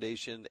Heritage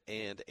Foundation,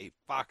 and a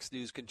Fox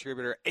News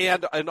contributor,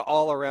 and an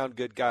all-around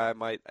good guy, I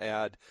might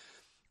add.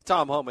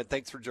 Tom Homan,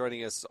 thanks for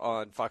joining us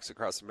on Fox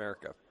Across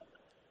America.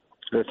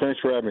 Yeah, thanks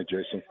for having me,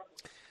 Jason.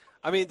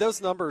 I mean,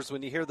 those numbers,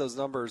 when you hear those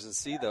numbers and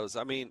see those,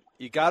 I mean,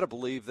 you got to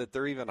believe that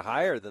they're even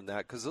higher than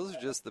that because those are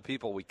just the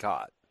people we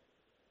caught.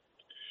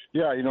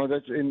 Yeah, you know,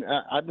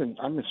 I've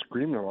been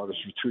screaming about this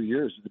for 2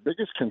 years. The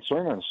biggest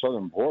concern on the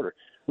southern border,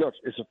 look,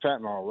 it's a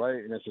fentanyl, right,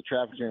 and it's a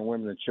trafficking of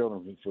women and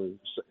children for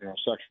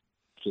sex.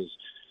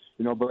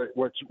 You know, but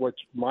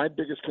what's my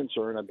biggest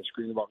concern, I've been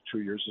screaming about for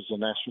 2 years, is the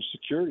national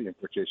security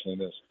implication of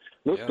this.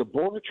 Look, The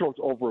Border Patrol is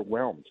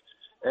overwhelmed.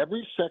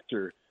 Every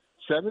sector,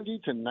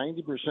 70 to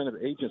 90%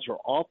 of agents are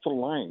off the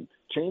line,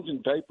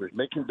 changing diapers,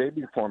 making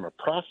baby formula,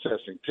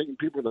 processing, taking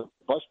people to the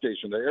bus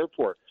station, the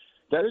airport.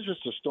 That is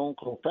just a stone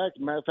cold fact.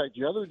 Matter of fact,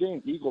 the other day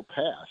in Eagle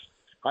Pass,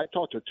 I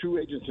talked to 2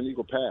 agents in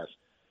Eagle Pass.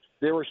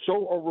 They were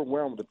so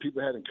overwhelmed that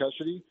people had in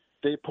custody,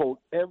 they pulled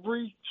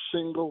every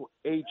single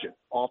agent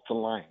off the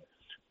line.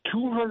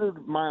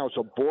 200 miles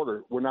of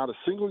border without a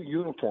single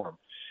uniform.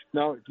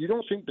 Now, you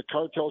don't think the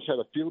cartels had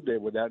a field day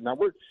with that. Now,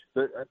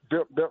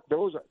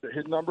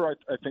 his number,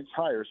 I think, is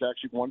higher. It's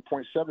actually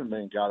 1.7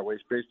 million gotaways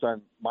based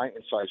on my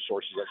inside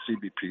sources at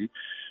CBP.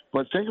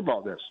 But think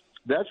about this.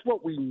 That's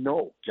what we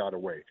know got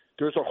away.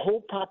 There's a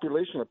whole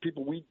population of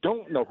people we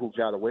don't know who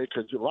got away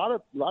because a lot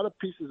of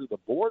pieces of the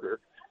border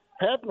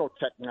have no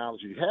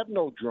technology, have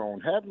no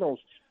drone, have no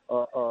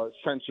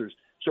sensors.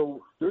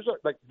 So there's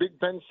like Big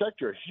Bend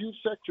sector, a huge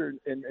sector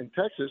in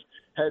Texas,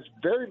 has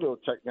very little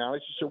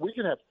technology. So we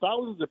can have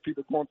thousands of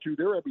people going through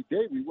there every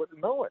day. We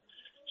wouldn't know it.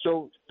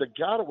 So the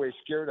getaway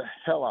scared the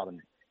hell out of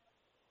me.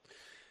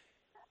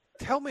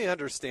 Help me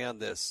understand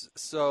this.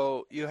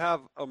 So you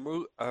have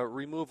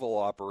removal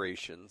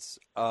operations.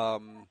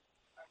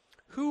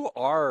 Who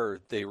are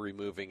they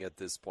removing at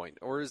this point?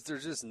 Or is there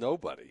just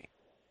nobody?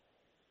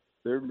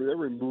 They're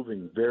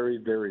removing very,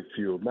 very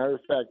few. Matter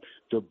of fact,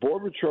 the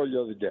Border Patrol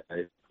the other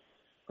day,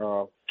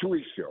 2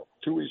 weeks ago,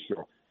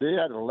 they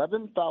had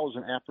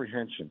 11,000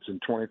 apprehensions in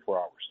 24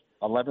 hours.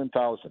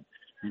 11,000.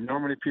 You know how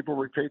many people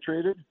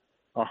repatriated?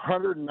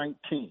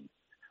 119.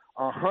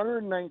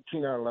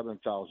 119 out of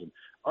 11,000.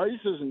 ICE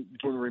isn't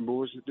doing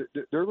removals.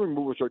 Their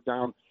removals are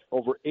down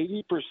over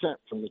 80%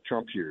 from the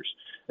Trump years.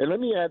 And let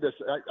me add this.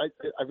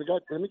 I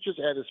forgot. Let me just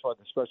add this about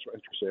the special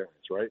interest areas,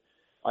 right?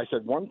 I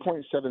said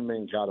 1.7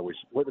 million gotaways.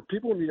 What the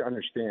people need to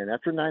understand,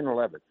 after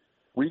 9/11,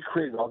 we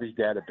created all these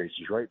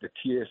databases, right? The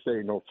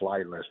TSA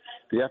no-fly list,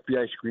 the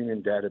FBI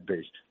screening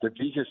database, the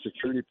visa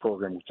security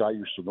program, which I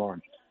used to run.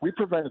 We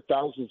prevented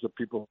thousands of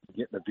people from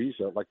getting a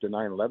visa, like the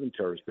 9/11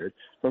 terrorists did,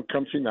 from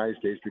coming to the United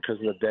States because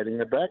of the vetting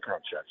and the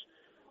background checks.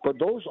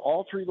 But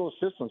all three of those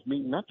systems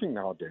mean nothing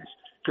nowadays,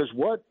 because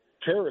what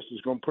terrorist is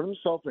going to put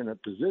himself in a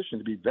position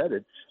to be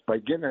vetted by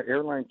getting an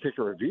airline ticket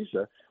or a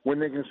visa when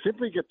they can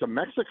simply get to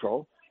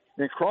Mexico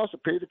and cross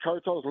and pay the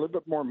cartels a little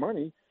bit more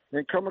money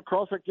and come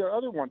across like the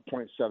other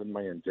 1.7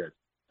 million did.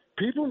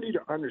 People need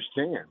to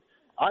understand.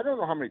 I don't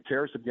know how many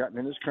terrorists have gotten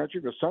in this country,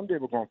 but someday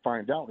we're going to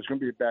find out. It's going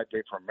to be a bad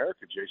day for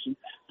America, Jason.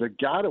 The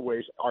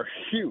gotaways are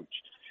huge.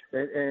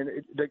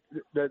 And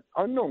the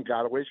unknown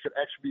gotaways could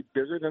actually be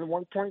bigger than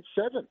 1.7.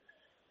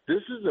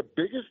 This is the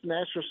biggest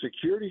national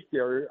security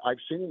area I've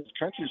seen in this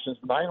country since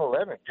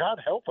 9/11. God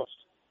help us.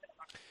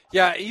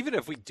 Yeah, even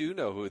if we do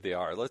know who they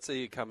are, let's say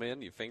you come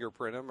in, you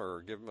fingerprint them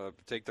or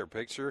take their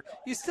picture,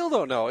 you still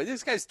don't know.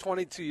 This guy's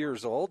 22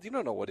 years old. You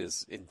don't know what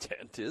his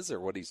intent is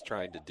or what he's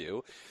trying to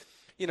do.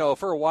 You know,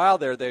 for a while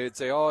there, they would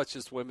say, oh, it's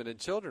just women and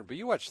children. But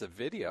you watch the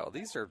video.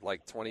 These are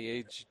like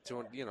 28,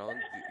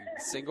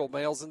 single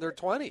males in their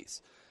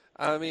 20s.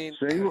 I mean,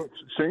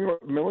 single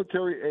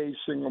military-age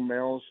single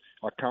males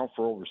account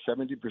for over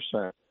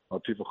 70%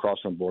 of people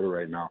crossing the border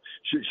right now.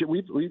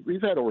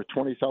 We've had over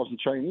 20,000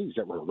 Chinese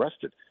that were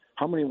arrested.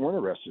 How many weren't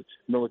arrested?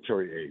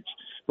 Military age.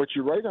 But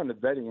you're right on the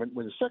vetting.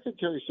 When the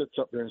secretary sits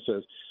up there and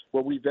says,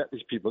 well, we vet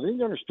these people, they need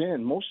to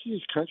understand most of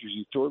these countries,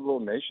 these third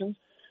world nations,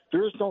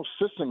 there is no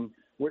system.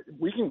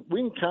 We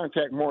can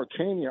contact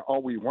Mauritania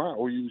all we want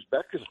or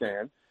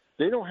Uzbekistan.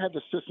 They don't have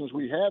the systems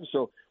we have,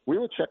 so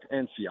we'll check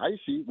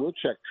NCIC, we'll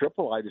check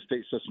III, the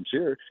state systems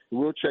here,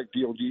 we'll check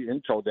DOD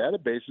intel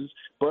databases,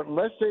 but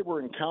unless they were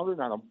encountered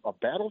on a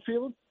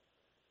battlefield,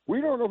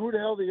 we don't know who the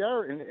hell they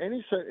are. And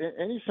any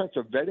sense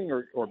of vetting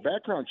or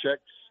background check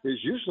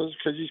is useless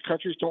because these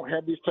countries don't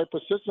have these type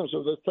of systems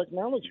or this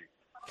technology.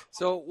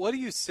 So what do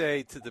you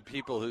say to the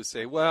people who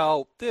say,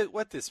 well,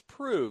 what this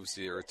proves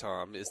here,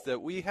 Tom, is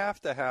that we have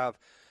to have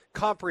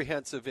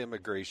comprehensive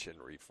immigration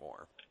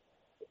reform?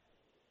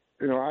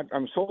 You know,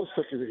 I'm so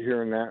sick of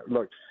hearing that.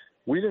 Look,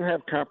 we didn't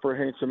have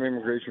comprehensive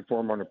immigration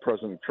reform under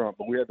President Trump,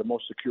 but we had the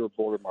most secure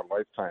border of my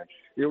lifetime.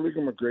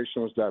 Illegal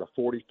immigration was at a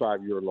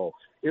 45-year low.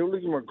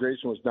 Illegal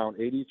immigration was down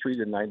 83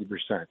 to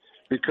 90%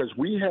 because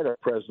we had a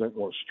president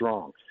who was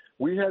strong.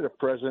 We had a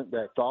president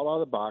that thought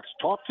out of the box,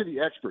 talked to the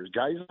experts,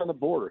 guys on the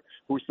border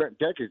who spent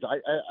decades. I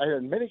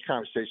had many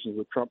conversations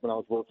with Trump when I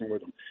was working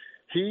with him.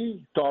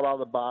 He thought out of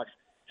the box.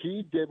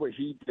 He did what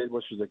he did,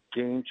 which was a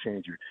game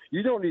changer.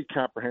 You don't need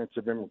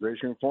comprehensive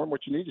immigration reform.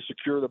 What you need is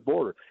secure the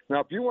border.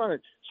 Now, if you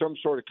wanted some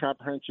sort of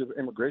comprehensive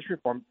immigration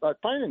reform,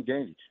 fine and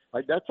dandy.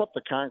 That's up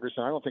to Congress,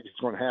 and I don't think it's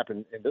going to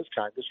happen in this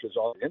Congress because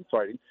of all the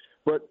infighting.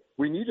 But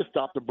we need to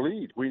stop the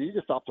bleed. We need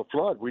to stop the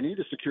flood. We need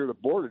to secure the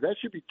border. That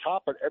should be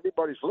top on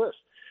everybody's list.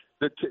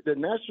 The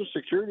national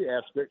security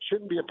aspect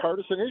shouldn't be a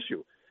partisan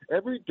issue.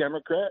 Every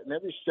Democrat and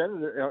every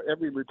senator,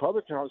 every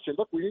Republican ought to say,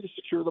 look, we need to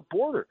secure the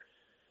border.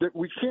 That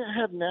we can't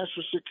have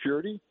national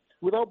security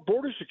without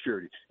border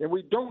security. And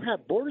we don't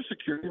have border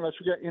security unless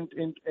we got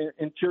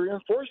interior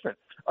enforcement.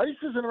 ICE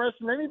isn't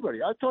arresting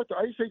anybody. I talk to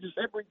ICE agents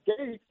every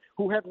day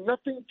who have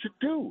nothing to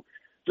do.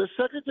 The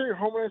Secretary of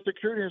Homeland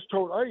Security has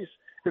told ICE,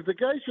 if the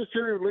guy's just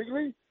here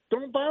illegally,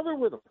 don't bother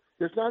with him.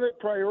 It's not a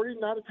priority,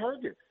 not a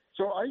target.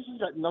 So ICE has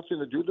got nothing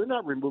to do. They're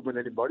not removing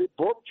anybody.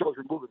 Border Patrol's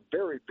removing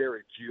very,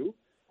 very few.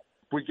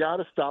 We got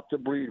to stop the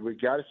bleed. We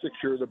got to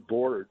secure the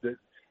border.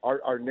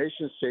 Our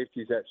nation's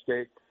safety is at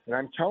stake. And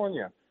I'm telling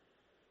you,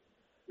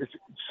 it's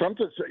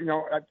something,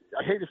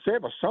 I hate to say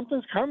it, but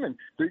something's coming.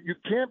 You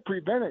can't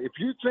prevent it. If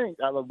you think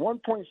out of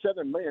 1.7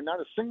 million,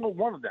 not a single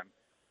one of them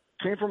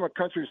came from a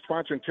country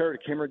sponsoring terror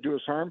that came here to do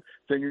us harm,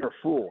 then you're a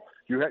fool.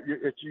 You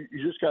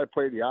just got to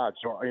play the odds.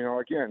 So,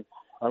 again,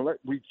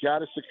 we got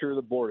to secure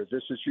the border.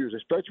 This is huge,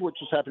 especially what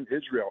just happened to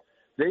Israel.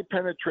 They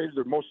penetrated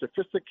the most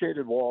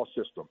sophisticated wall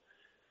system.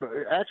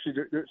 Actually,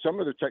 some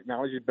of their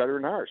technology is better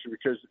than ours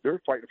because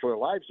they're fighting for their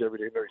lives every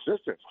day in their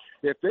existence.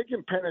 If they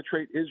can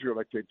penetrate Israel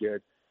like they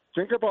did,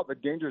 think about the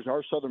dangers in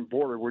our southern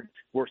border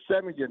where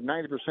 70 to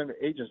 90% of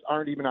agents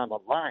aren't even on the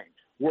line.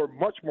 We're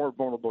much more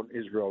vulnerable than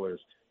Israel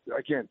is.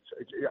 Again,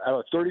 out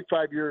of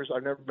 35 years,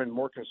 I've never been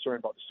more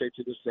concerned about the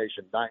safety of this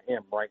nation than I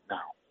am right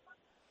now.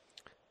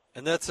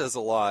 And that says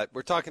a lot.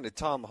 We're talking to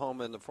Tom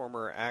Homan, the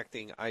former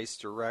acting ICE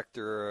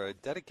director,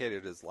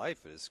 dedicated his life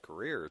and his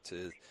career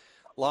to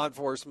law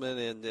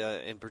enforcement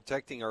and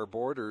protecting our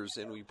borders,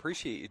 and we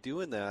appreciate you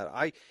doing that.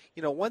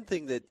 One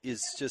thing that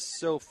is just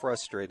so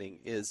frustrating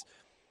is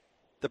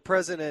the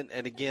president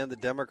and, again, the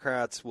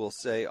Democrats will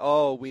say,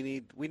 oh, we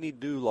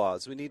need new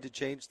laws. We need to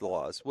change the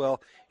laws.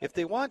 Well, if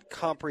they want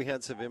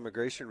comprehensive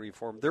immigration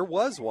reform, there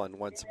was one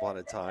once upon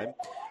a time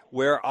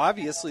where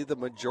obviously the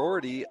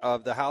majority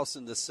of the House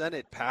and the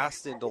Senate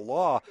passed into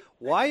law.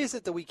 Why is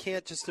it that we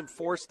can't just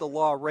enforce the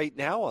law right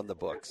now on the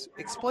books?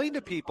 Explain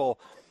to people,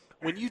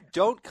 when you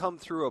don't come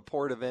through a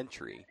port of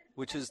entry,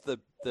 which is the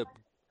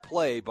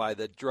play by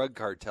the drug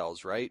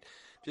cartels, right?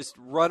 Just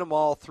run them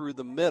all through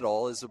the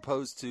middle as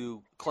opposed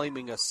to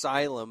claiming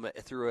asylum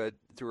through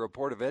a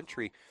port of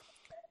entry.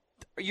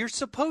 You're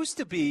supposed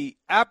to be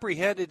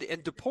apprehended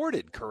and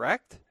deported,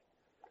 correct?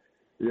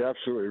 You're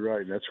absolutely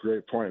right. That's a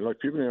great point. Look,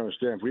 people need to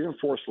understand, if we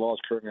enforce laws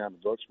currently on the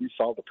books, we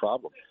solve the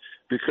problem.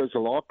 Because the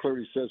law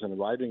clearly says an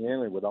arriving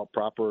alien without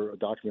proper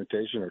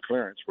documentation or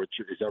clearance, which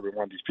is every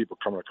one of these people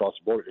coming across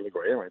the border,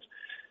 illegal aliens,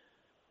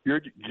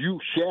 you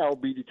shall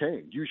be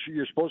detained.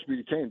 You're supposed to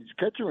be detained.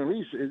 Catch and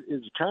release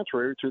is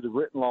contrary to the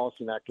written laws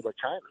enacted by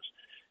Congress.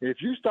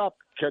 If you stop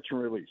catch and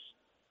release,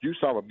 you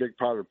solve a big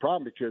part of the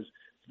problem, because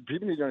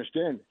people need to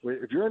understand,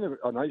 if you're in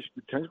a nice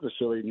detention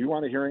facility and you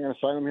want a hearing, an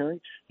asylum hearing,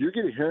 you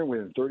get a hearing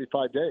within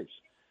 35 days.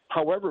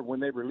 However, when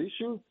they release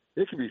you,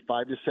 it can be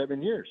 5 to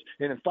 7 years.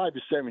 And in 5 to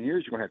 7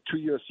 years, you're going to have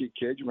 2 USC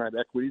kids, you're going to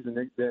have equities,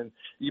 and then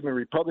even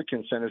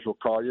Republican senators will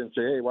call you and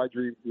say, hey, why'd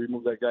you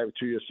remove that guy with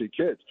 2 USC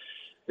kids?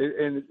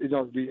 And,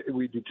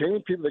 we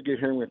detain people that get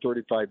hearing within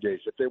 35 days.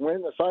 If they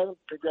win asylum,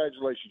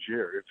 congratulations, you're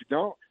here. If you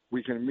don't,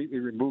 we can immediately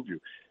remove you.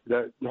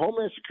 The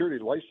Homeland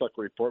Security Life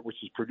Cycle Report, which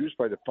is produced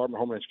by the Department of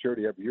Homeland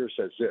Security every year,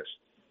 says this.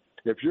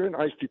 If you're in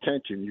ICE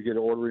detention, you get an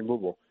order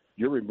removal.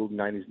 You're removed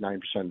 99%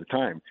 of the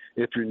time.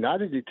 If you're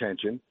not in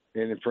detention,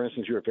 and for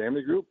instance, you're a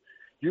family group,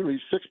 you leave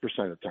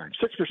 6% of the time.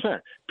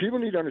 6%. People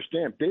need to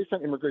understand, based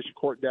on immigration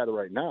court data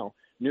right now,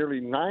 nearly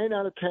 9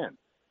 out of 10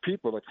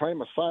 people that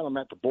claim asylum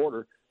at the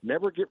border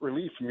never get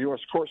relief from U.S.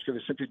 courts because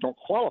they simply don't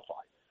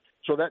qualify.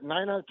 So that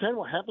 9 out of 10,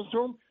 what happens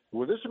to them?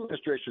 Well, this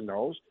administration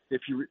knows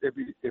if you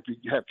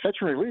have catch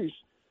and release,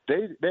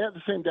 they have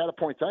the same data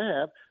points I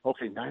have.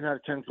 Okay, 9 out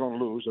of 10 is going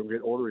to lose and get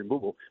order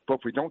removal. But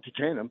if we don't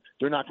detain them,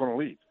 they're not going to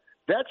leave.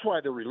 That's why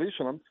they're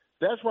releasing them.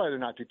 That's why they're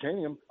not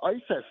detaining them.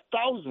 ICE has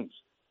thousands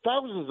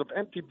of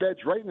empty beds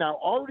right now,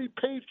 already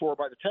paid for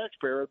by the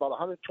taxpayer, about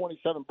 $127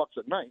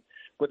 a night.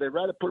 But they'd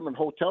rather put them in a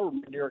hotel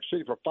room in New York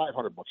City for $500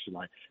 a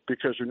night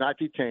because they're not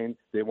detained.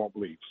 They won't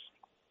leave.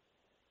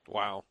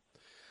 Wow.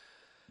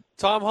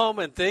 Tom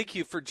Homan, thank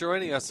you for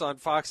joining us on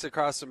Fox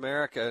Across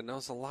America. It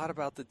knows a lot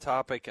about the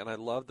topic, and I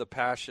love the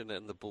passion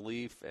and the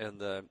belief,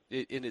 and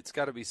it's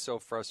got to be so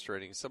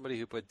frustrating. Somebody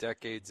who put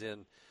decades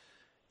in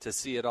to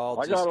see it all.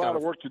 I got a lot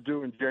of work to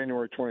do in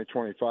January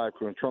 2025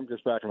 because when Trump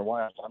gets back in the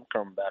White House, I'm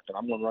coming back, and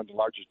I'm going to run the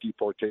largest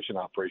deportation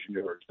operation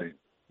you've ever seen.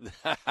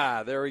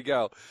 There we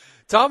go.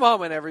 Tom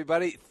Homan,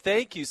 everybody,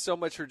 thank you so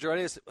much for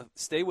joining us.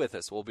 Stay with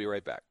us. We'll be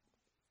right back.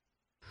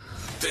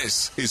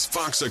 This is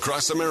Fox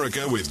Across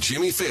America with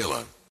Jimmy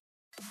Fallon.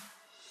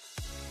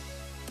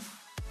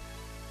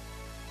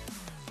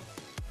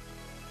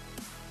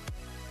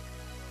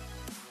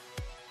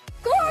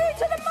 Glory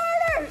to the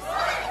martyrs!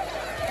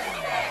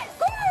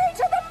 Glory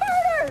to the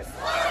martyrs!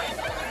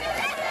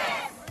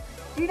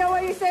 Do you know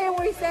what you say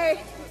when we say,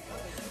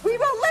 we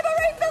will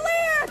liberate the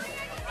land?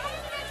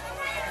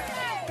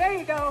 There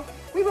you go.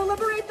 We will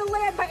liberate the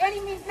land by any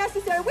means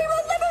necessary. We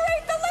will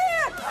liberate the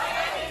land! By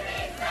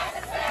any means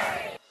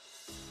necessary!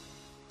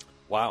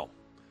 Wow.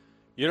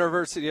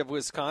 University of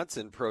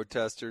Wisconsin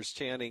protesters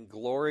chanting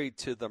glory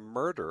to the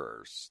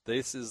murderers.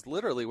 This is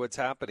literally what's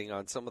happening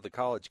on some of the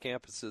college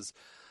campuses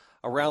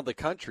around the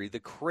country. The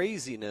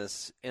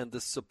craziness and the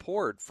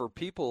support for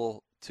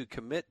people to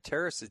commit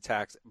terrorist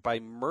attacks by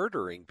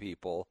murdering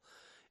people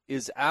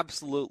is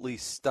absolutely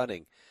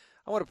stunning.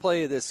 I want to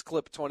play this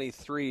clip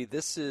 23.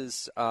 This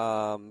is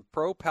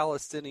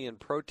pro-Palestinian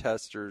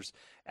protesters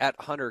at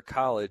Hunter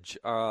College.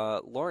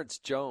 Lawrence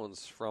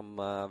Jones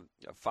from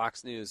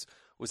Fox News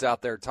was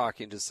out there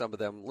talking to some of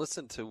them.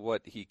 Listen to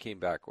what he came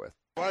back with.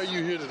 Why are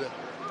you here today?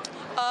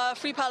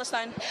 Free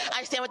Palestine.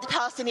 I stand with the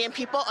Palestinian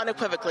people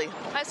unequivocally.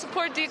 I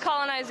support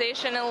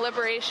decolonization and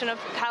liberation of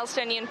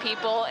Palestinian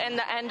people and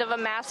the end of a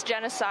mass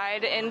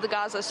genocide in the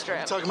Gaza Strip.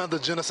 You're talking about the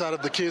genocide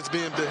of the kids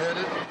being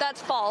beheaded?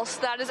 That's false.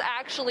 That is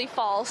actually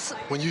false.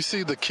 When you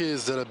see the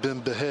kids that have been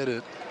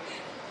beheaded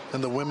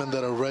and the women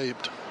that are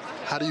raped,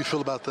 how do you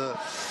feel about that?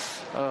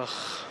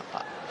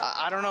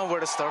 I don't know where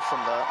to start from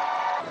that.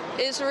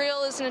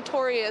 Israel is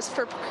notorious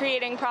for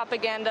creating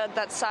propaganda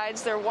that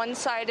sides their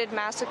one-sided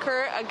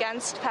massacre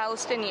against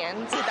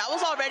Palestinians. That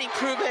was already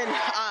proven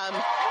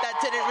that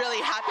didn't really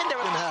happen. There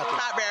was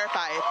not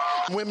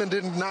verified. Women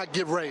did not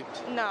get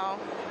raped. No.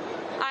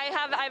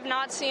 I've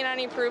not seen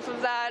any proof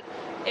of that.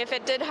 If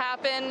it did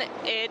happen,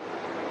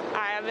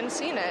 I haven't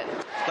seen it.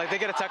 Like, they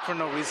get attacked for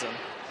no reason.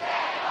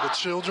 The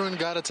children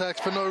got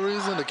attacked for no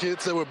reason? The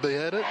kids that were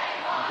beheaded?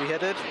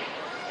 Beheaded?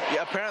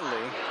 Yeah, apparently.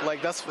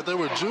 Like, that's. But they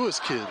were Jewish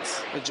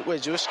kids.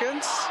 Wait, Jewish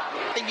kids?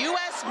 The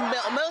U.S.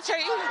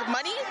 military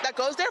money that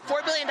goes there,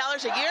 $4 billion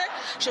a year,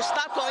 should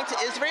stop going to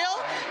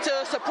Israel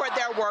to support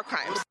their war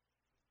crimes.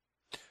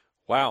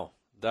 Wow.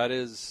 That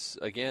is,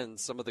 again,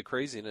 some of the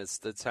craziness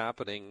that's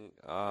happening,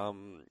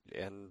 and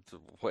the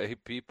way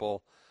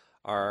people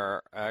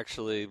are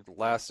actually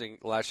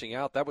lashing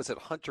out. That was at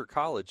Hunter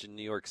College in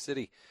New York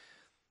City.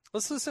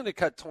 Let's listen to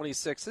Cut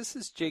 26. This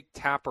is Jake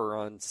Tapper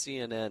on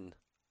CNN.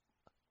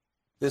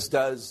 These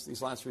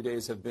last few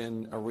days have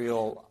been a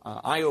real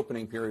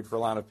eye-opening period for a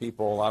lot of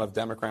people, a lot of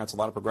Democrats, a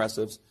lot of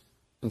progressives,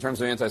 in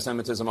terms of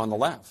anti-Semitism on the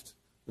left.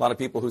 A lot of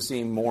people who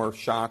seem more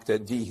shocked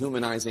at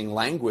dehumanizing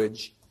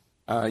language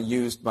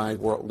used by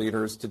world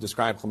leaders to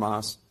describe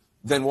Hamas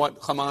than what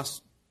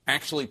Hamas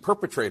actually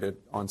perpetrated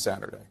on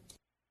Saturday.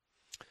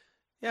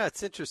 Yeah,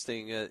 it's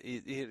interesting.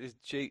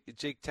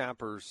 Jake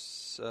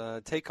Tapper's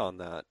take on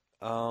that.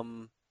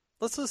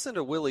 Let's listen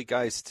to Willie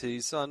Geist.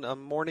 He's on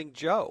Morning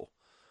Joe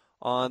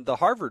on the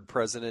Harvard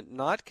president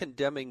not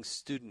condemning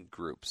student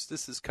groups.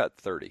 This is Cut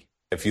 30.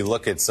 If you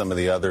look at some of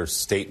the other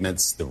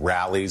statements, the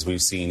rallies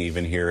we've seen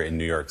even here in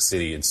New York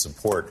City in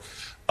support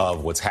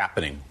of what's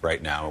happening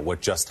right now, what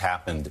just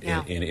happened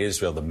in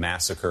Israel, the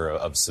massacre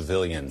of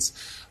civilians,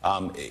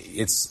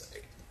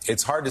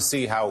 it's hard to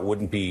see how it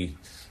wouldn't be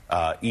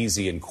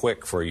easy and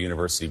quick for a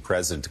university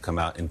president to come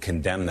out and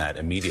condemn that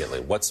immediately.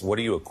 What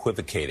are you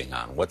equivocating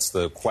on? What's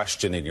the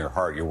question in your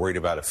heart? You're worried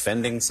about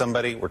offending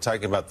somebody? We're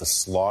talking about the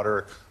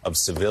slaughter of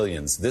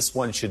civilians. This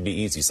one should be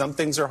easy. Some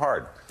things are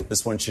hard.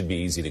 This one should be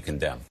easy to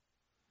condemn.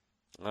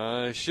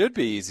 Should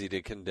be easy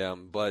to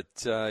condemn, but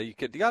you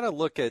got to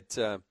look at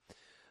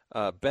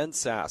Ben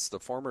Sasse, the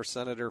former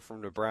senator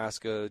from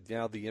Nebraska,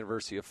 now the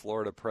University of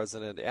Florida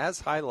president,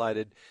 as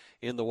highlighted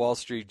in the Wall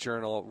Street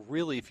Journal.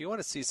 Really, if you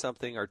want to see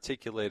something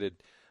articulated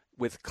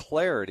with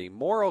clarity,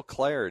 moral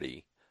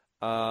clarity,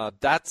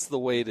 that's the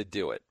way to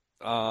do it.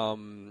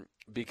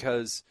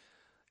 Because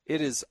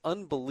it is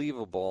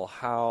unbelievable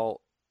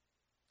how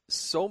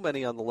so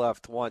many on the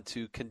left want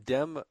to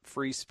condemn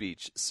free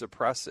speech,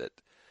 suppress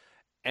it,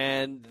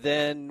 and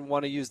then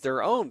want to use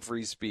their own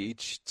free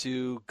speech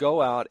to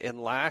go out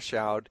and lash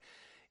out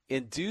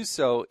and do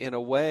so in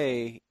a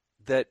way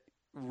that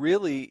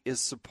really is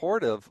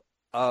supportive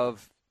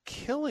of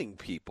killing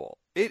people.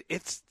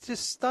 It's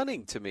just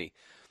stunning to me.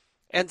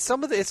 And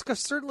some of it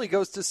certainly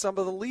goes to some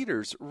of the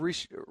leaders.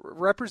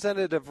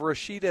 Representative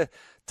Rashida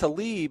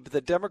Tlaib,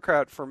 the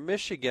Democrat from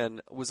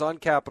Michigan, was on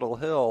Capitol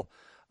Hill.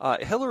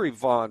 Hillary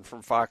Vaughn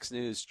from Fox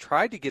News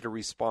tried to get a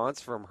response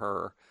from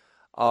her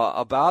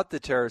about the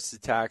terrorist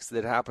attacks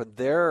that happened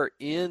there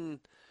in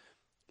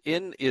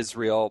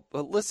Israel.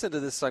 But listen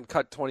to this on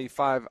Cut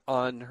 25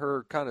 on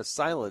her kind of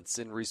silence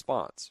in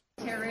response.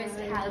 Terrorists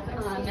have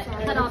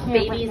cut off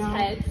babies'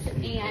 heads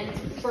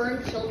and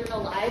burned children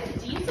alive.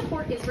 Do you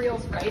support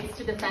Israel's rights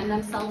to defend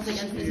themselves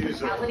against this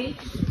brutality?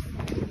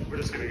 We're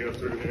just going to go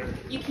through here.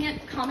 You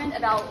can't comment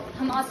about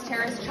Hamas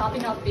terrorists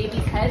chopping off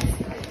babies' heads.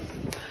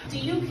 Do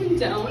you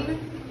condone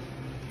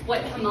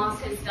what Hamas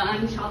has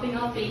done, chopping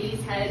off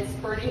babies' heads,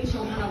 burning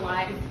children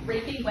alive,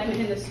 raping women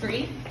in the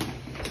street?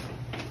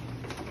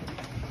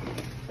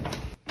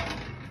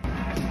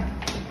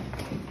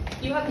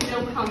 You have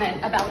no comment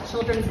about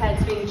children's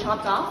heads being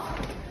chopped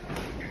off?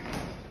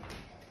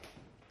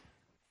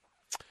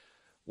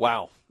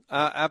 Wow.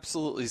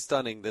 Absolutely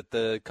stunning that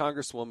the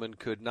Congresswoman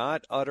could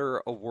not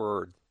utter a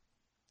word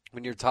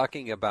when you're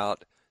talking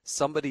about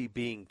somebody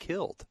being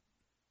killed,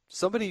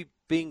 somebody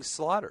being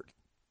slaughtered.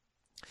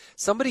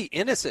 Somebody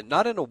innocent,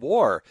 not in a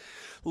war,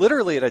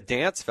 literally at a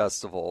dance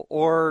festival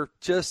or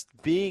just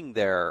being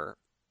there.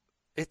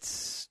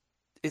 It's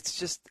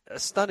just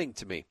stunning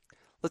to me.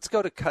 Let's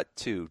go to Cut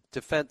 2.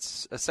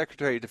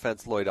 Secretary of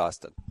Defense Lloyd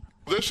Austin.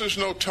 This is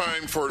no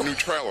time for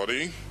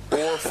neutrality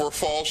or for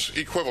false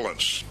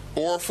equivalence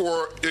or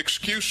for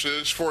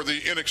excuses for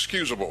the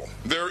inexcusable.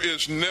 There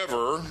is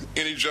never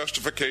any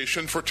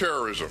justification for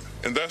terrorism,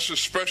 and that's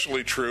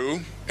especially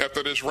true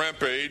after this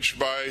rampage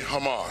by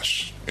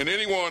Hamas. And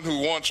anyone who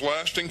wants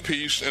lasting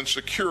peace and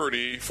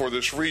security for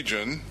this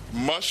region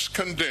must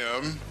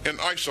condemn and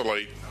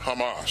isolate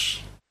Hamas.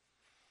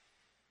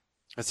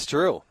 That's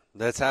true.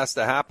 That has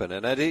to happen.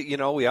 And,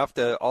 we have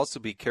to also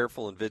be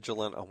careful and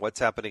vigilant on what's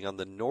happening on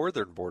the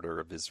northern border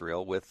of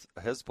Israel with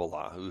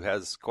Hezbollah, who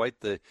has quite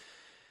the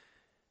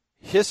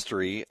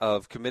history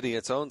of committing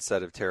its own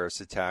set of terrorist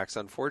attacks.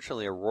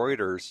 Unfortunately, a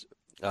Reuters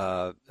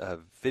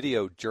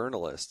video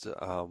journalist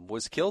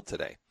was killed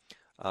today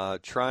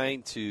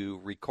trying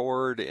to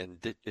record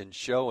and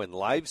show and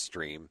live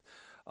stream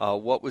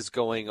what was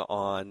going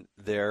on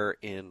there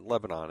in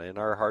Lebanon. And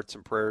our hearts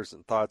and prayers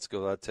and thoughts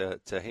go out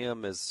to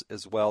him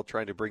as well,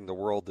 trying to bring the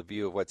world the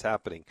view of what's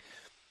happening.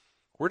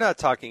 We're not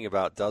talking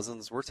about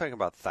dozens. We're talking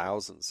about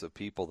thousands of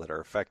people that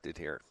are affected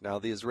here. Now,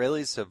 the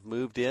Israelis have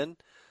moved in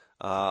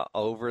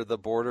over the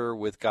border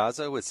with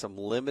Gaza with some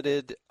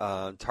limited,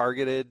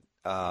 targeted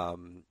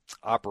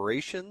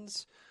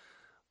operations.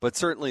 But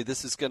certainly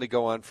this is going to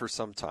go on for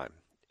some time.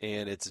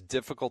 And it's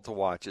difficult to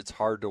watch. It's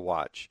hard to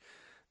watch.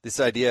 This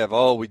idea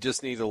of, we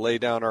just need to lay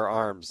down our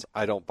arms,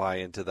 I don't buy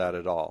into that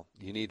at all.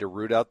 You need to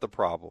root out the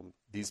problem.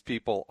 These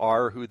people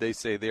are who they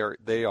say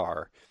they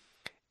are.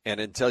 And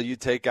until you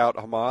take out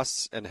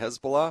Hamas and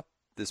Hezbollah,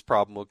 this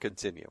problem will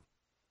continue.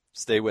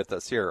 Stay with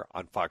us here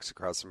on Fox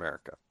Across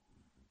America.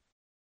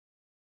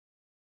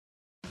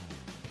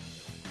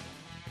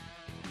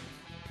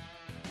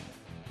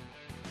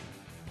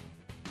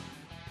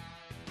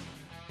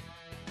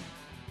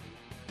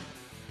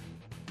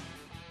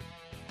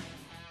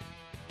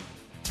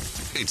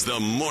 It's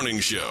the morning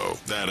show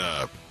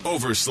that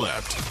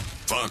overslept.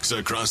 Fox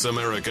Across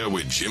America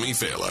with Jimmy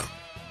Fallon.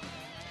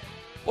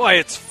 Boy,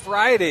 it's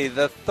Friday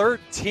the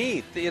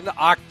 13th in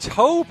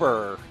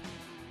October.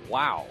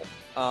 Wow.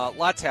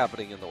 Lots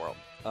happening in the world.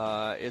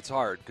 It's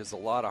hard because a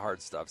lot of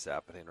hard stuff's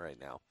happening right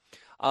now.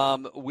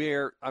 I'm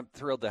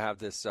thrilled to have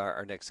this,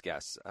 our next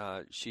guest.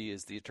 She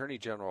is the Attorney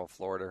General of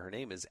Florida. Her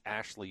name is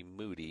Ashley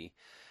Moody.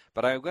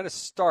 But I'm going to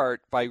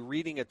start by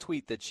reading a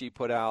tweet that she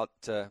put out,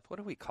 what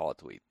do we call a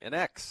tweet? An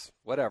X,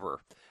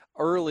 whatever,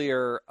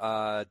 earlier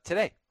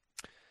today.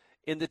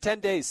 In the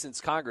 10 days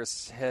since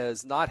Congress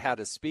has not had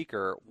a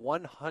speaker,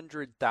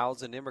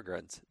 100,000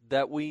 immigrants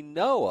that we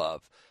know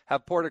of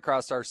have poured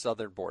across our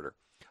southern border.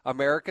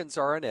 Americans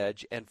are on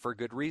edge, and for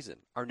good reason.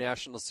 Our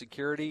national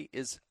security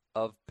is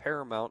of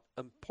paramount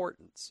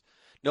importance.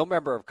 No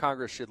member of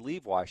Congress should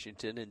leave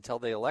Washington until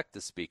they elect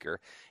a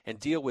speaker and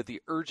deal with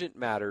the urgent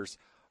matters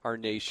our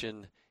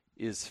nation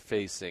is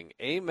facing.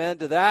 Amen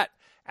to that.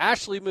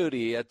 Ashley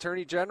Moody,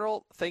 Attorney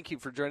General, thank you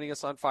for joining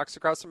us on Fox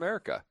Across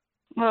America.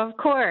 Well, of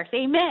course.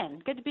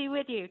 Amen. Good to be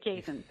with you,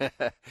 Jason.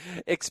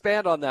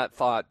 Expand on that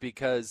thought,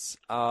 because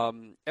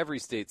every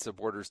state's a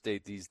border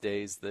state these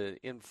days. The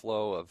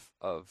inflow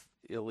of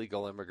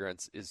illegal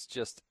immigrants is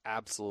just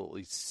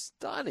absolutely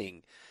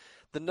stunning.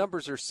 The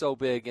numbers are so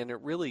big, and it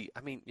really,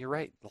 I mean, you're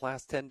right, the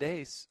last 10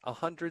 days,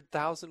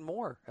 100,000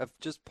 more have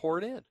just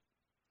poured in.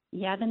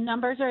 Yeah, the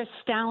numbers are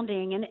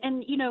astounding.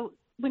 And you know,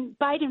 when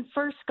Biden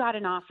first got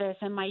in office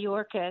and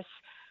Mayorkas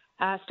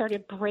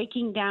started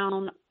breaking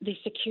down the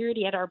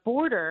security at our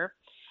border,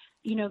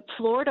 you know,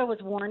 Florida was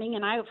warning,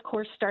 and I, of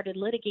course, started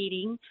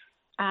litigating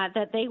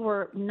that they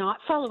were not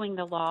following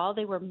the law.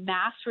 They were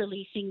mass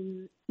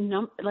releasing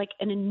like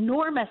an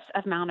enormous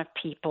amount of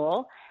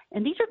people.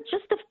 And these are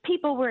just the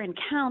people we're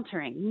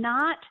encountering,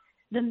 not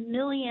the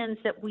millions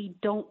that we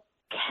don't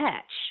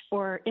catch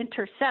or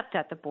intercept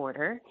at the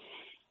border.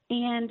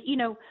 And, you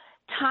know,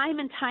 time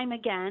and time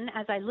again,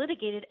 as I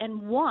litigated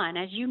and won,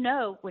 as you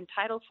know, when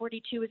Title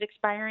 42 was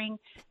expiring,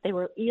 they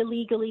were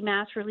illegally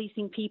mass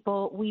releasing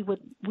people. We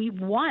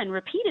won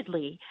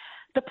repeatedly.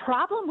 The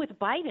problem with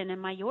Biden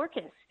and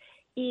Mayorkas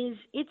is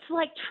it's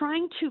like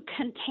trying to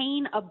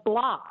contain a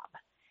blob,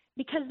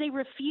 because they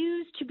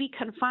refuse to be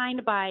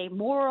confined by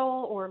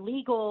moral or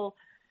legal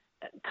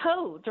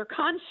codes or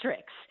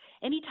constricts.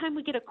 Anytime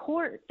we get a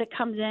court that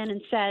comes in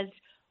and says,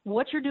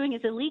 what you're doing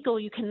is illegal,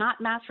 you cannot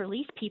mass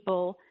release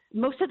people,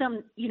 most of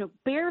them, you know,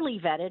 barely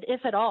vetted,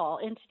 if at all,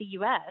 into the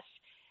U.S.,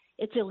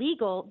 it's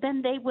illegal,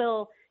 then they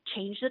will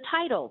change the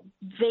title,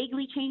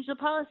 vaguely change the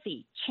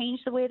policy, change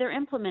the way they're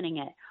implementing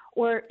it,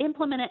 or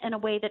implement it in a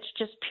way that's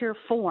just pure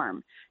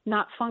form,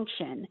 not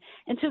function.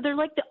 And so they're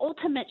like the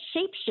ultimate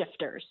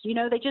shapeshifters. You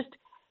know, they just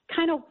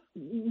kind of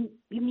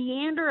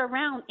meander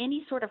around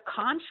any sort of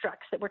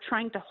constructs that we're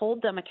trying to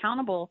hold them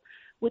accountable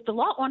with the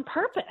law on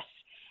purpose.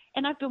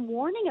 And I've been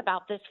warning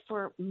about this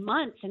for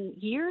months and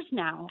years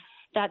now,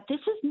 that this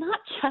is not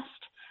just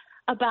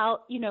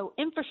about, you know,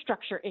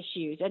 infrastructure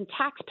issues and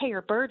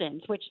taxpayer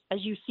burdens, which, as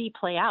you see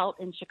play out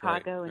in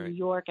Chicago and New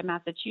York and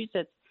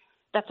Massachusetts,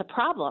 that's a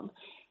problem.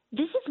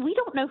 We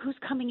don't know who's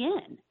coming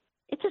in.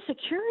 It's a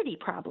security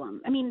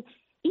problem. I mean,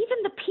 even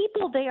the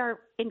people they are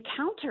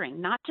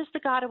encountering, not just the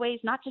gotaways,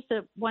 not just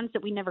the ones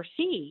that we never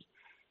see.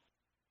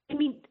 I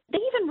mean, they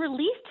even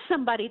released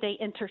somebody they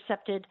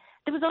intercepted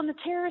that was on the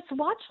terrorist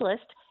watch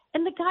list,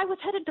 and the guy was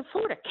headed to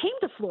Florida, came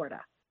to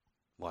Florida.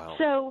 Wow.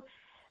 So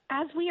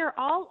as we are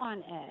all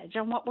on edge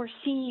on what we're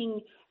seeing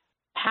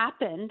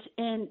happened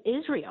in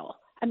Israel,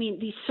 I mean,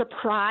 these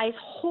surprise,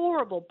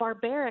 horrible,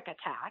 barbaric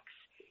attacks,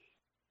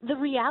 the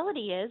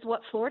reality is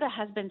what Florida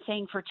has been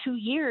saying for 2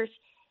 years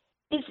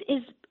is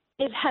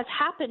it has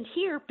happened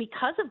here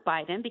because of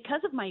Biden,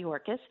 because of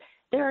Mayorkas.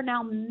 There are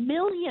now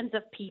millions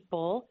of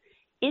people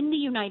in the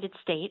United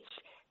States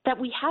that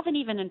we haven't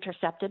even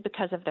intercepted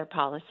because of their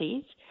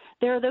policies.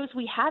 There are those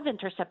we have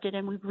intercepted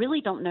and we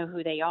really don't know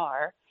who they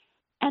are.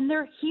 And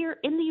they're here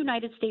in the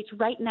United States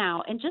right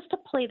now. And just to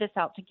play this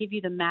out, to give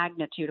you the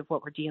magnitude of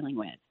what we're dealing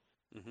with.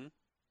 Mm-hmm.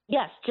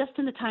 Yes, just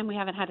in the time we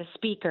haven't had a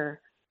speaker,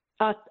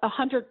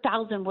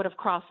 100,000 would have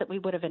crossed that we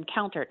would have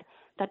encountered.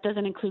 That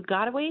doesn't include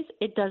gotaways.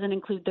 It doesn't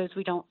include those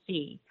we don't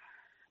see.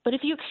 But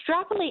if you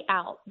extrapolate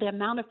out the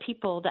amount of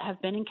people that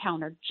have been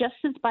encountered just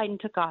since Biden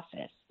took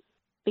office,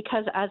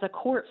 because as a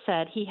court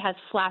said, he has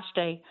flashed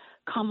a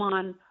come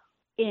on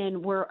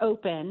in, we're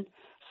open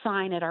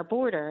sign at our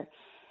border.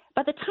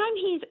 By the time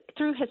he's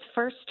through his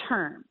first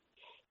term,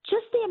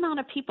 just the amount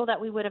of people that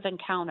we would have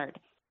encountered,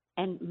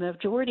 and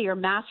majority are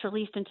mass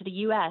released into the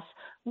U.S.,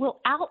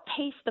 will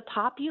outpace the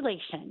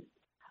population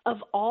of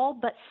all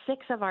but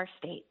 6 of our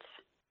states.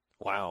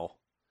 Wow.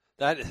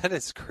 That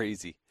is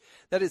crazy.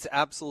 That is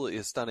absolutely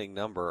a stunning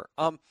number.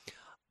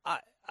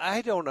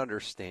 I don't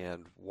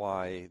understand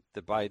why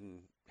the Biden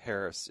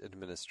Harris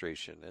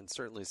administration and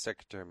certainly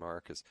Secretary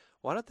Marcus,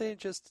 why don't they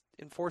just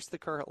enforce the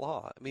current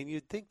law? I mean,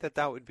 you'd think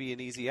that would be an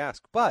easy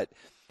ask. But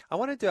I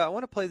want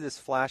to play this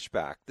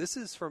flashback. This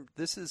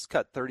is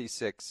cut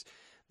 36.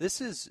 This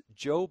is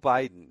Joe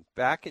Biden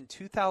back in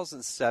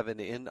 2007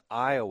 in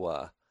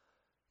Iowa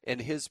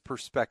and his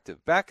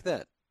perspective back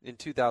then in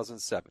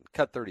 2007,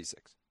 cut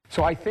 36.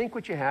 So I think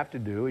what you have to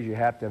do is you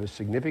have to have a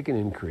significant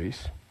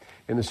increase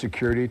in the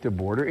security at the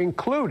border,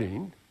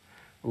 including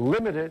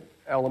limited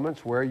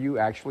elements where you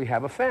actually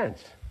have a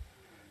fence.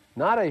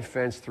 Not a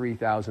fence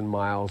 3,000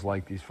 miles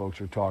like these folks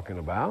are talking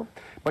about,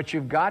 but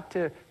you've got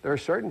to, there are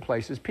certain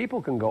places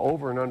people can go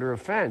over and under a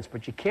fence,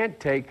 but you can't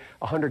take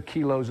 100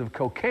 kilos of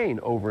cocaine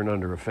over and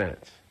under a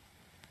fence.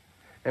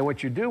 And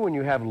what you do when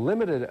you have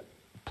limited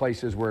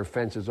places where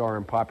fences are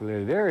in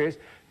populated areas,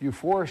 you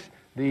force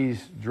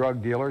these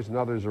drug dealers and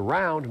others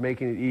around,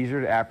 making it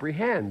easier to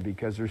apprehend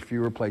because there's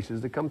fewer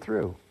places to come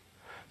through.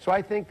 So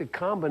I think the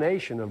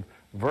combination of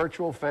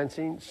virtual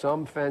fencing,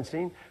 some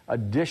fencing,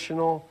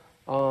 additional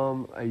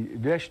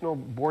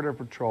border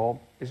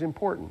patrol is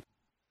important.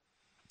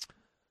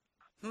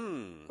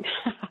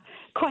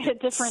 Quite a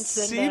difference.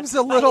 Seems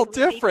a little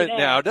different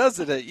now,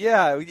 doesn't it?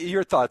 Yeah.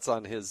 Your thoughts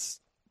on his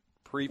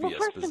previous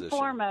first position? And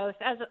foremost,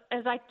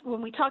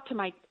 when we talk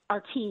to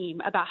our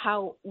team about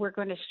how we're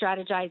going to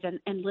strategize and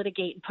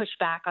litigate and push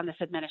back on this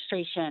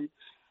administration,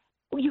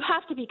 you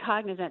have to be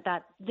cognizant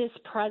that this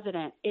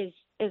president is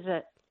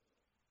a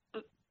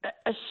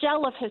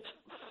shell of his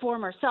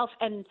former self.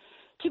 And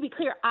to be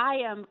clear, I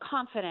am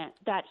confident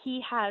that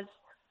he has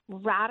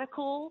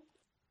radical,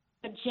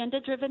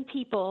 agenda-driven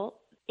people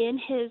in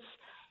his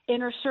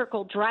inner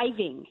circle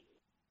driving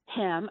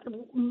him,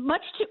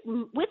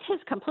 with his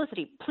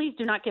complicity. Please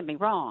do not get me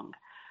wrong,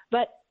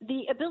 but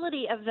the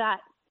ability of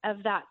that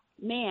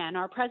man,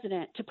 our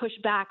president, to push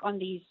back on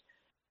these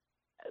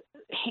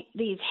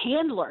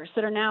handlers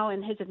that are now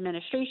in his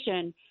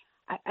administration.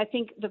 I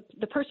think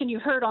the person you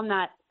heard on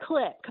that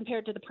clip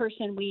compared to the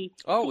person we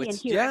see and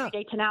hear every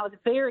day to now is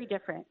very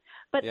different.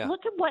 But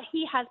look at what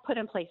he has put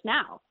in place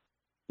now.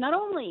 Not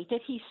only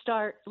did he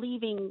start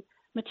leaving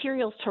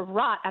materials to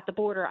rot at the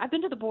border. I've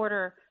been to the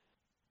border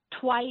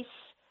twice.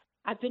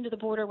 I've been to the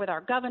border with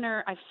our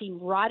governor. I've seen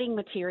rotting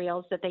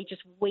materials that they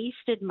just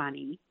wasted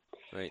money.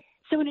 Right.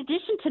 So in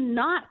addition to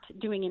not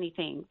doing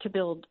anything to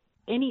build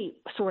any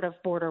sort of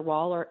border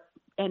wall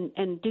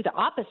and do the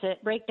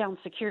opposite, break down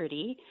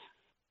security,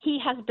 he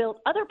has built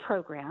other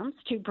programs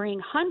to bring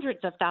hundreds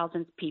of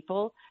thousands of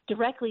people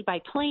directly by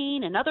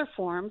plane and other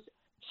forms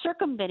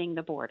circumventing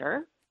the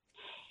border.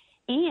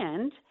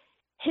 And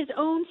his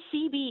own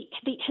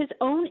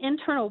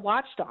internal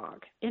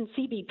watchdog in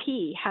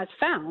CBP has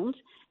found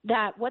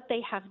that what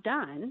they have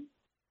done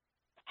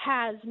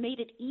has made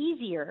it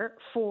easier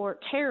for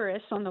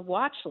terrorists on the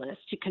watch list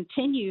to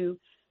continue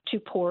to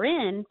pour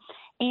in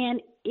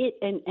and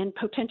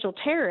potential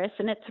terrorists,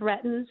 and it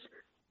threatens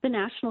the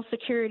national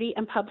security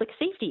and public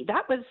safety.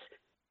 That was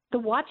the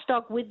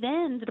watchdog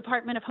within the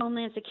Department of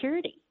Homeland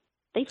Security.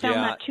 They found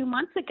that 2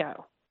 months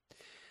ago.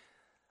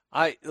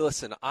 I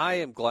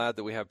am glad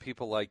that we have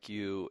people like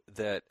you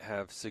that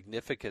have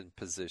significant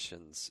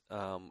positions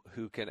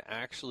who can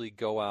actually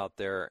go out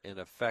there and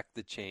affect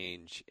the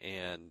change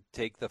and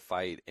take the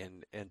fight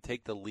and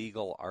take the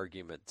legal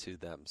argument to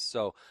them.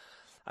 So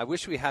I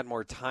wish we had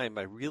more time.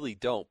 I really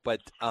don't.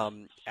 But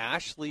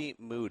Ashley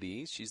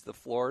Moody, she's the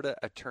Florida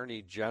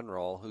Attorney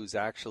General, who's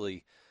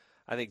actually,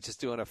 I think, just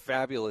doing a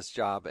fabulous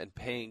job and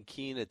paying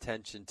keen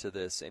attention to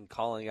this and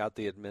calling out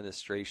the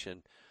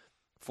administration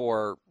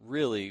for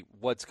really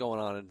what's going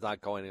on and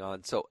not going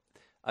on. So,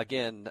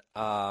 again,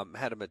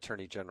 Madam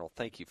Attorney General,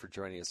 thank you for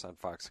joining us on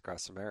Fox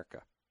Across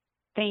America.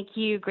 Thank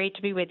you. Great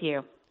to be with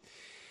you.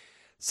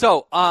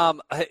 So,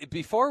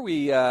 before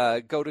we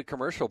go to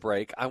commercial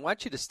break, I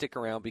want you to stick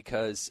around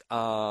because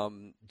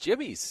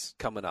Jimmy's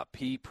coming up.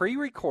 He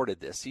pre-recorded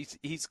this.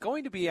 He's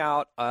going to be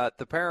out at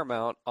the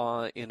Paramount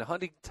in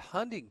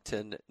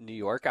Huntington, New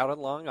York, out on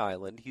Long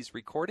Island. He's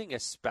recording a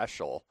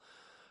special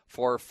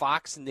for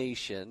Fox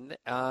Nation.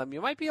 You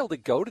might be able to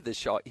go to the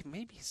show. He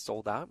may be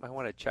sold out. I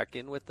want to check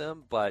in with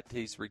them, but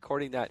he's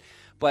recording that.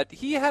 But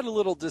he had a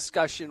little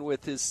discussion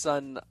with his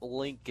son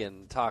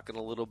Lincoln, talking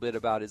a little bit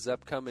about his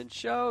upcoming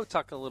show,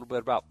 talking a little bit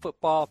about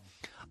football.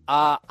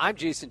 I'm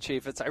Jason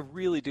Chaffetz. I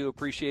really do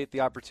appreciate the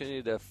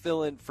opportunity to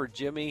fill in for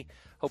Jimmy.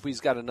 Hope he's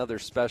got another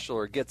special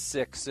or gets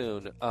sick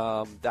soon.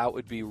 That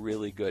would be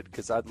really good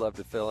because I'd love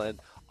to fill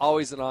in.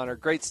 Always an honor.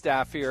 Great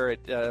staff here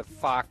at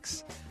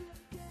Fox.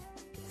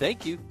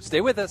 Thank you.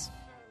 Stay with us.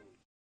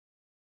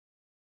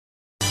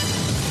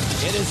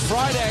 It is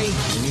Friday,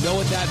 and you know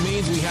what that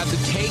means. We have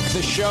to take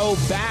the show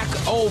back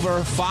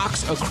over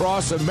Fox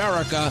Across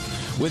America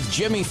with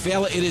Jimmy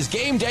Fallon. It is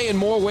game day in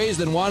more ways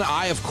than one.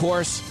 I, of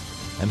course,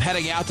 am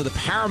heading out to the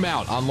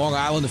Paramount on Long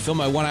Island to film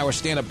my one-hour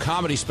stand-up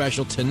comedy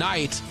special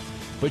tonight.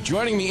 But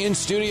joining me in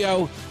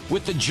studio,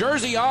 with the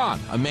jersey on.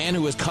 A man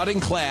who is cutting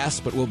class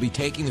but will be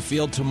taking the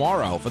field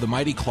tomorrow for the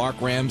mighty Clark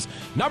Rams.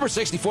 Number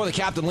 64, the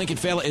captain, Lincoln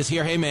Fela, is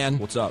here. Hey, man.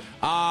 What's up?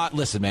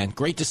 Listen, man,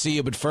 great to see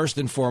you. But first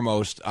and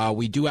foremost,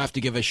 we do have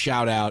to give a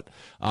shout-out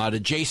to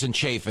Jason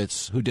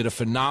Chaffetz, who did a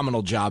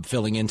phenomenal job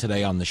filling in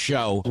today on the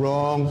show.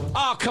 Wrong.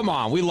 Oh, come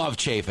on. We love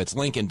Chaffetz.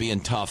 Lincoln being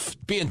tough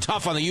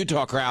on the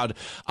Utah crowd.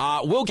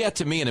 We'll get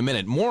to me in a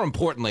minute. More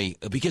importantly,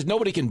 because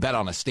nobody can bet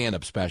on a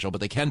stand-up special, but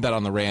they can bet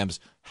on the Rams.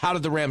 How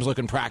did the Rams look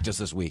in practice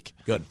this week?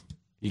 Good.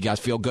 You guys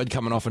feel good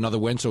coming off another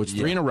win? So it's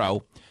 3 in a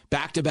row.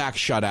 Back-to-back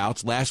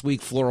shutouts. Last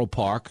week, Floral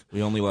Park.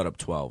 We only let up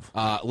 12.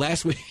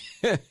 Last week,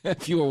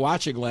 if you were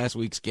watching last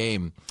week's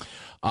game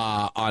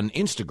on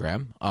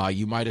Instagram,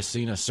 you might have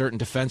seen a certain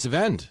defensive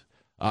end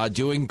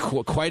doing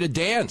quite a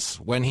dance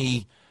when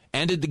he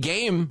ended the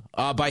game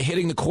by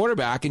hitting the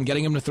quarterback and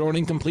getting him to throw an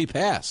incomplete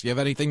pass. You have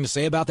anything to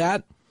say about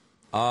that?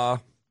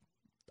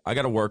 I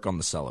got to work on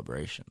the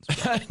celebrations.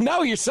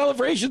 No, your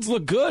celebrations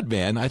look good,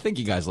 man. I think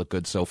you guys look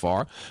good so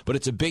far. But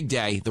it's a big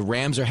day. The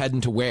Rams are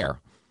heading to where?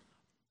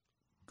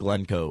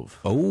 Glen Cove.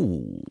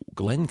 Oh,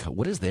 Glen Cove.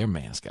 What is their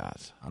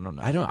mascot? I don't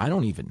know. I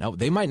don't even know.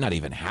 They might not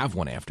even have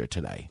one after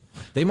today.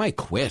 They might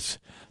quit.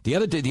 The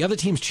other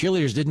team's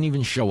cheerleaders didn't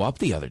even show up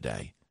the other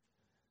day.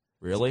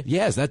 Really?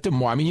 Yeah, is that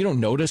I mean, you don't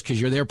notice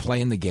because you're there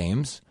playing the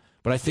games.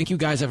 But I think you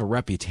guys have a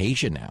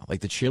reputation now.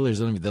 Like the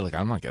cheerleaders, they're like,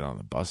 I'm not getting on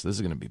the bus. This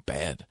is going to be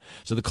bad.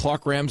 So the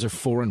Clark Rams are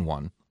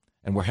 4-1,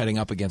 and we're heading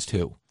up against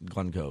who?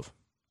 Glen Cove.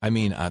 I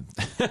mean,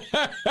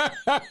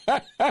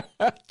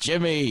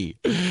 Jimmy.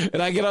 And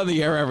I get on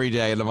the air every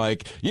day, and I'm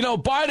like,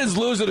 Biden's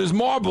losing his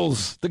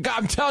marbles.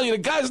 I'm telling you, the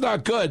guy's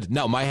not good.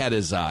 No, my head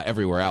is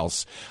everywhere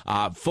else.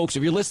 Folks,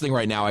 if you're listening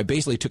right now, I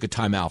basically took a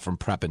time out from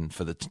prepping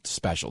for the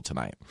special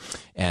tonight.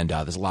 And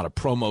there's a lot of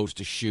promos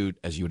to shoot,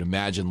 as you would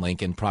imagine,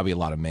 Lincoln. Probably a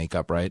lot of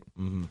makeup, right?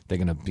 Mm-hmm. They're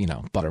going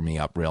to, butter me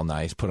up real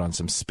nice, put on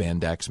some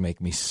spandex, make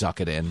me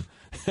suck it in.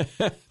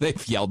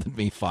 They've yelled at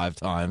me 5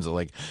 times. They're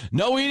like,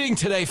 no eating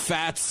today,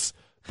 fats.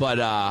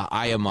 But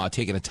I am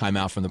taking a time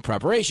out from the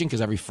preparation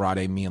because every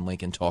Friday, me and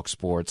Lincoln talk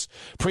sports,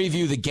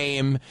 preview the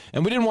game,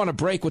 and we didn't want to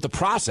break with the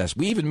process.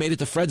 We even made it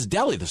to Fred's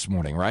Deli this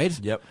morning, right?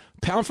 Yep.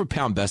 Pound for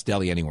pound, best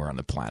deli anywhere on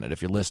the planet.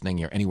 If you're listening,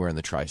 you're anywhere in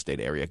the tri-state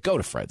area, go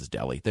to Fred's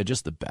Deli. They're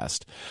just the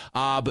best.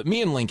 But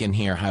me and Lincoln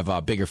here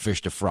have bigger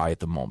fish to fry at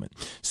the moment.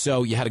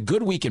 So you had a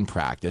good week in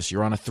practice.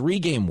 You're on a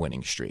 3-game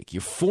winning streak.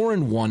 You're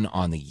 4-1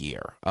 on the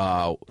year.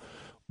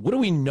 What do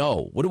we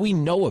know? What do we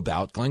know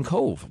about Glen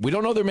Cove? We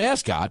don't know their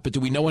mascot, but do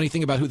we know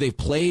anything about who they've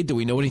played? Do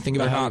we know anything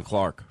about They're not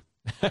Clark.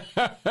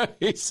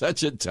 He's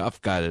such a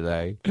tough guy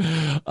today.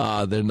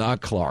 They're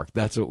not Clark.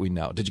 That's what we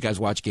know. Did you guys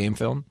watch game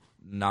film?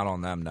 Not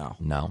on them, no.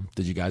 No.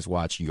 Did you guys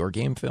watch your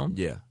game film?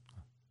 Yeah.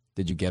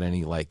 Did you get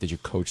any, did you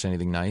coach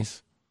anything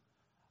nice?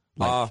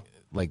 Well,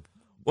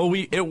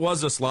 it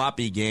was a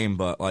sloppy game,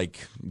 but,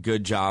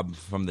 good job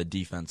from the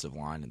defensive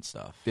line and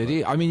stuff. Did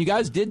he? I mean, you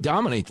guys did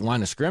dominate the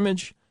line of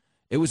scrimmage.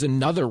 It was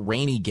another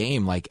rainy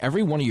game.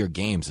 Every one of your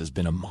games has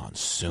been a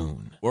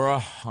monsoon. We're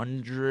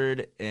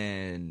 100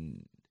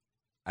 and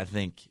I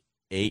think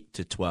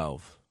 8-12.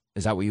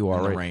 Is that what you are?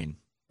 In the right? rain.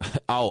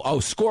 Oh,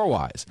 score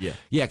wise. Yeah.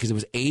 Yeah, because it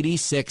was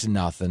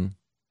 86-0.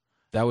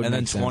 That would and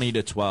make then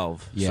sense.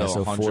 20-12. Yeah,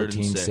 so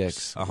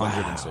 14-6.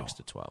 106 Wow.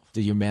 to 12.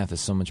 Dude, your math is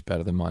so much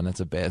better than mine.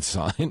 That's a bad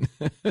sign.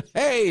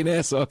 Hey,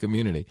 Nassau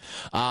community.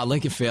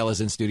 Lincoln Fela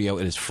is in studio.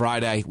 It is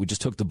Friday. We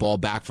just took the ball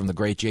back from the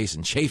great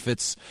Jason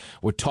Chaffetz.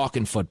 We're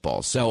talking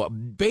football. So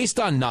based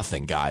on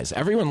nothing, guys,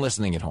 everyone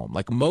listening at home,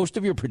 most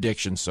of your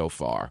predictions so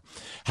far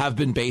have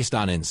been based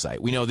on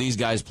insight. We know these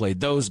guys played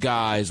those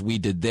guys. We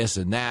did this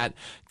and that.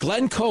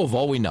 Glen Cove,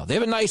 all we know. They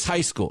have a nice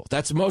high school.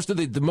 That's most of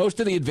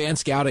the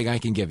advanced scouting I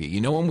can give you.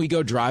 You know, when we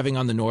go driving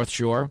on the North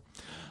Shore,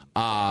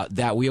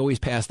 that we always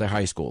pass their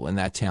high school in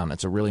that town.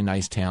 It's a really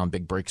nice town,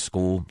 big brick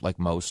school, like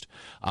most.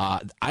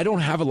 I don't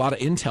have a lot of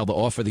intel to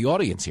offer the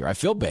audience here. I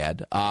feel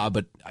bad,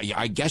 but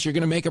I guess you're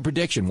going to make a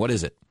prediction. What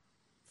is it?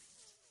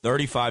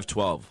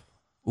 35-12.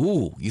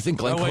 Ooh, you think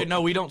Glen Cove?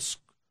 No, we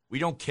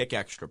don't kick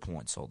extra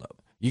points. Hold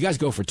up. You guys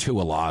go for 2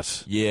 a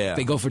lot. Yeah.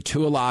 They go for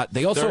 2 a lot.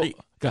 They also...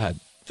 Go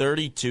ahead.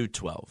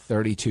 32-12.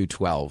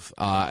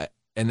 32-12.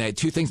 And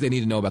 2 things they need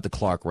to know about the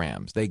Clark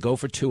Rams. They go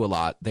for 2 a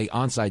lot. They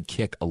onside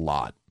kick a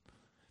lot.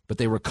 But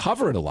they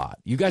recover it a lot.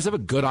 You guys have a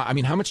good... I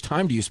mean, how much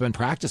time do you spend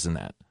practicing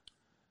that?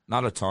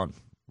 Not a ton.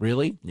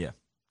 Really? Yeah.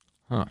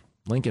 Huh.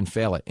 Lincoln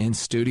Fela in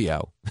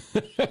studio.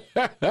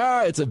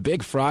 It's a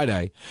big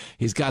Friday.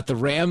 He's got the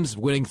Rams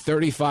winning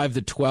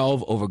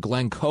 35-12 over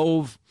Glen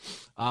Cove.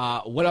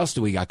 What else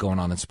do we got going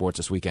on in sports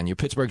this weekend? Your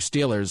Pittsburgh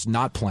Steelers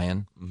not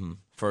playing. Mm-hmm.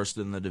 First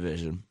in the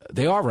division.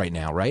 They are right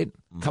now, right?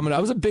 Mm-hmm.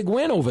 That was a big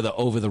win over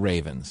the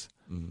Ravens.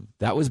 Mm-hmm.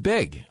 That was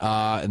big.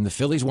 And the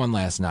Phillies won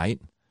last night.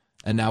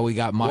 And now we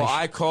got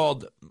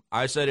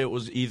I said it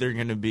was either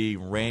going to be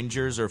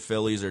Rangers or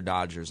Phillies or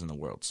Dodgers in the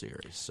World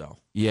Series. So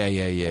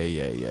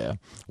Yeah.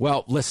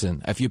 Well,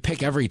 listen, if you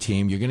pick every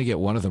team, you're going to get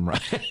one of them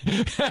right.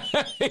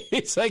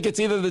 It's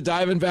either the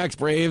Diamondbacks,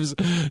 Braves,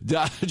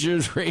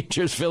 Dodgers,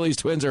 Rangers, Phillies,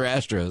 Twins, or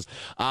Astros.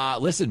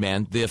 Listen,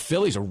 man, the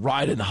Phillies are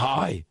riding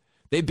high.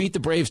 They beat the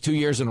Braves 2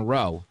 years in a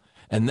row.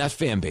 And that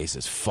fan base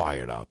is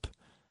fired up.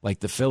 Like,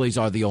 the Phillies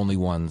are the only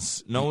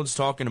ones. No one's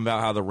talking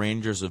about how the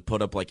Rangers have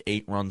put up like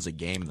 8 runs a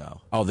game,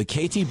 though. Oh, the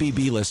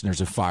KTBB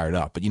listeners are fired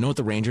up. But you know what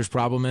the Rangers'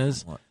 problem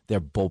is? What?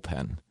 Their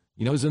bullpen.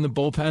 You know who's in the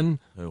bullpen?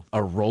 Who?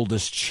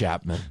 Aroldis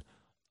Chapman.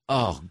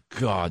 Oh,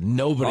 God,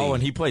 nobody. Oh,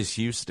 and he plays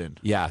Houston.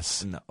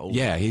 Yes. No.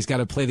 Yeah, he's got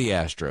to play the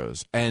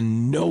Astros.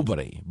 And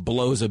nobody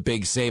blows a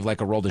big save like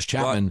Aroldis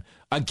Chapman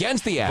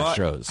against the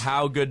Astros. But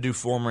how good do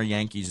former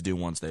Yankees do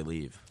once they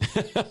leave?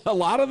 A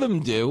lot of them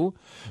do.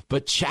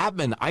 But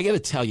Chapman, I got to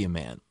tell you,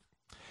 man,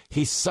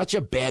 he's such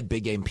a bad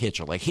big game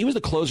pitcher. Like, he was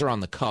the closer on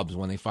the Cubs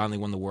when they finally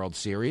won the World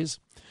Series.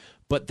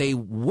 But they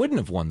wouldn't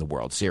have won the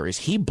World Series.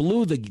 He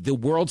blew the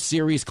World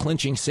Series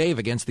clinching save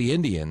against the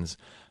Indians,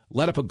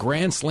 let up a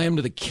grand slam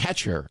to the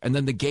catcher, and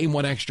then the game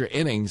went extra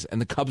innings,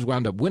 and the Cubs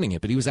wound up winning it,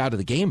 but he was out of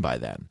the game by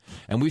then.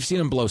 And we've seen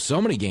him blow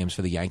so many games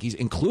for the Yankees,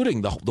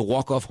 including the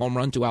walk-off home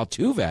run to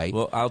Altuve.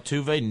 Well,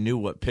 Altuve knew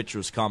what pitch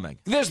was coming.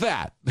 There's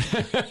that.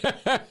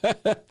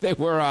 They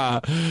were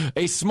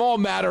a small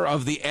matter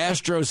of the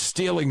Astros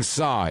stealing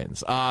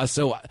signs.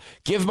 So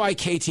give my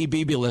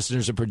KTBB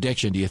listeners a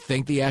prediction. Do you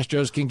think the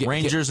Astros can get...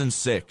 Rangers in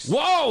 6.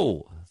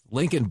 Whoa!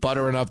 Lincoln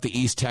buttering up the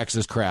East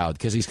Texas crowd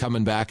because he's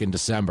coming back in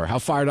December. How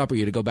fired up are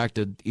you to go back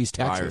to East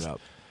Texas? Fired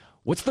up.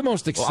 What's the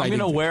most exciting? Well, I'm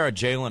going to wear a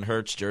Jalen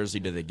Hurts jersey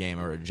to the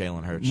game, or a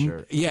Jalen Hurts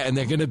shirt. Yeah, and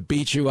they're going to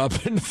beat you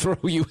up and throw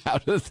you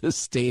out of the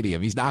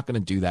stadium. He's not going to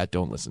do that.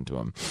 Don't listen to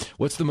him.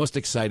 What's the most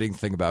exciting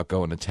thing about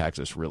going to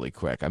Texas really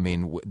quick? I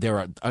mean, there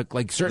are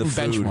like certain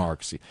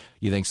benchmarks.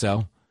 You think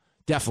so?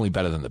 Definitely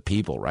better than the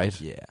people, right?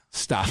 Yeah.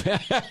 Stop.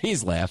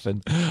 He's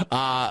laughing.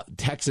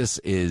 Texas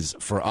is,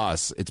 for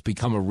us, it's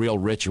become a real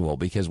ritual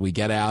because we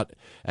get out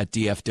at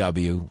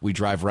DFW. We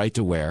drive right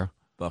to where?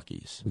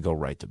 Buc-ee's. We go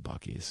right to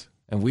Buc-ee's.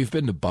 And we've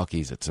been to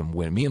Buc-ee's at some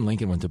win. Me and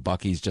Lincoln went to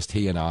Buc-ee's, just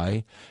he and I.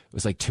 It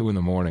was like 2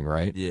 a.m,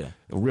 right? Yeah.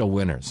 Real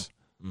winners.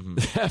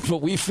 Mm-hmm.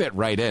 But we fit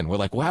right in. We're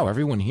like, wow,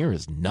 everyone here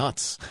is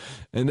nuts.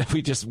 And then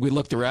we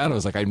looked around. I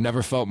was like, I've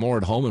never felt more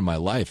at home in my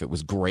life. It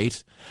was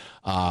great.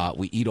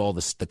 We eat all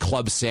the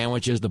club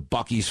sandwiches, the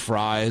Buc-ee's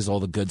fries, all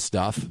the good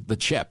stuff. The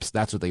chips,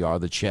 that's what they are,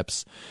 the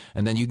chips.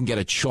 And then you can get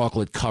a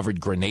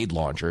chocolate-covered grenade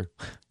launcher.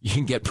 You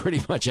can get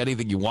pretty much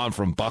anything you want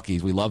from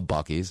Buc-ee's. We love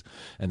Buc-ee's.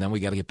 And then we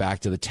got to get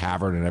back to the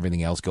tavern and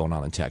everything else going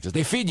on in Texas.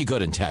 They feed you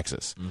good in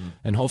Texas. Mm-hmm.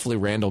 And hopefully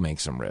Randall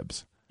makes some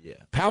ribs. Yeah.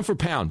 Pound for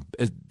pound,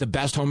 is the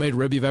best homemade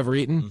rib you've ever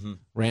eaten? Mm-hmm.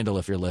 Randall,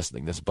 if you're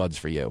listening, this bud's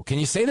for you. Can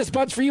you say this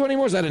bud's for you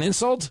anymore? Is that an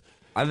insult?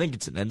 I think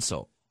it's an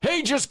insult.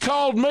 He just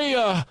called me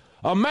a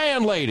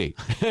man lady.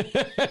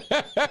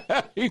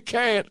 You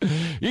can't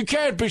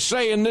be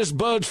saying this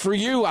bud's for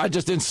you. I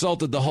just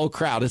insulted the whole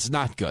crowd. It's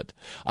not good.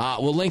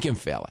 Well, Lincoln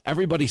Fail.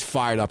 Everybody's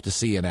fired up to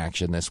see in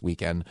action this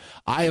weekend.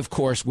 I, of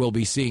course, will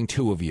be seeing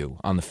 2 of you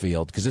on the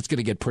field because it's going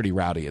to get pretty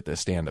rowdy at this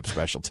stand-up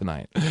special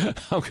tonight.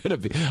 I'm going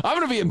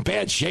to be in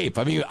bad shape.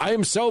 I mean, I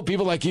am so,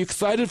 people are like, you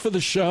excited for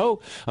the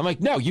show? I'm like,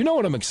 no, you know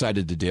what I'm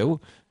excited to do.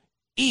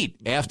 Eat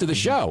after the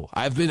show.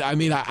 I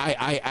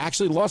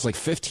actually lost like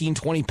 15,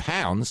 20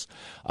 pounds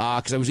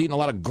because I was eating a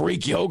lot of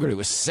Greek yogurt. It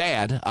was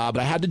sad, but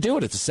I had to do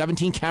it. It's a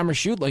 17-camera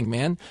shoot, Link,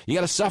 man. You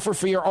got to suffer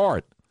for your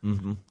art.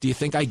 Mm-hmm. Do you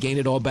think I gained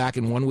it all back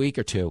in 1 week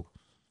or 2?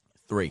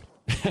 3.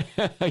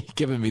 You're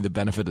giving me the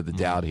benefit of the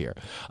doubt here.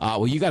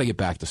 Well, you got to get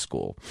back to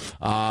school.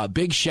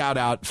 Big shout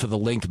out for the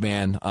Link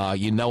man.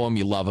 You know him,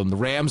 you love him. The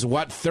Rams,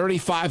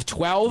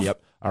 35-12?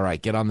 Yep. All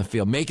right, get on the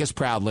field. Make us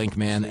proud, Link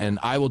man, and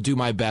I will do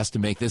my best to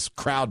make this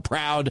crowd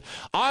proud.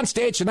 On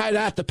stage tonight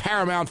at the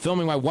Paramount,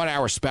 filming my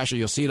 1-hour special.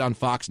 You'll see it on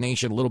Fox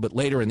Nation a little bit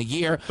later in the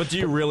year. But do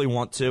you really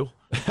want to?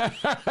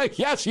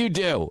 Yes, you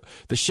do.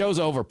 The show's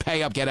over.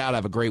 Pay up, get out,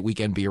 have a great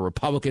weekend. Be a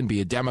Republican,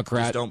 be a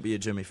Democrat. Just don't be a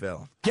Jimmy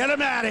Fallon. Get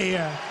him out of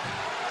here.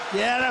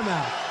 Get him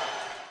out.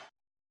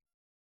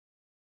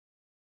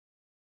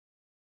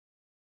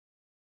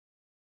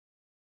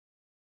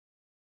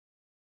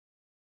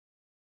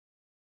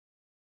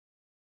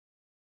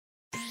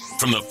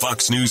 From the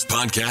Fox News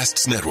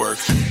Podcasts Network.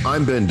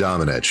 I'm Ben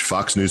Domenech,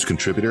 Fox News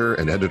contributor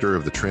and editor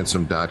of the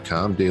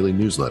Transom.com daily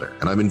newsletter,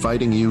 and I'm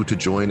inviting you to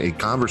join a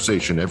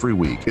conversation every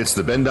week. It's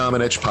the Ben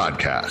Domenech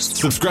Podcast.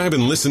 Subscribe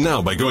and listen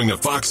now by going to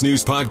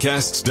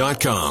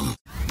foxnewspodcasts.com.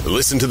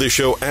 Listen to the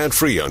show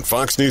ad-free on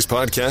Fox News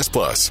Podcast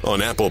Plus,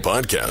 on Apple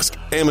Podcast,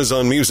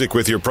 Amazon Music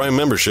with your Prime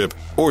membership,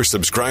 or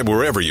subscribe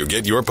wherever you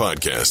get your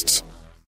podcasts.